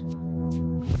damage.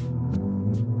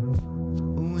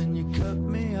 When you cut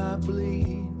me, I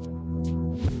bleed.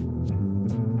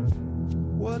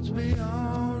 What's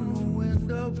beyond the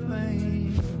window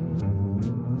pane?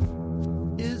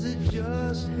 Is it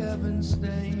just heaven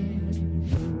stained?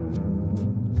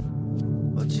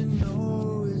 But you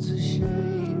know it's a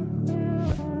shame.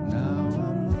 Now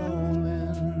I'm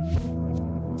rolling.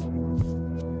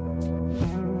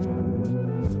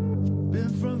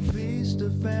 Been from feast to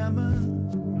famine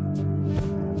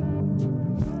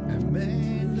and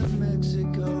Maine to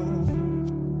Mexico,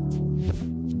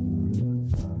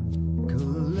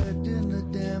 collecting the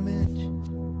damage.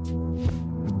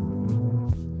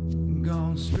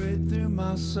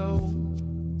 my soul.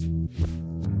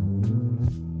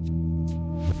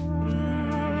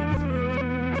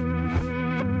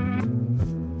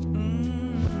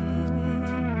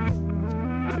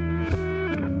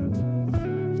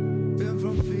 Been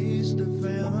from feast to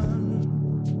famine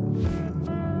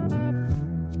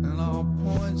and all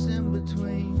points in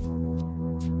between.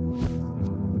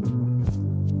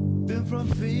 Been from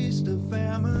feast to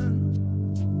famine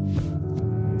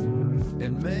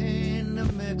in Maine to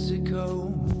Mexico.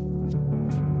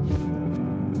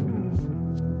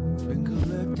 Been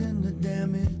collecting the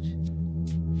damage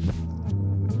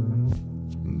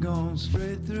and gone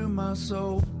straight through my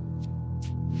soul.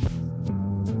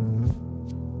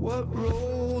 What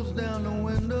rolls down the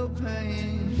window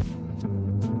pane?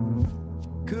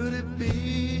 Could it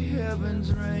be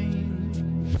heaven's rain?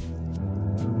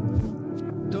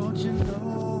 Don't you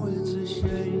know it's a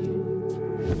shame?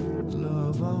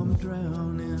 Love, I'm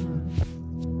drowning.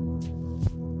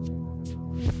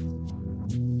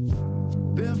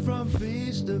 Been from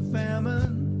feast to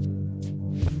famine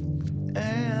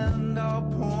and all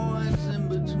points in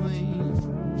between.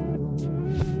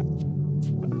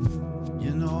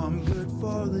 You know I'm good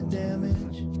for the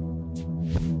damage.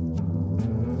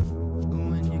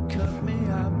 When you cut me,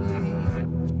 I bleed.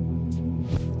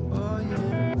 Oh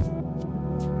yeah.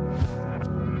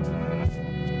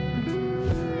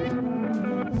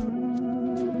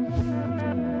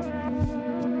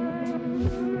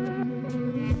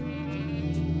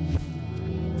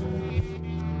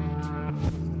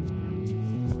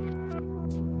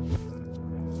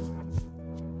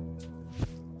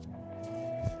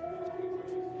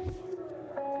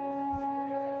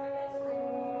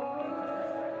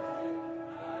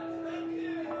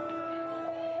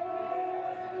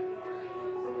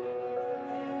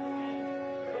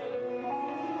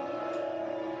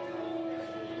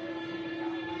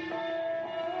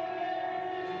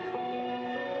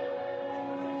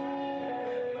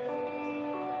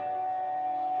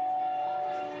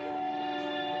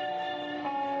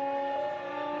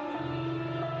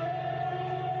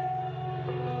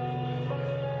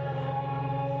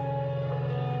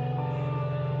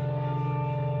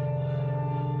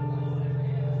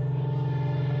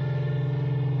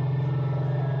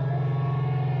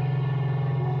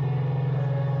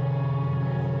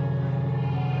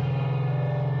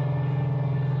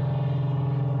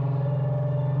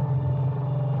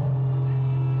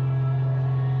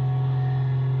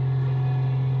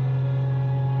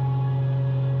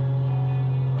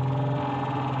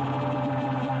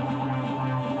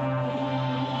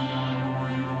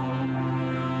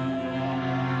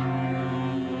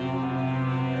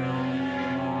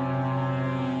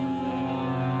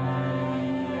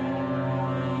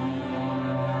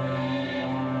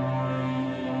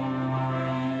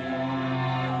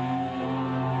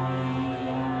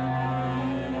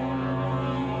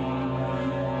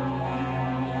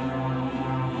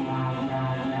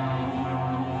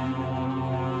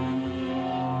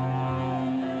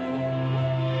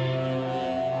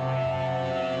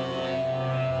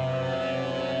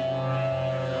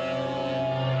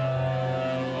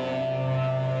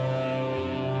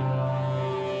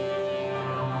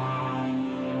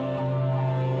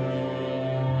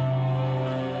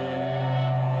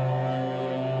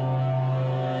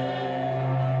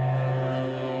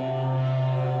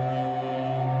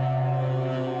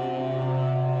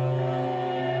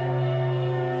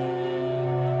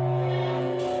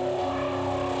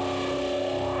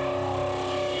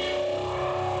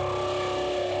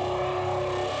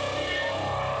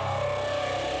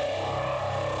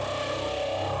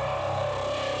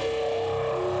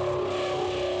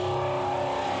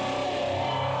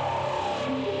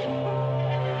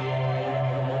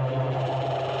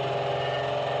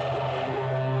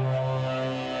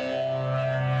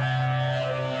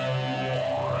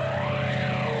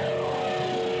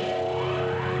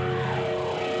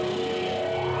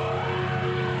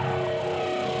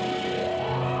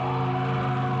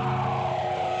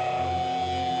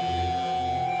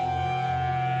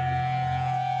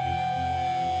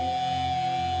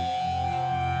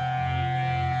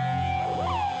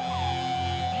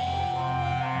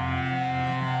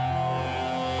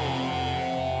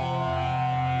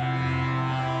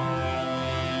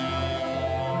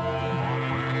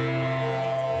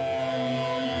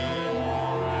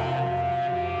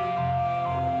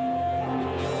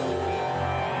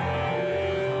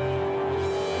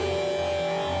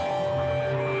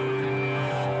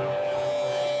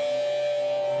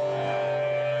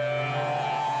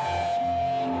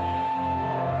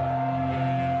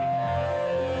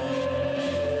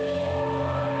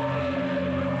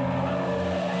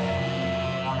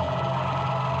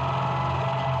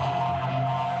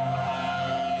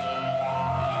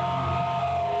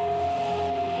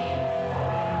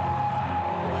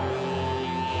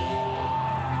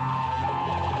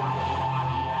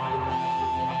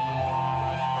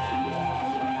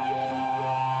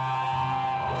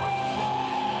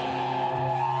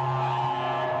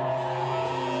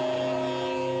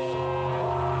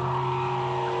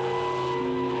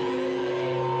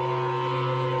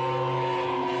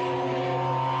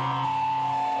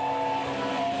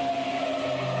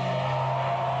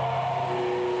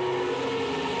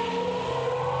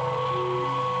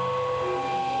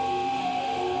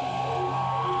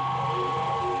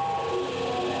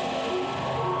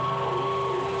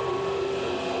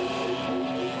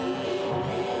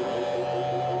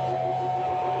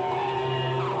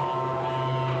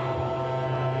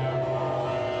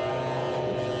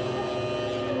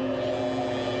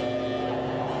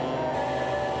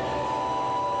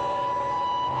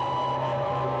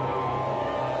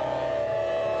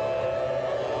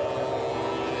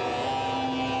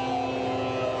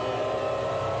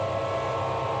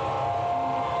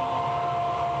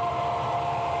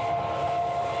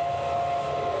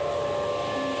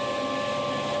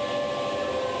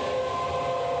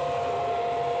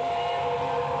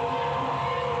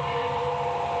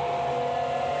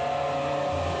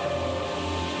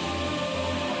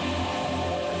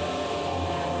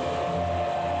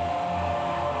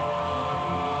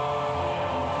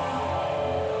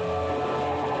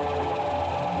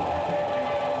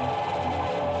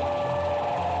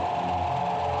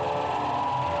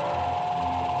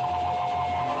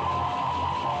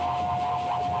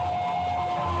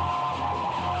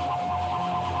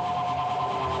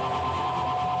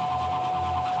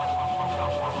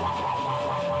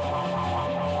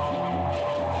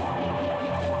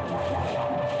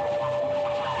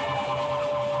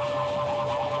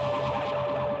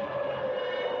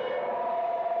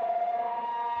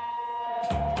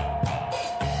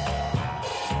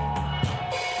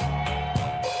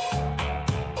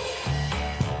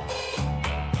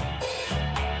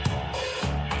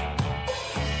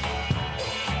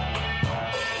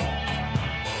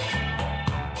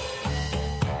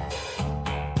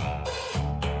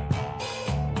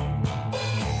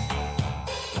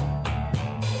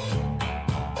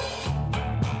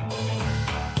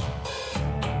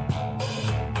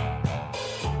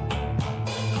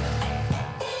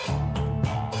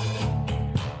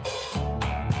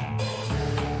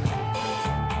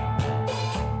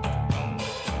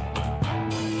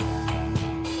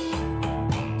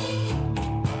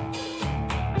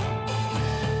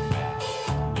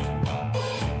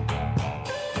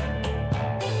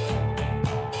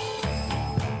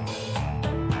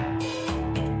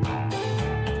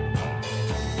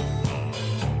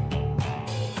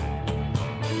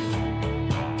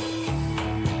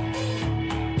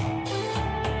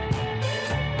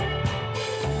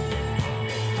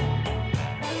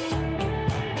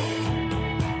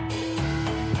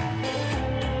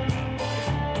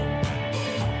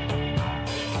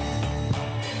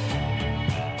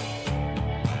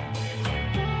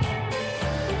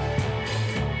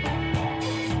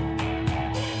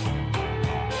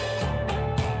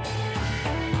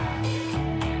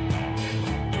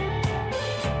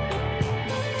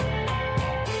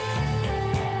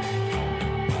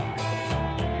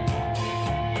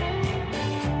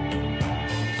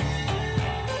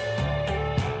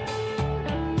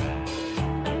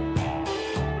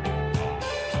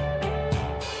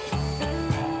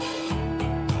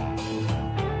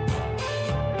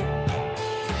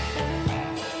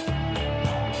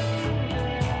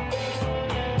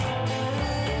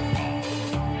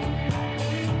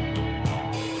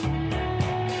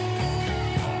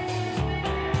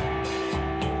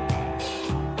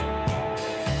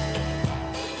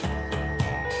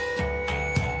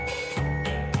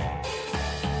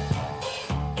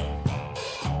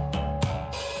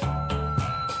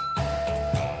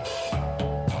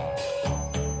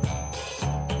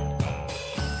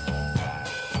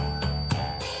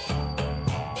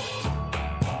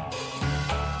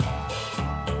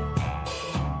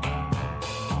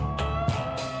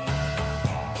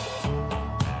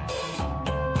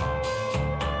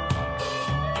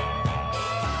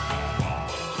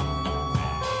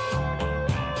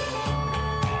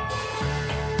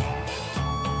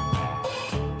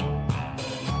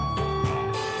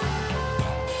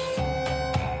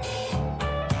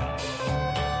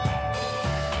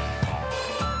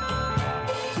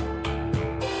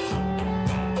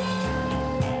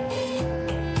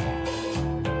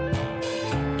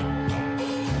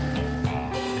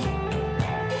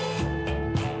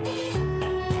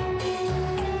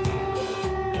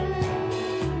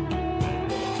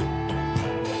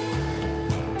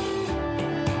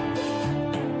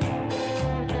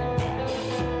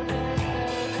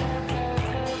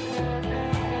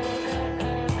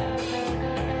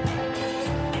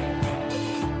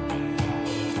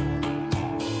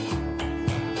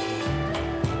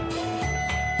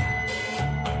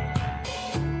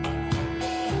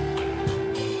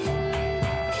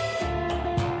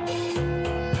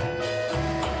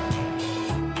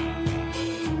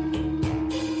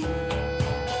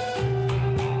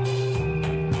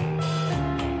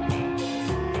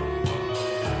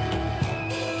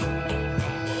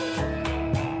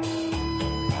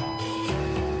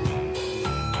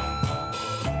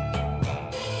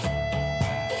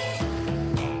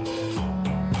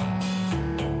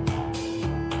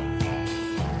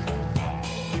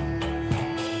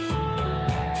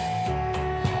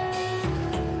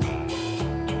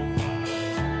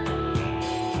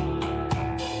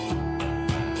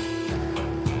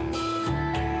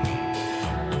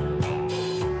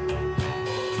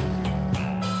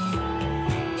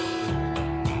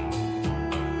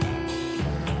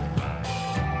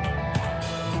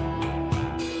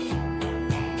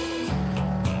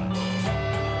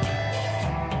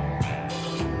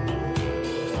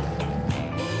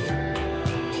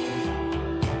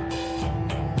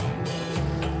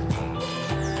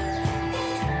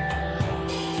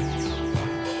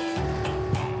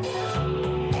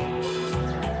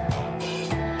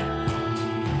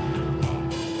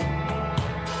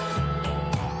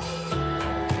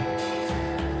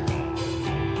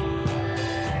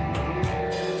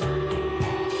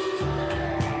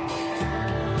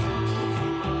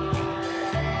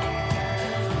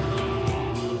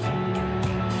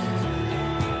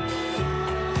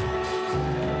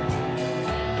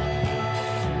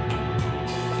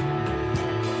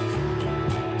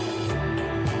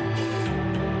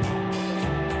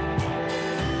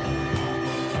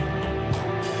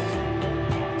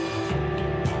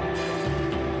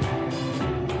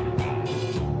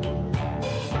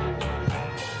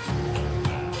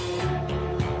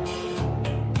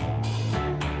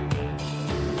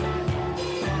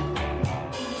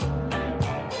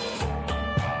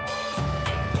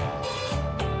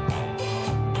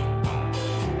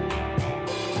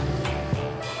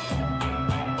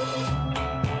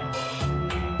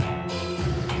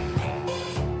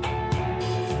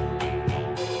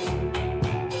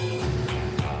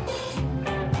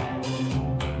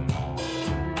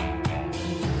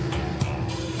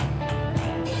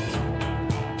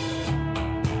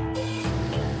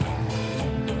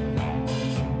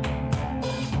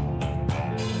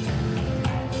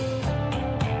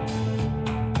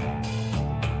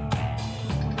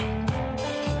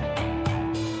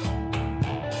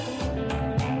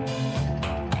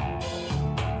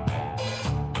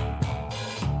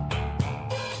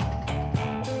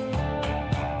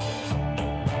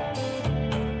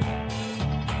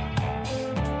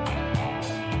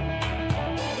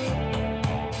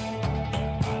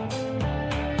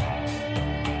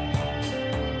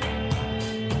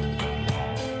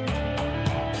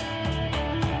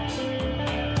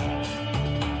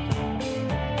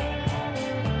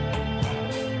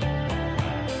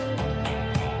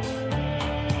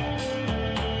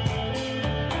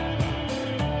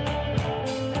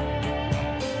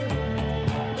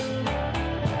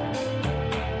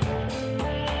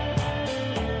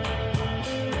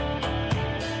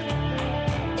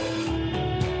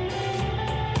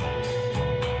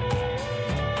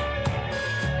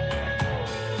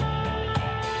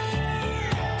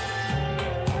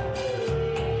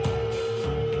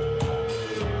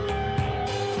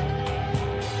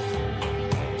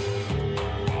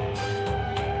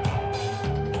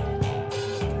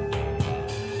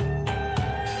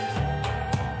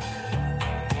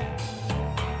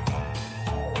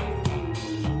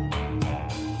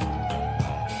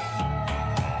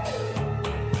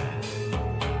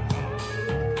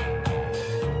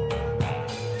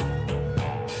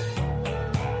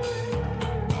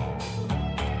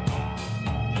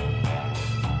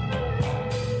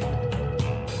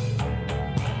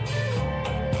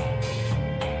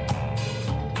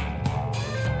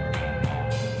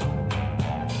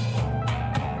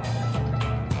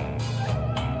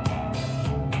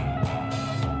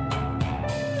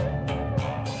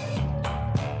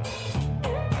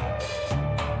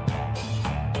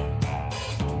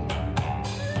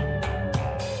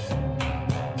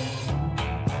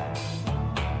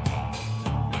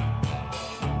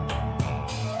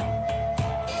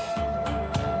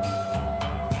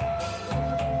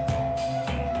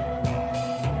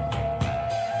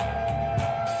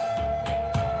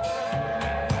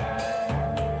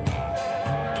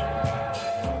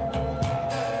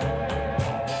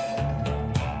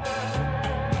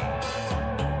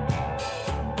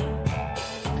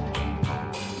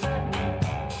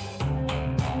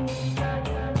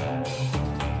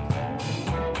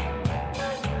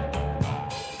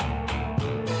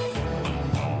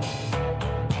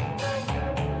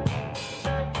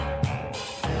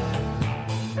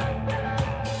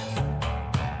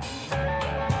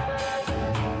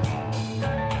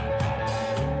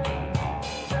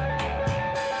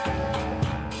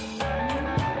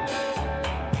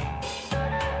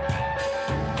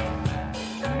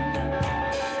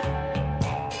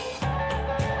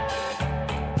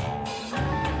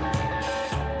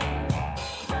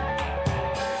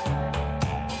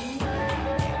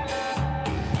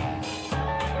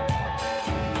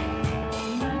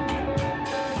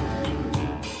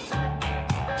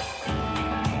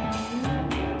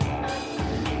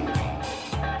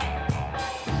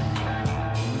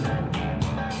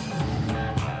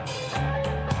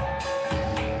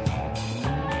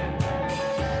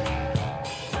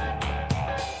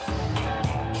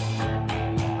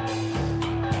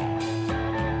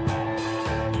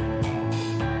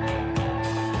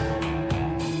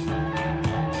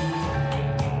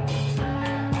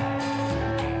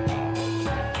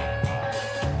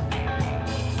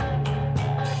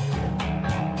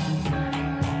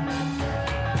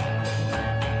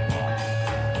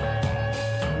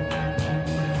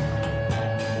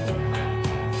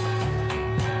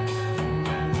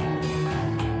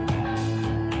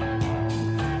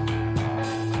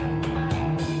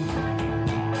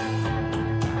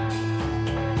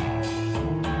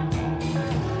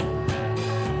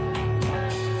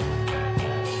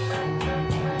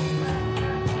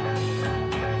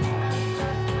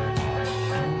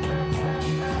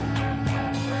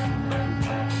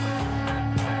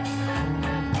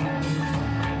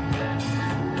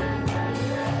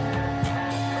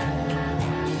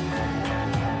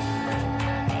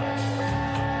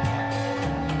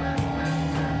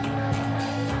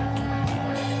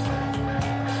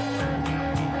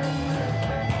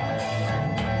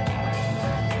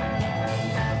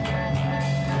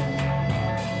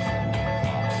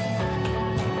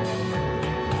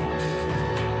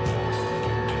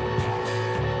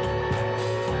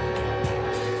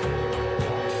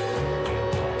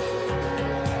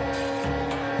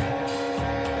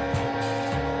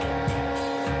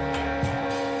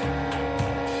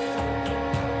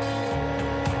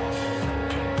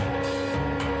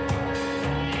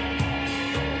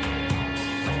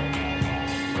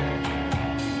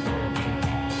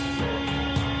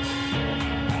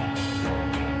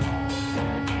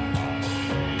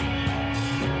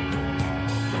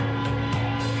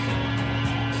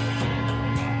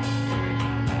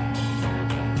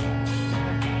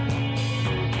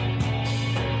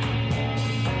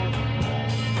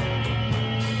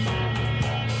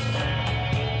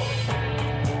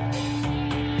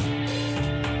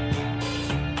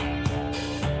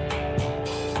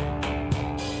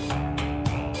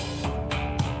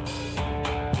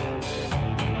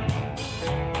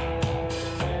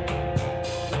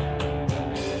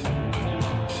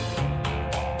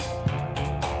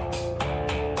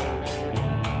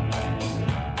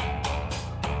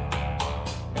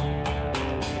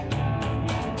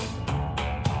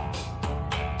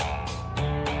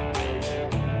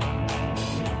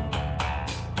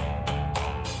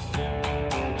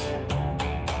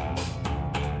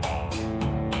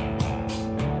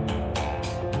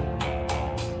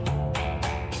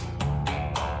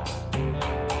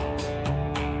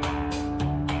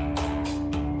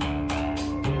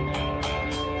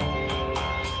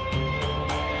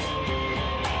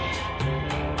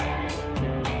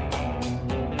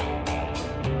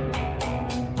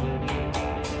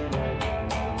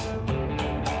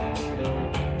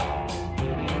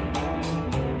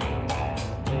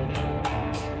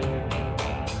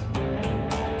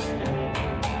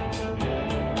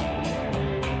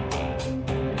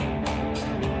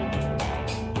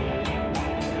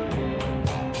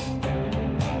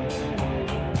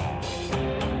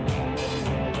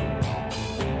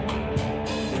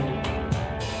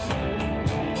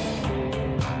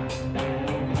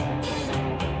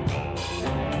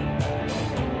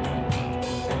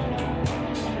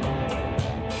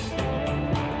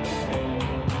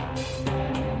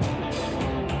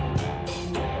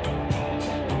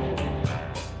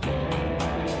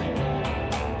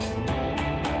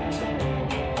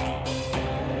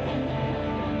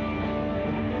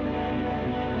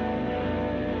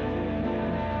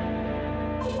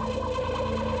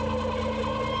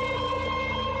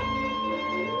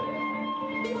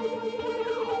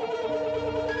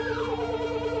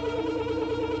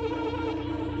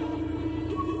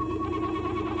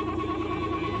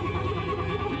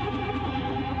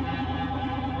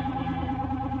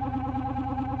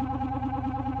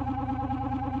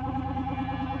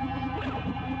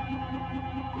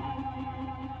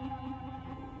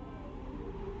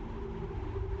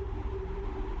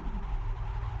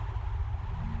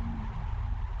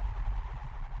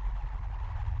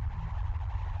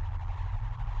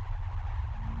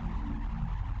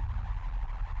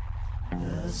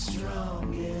 The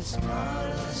strongest part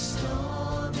of the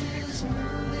storm is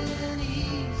moving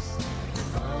east,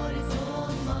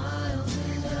 44 miles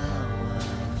an hour.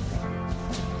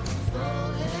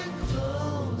 Folding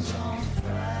clothes on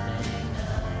Friday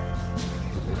night.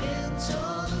 The wind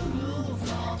tore the roof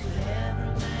off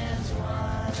every man's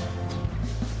wife.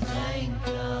 Thank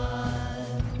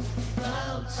God,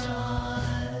 about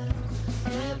time,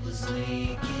 it was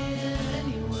leaking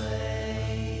anyway.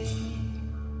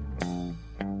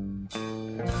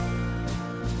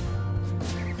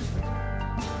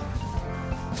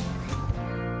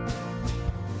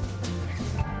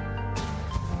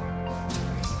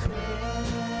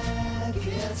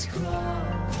 Crickets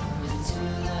crawl into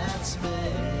that space.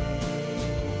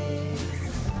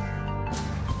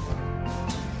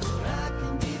 But I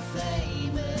can be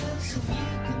famous, and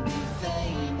you can be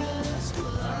famous.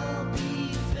 Well, I'll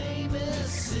be famous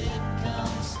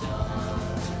sitcom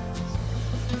stars.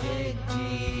 Big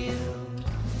deal,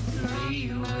 3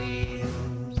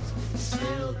 wheels,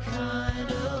 still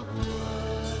kind of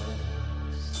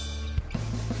works.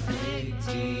 Big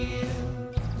deal,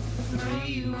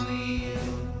 3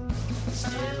 wheels,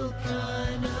 still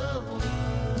kind of works.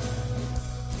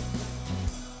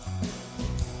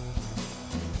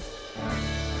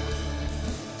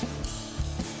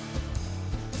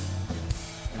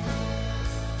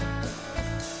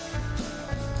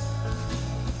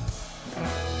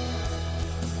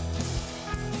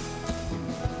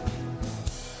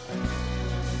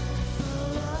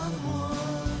 Full of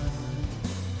one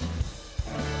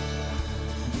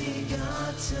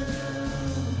begotten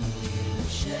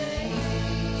change.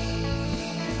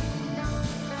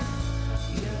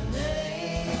 Your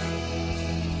name,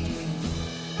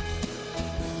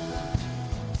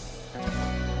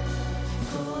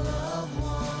 full of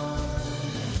one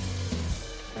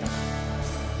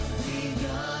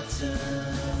begotten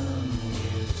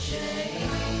you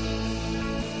change.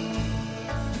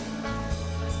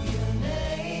 Your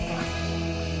name,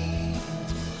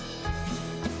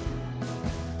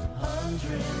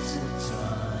 hundreds of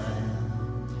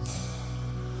times.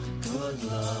 Good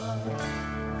luck.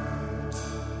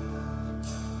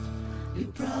 You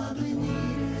probably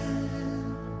need it.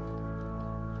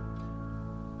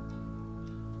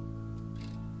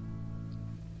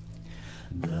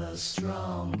 The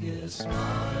strongest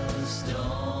part of the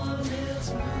storm is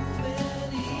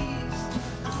moving east,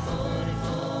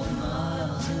 44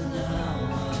 miles an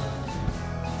hour.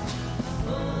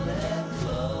 Folded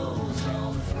clothes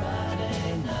on Friday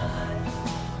night.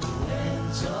 The wind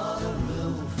tore the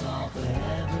roof off of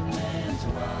every man's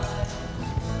wife.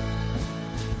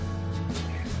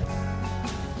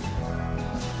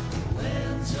 The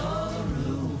wind tore the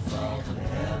roof off of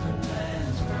every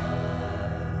man's wife.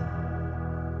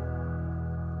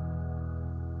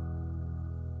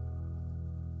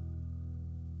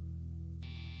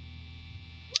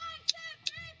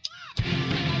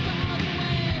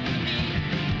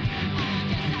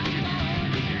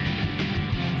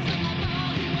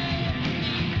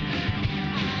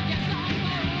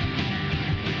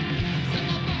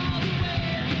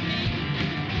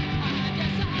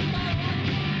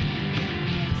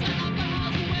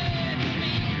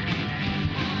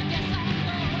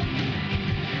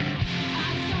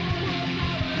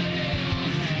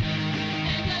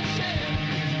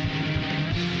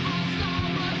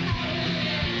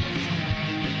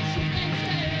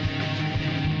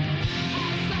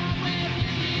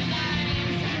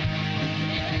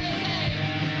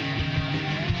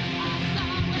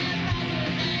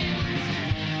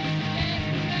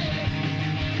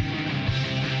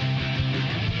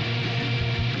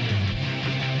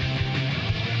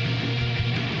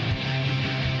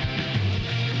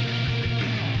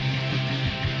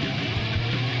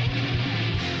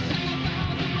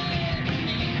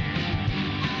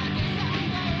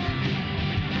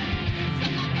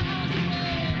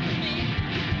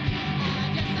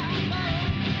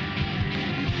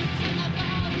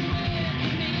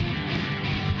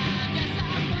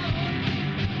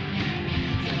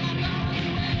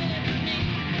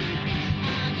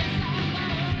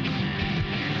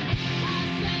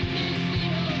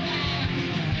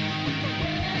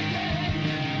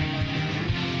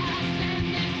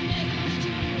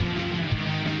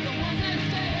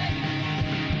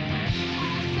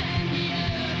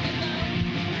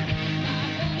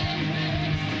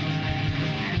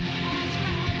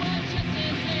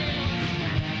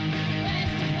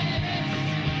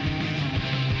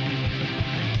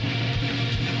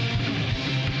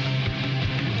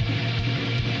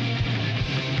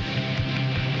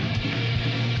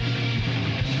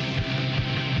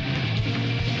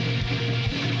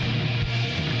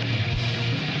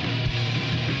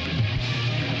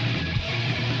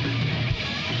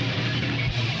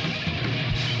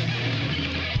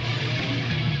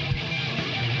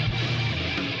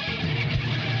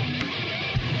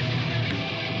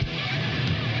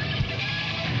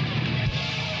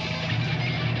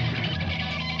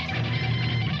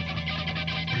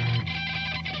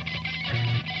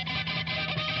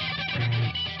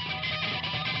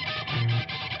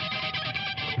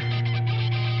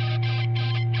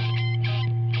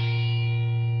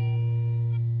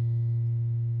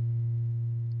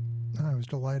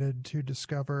 delighted to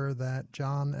discover that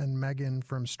John and Megan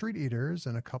from Street Eaters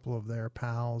and a couple of their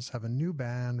pals have a new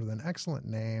band with an excellent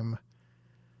name,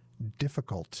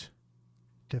 Difficult.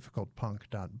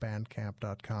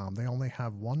 difficultpunk.bandcamp.com. They only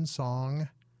have one song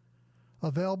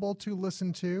available to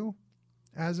listen to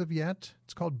as of yet.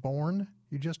 It's called Born.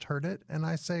 You just heard it, and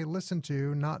I say listen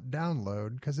to, not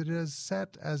download, because it is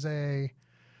set as a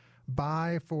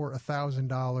buy for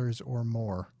 $1,000 or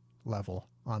more level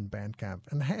on Bandcamp.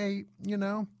 And hey, you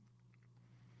know,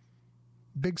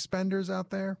 big spenders out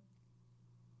there,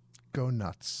 go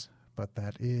nuts. But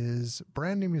that is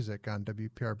brand new music on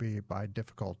WPRB by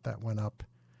Difficult that went up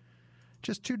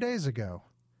just 2 days ago.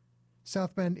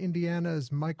 South Bend,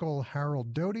 Indiana's Michael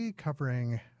Harold Doty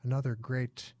covering another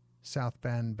great South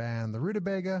Bend band, the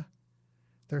Rutabaga.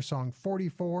 Their song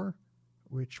 44,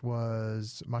 which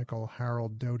was Michael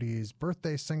Harold Doty's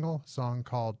birthday single, song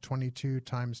called 22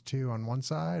 times 2 on one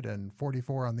side and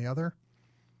 44 on the other.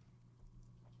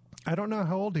 I don't know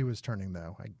how old he was turning,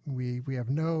 though. We have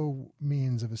no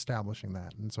means of establishing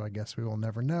that, and so I guess we will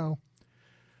never know.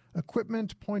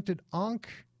 Equipment Pointed Onk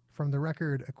from the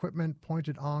record Equipment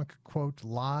Pointed Onk, quote,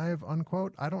 live,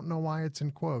 unquote. I don't know why it's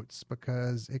in quotes,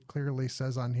 because it clearly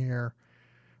says on here,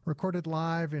 recorded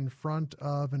live in front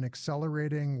of an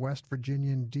accelerating West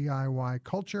Virginian DIY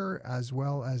culture, as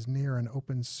well as near an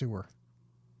open sewer.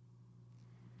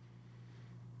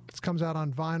 This comes out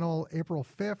on vinyl April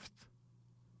 5th.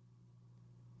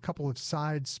 Couple of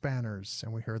side spanners,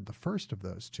 and we heard the first of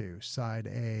those two. Side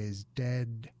A's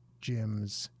Dead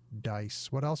Jim's Dice.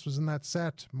 What else was in that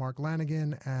set? Mark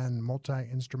Lanigan and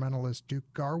multi-instrumentalist Duke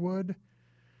Garwood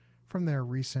from their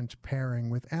recent pairing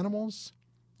with Animals.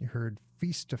 You heard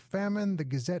Feast of Famine, the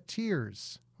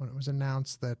Gazetteers, when it was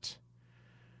announced that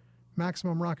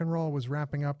Maximum Rock and Roll was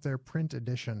wrapping up their print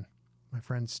edition. My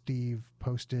friend Steve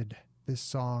posted this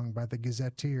song by the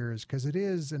Gazetteers because it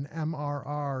is an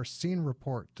MRR scene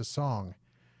report to song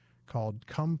called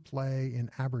Come Play in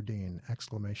Aberdeen, !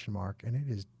 And it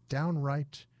is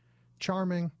downright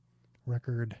charming.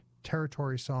 Record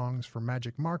territory songs for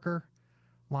Magic Marker.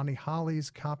 Lonnie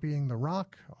Holly's Copying the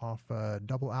Rock off a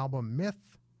double album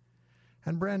Myth.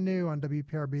 And brand new on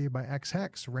WPRB by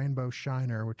X-Hex, Rainbow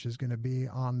Shiner, which is going to be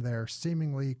on their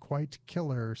seemingly quite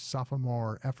killer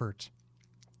sophomore effort.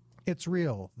 It's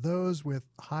real. Those with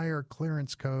higher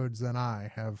clearance codes than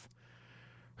I have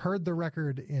heard the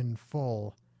record in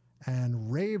full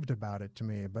and raved about it to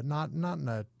me, but not in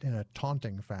a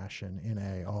taunting fashion, in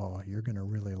a, oh, you're going to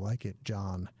really like it,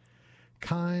 John,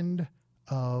 kind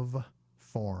of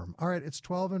form. All right, it's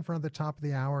 12 in front of the top of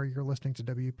the hour. You're listening to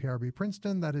WPRB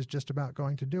Princeton. That is just about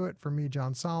going to do it for me,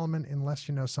 Jon Solomon. Unless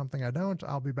you know something I don't,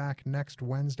 I'll be back next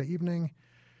Wednesday evening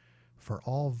for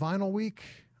All Vinyl Week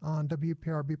on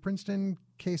WPRB Princeton.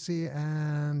 Casey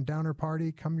and Downer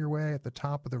Party come your way at the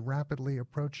top of the rapidly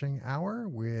approaching hour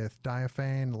with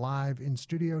Diaphane live in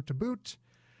studio to boot.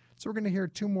 So we're going to hear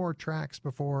two more tracks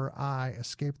before I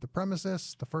escape the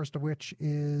premises, the first of which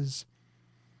is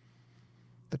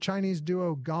the Chinese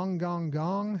duo Gong Gong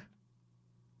Gong,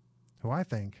 who I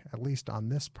think, at least on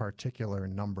this particular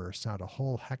number, sound a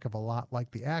whole heck of a lot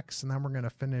like the X. And then we're going to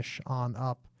finish on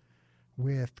up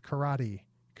with Karate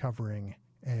covering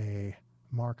a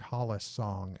Mark Hollis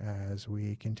song as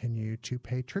we continue to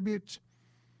pay tribute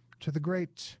to the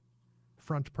great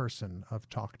front person of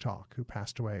Talk Talk who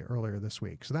passed away earlier this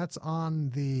week. So that's on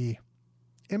the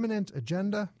imminent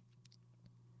agenda.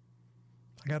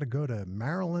 I got to go to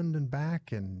Maryland and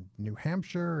back, and New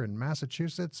Hampshire and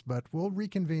Massachusetts, but we'll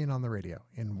reconvene on the radio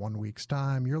in 1 week's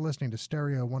time. You're listening to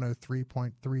Stereo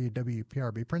 103.3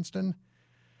 WPRB Princeton.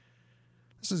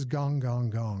 This is Gong Gong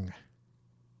Gong.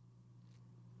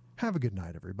 Have a good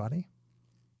night, everybody.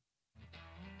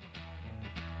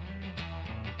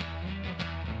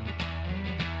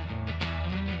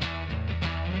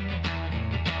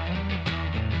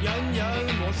隱隱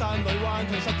我山裏彎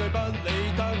退濕對不理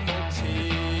得目前，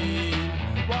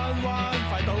彎彎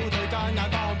快倒退間眼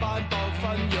花看斑駁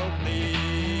分玉蓮，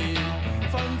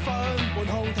分分半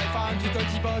空踢翻鐵腳，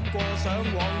只不過想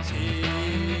往前，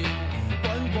滾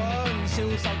滾消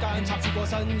瘦間插穿過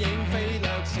身影飛掠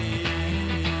時。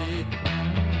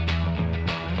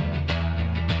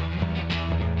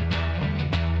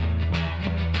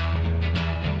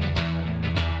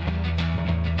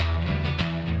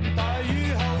不以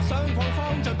然，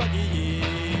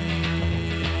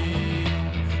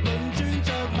輪轉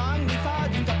着猛烈花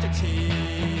園急直前，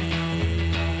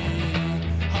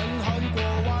狠狠過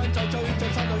彎再追進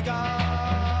山裏間，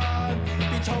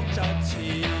變速疾前。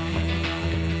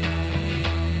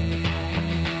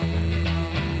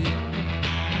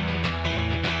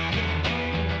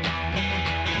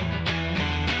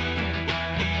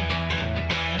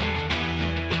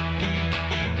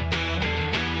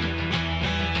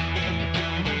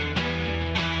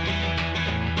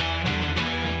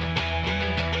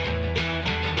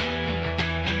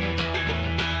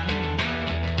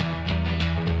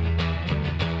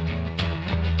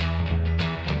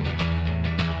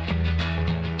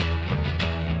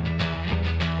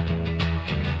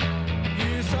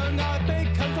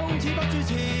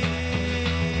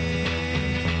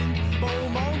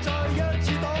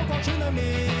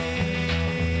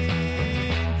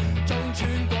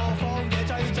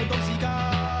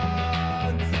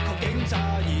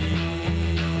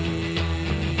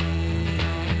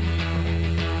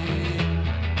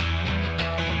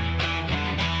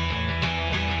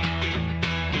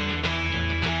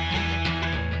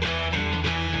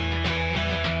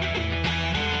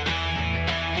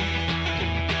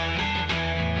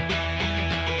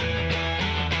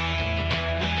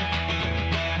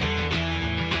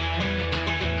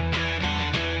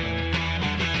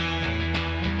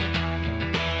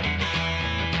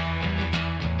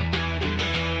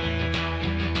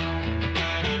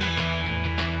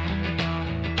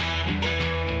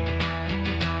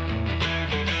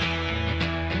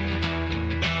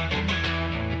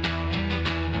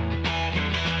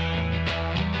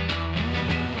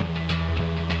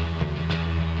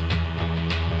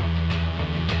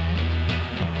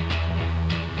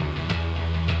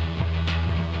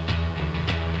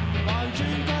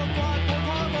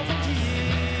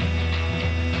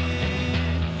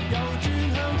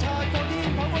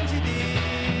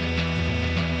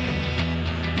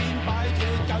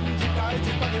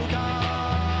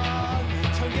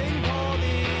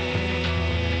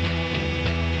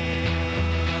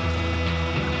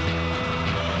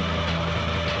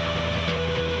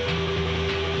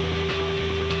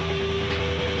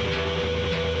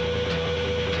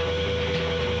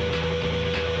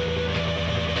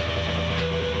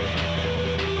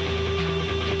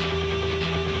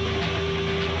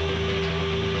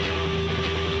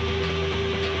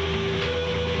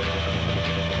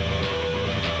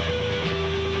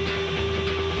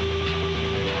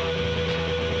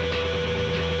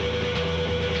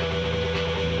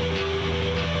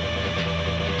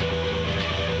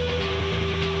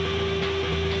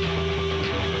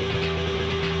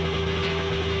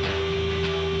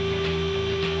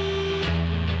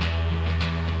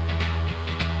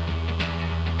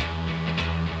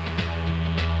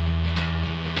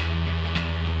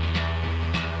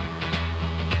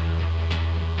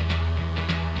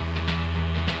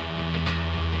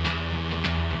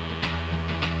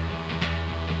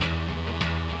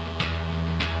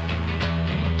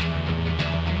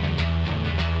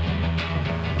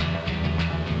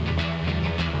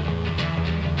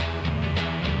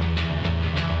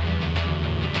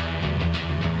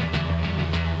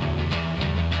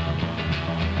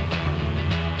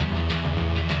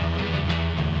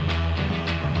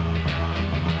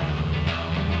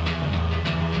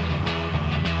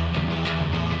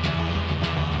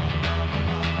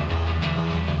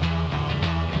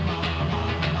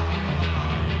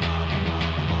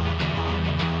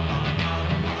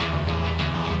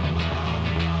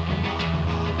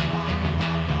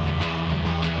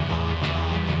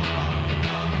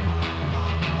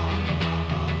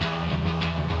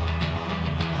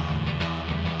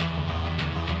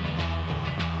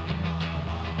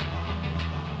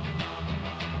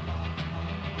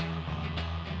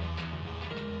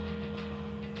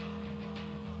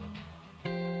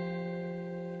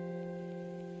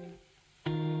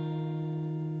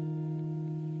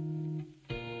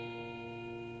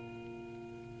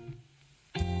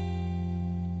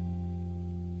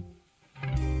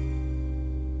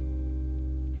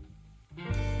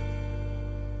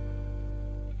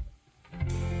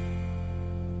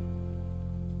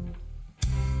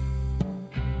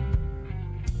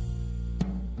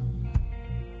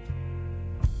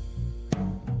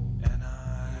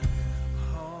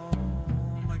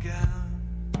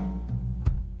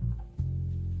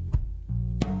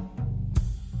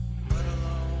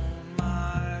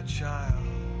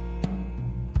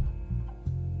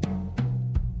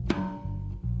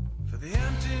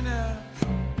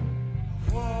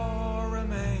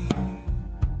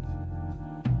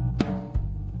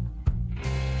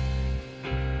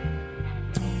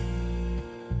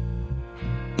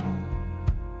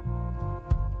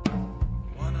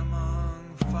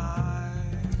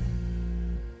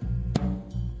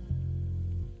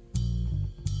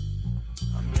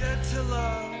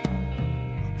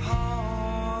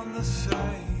the same.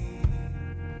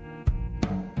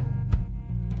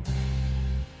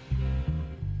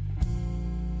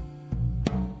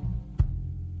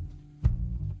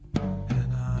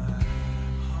 And I'm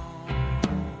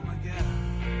home again.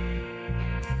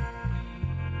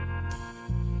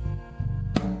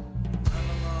 Run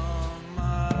along,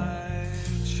 my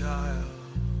child,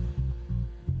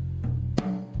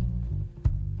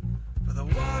 for the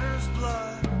water's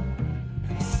blood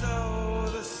and so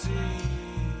the sea.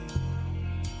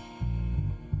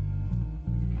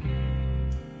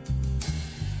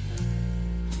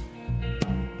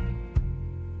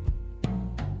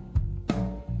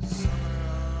 Summer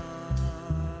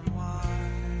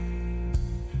unwind,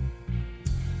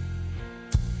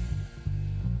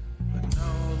 but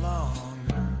no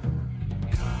longer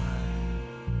kind.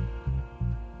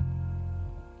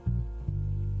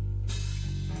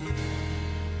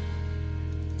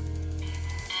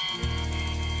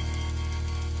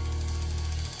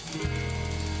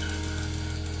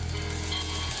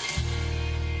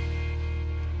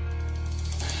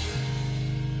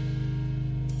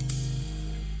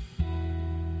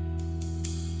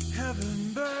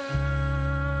 Heaven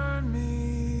burn me.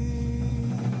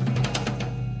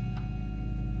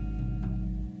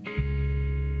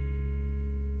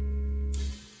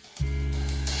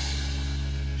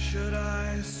 Should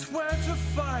I swear to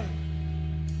fight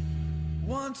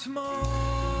once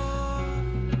more?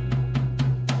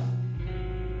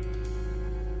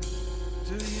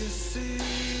 Do you see?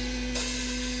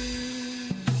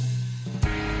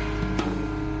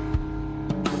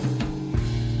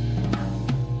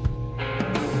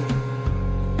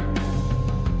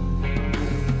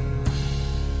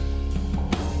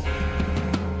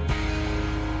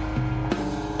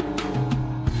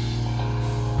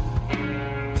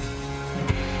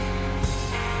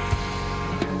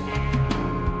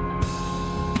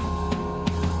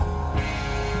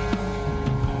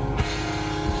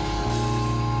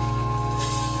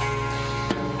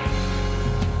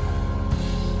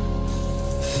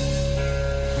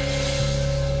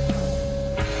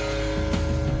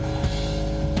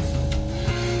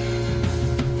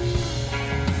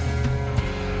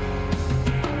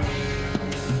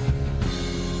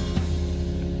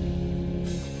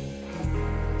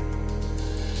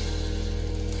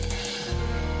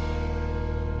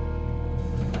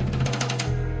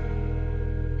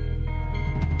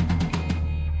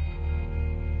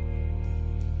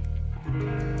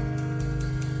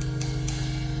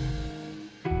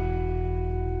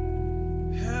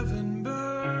 Heaven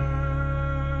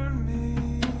burn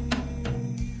me.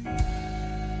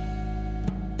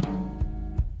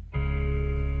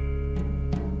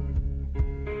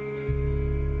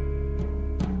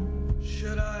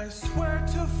 Should I swear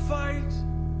to fight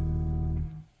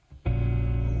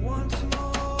once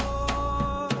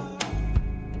more?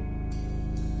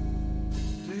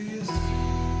 Do you see?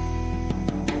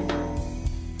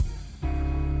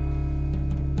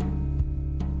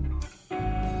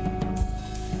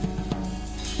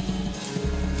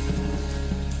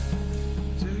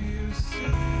 Do you see?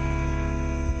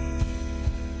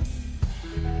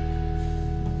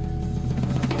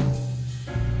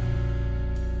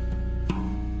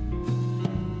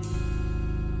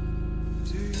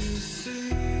 Do you see?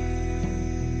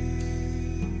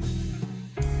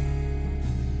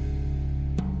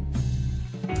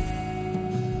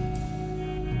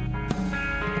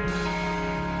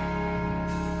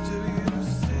 Do you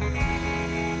see?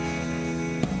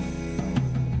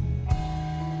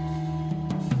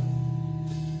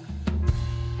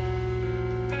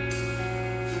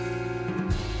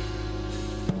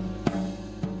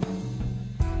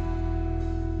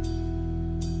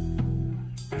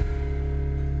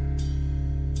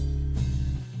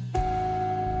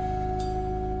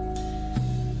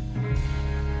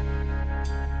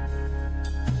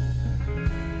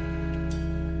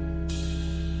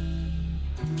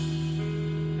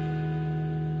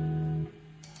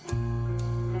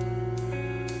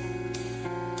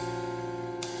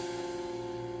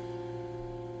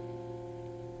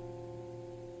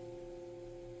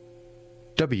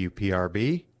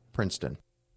 WPRB, Princeton.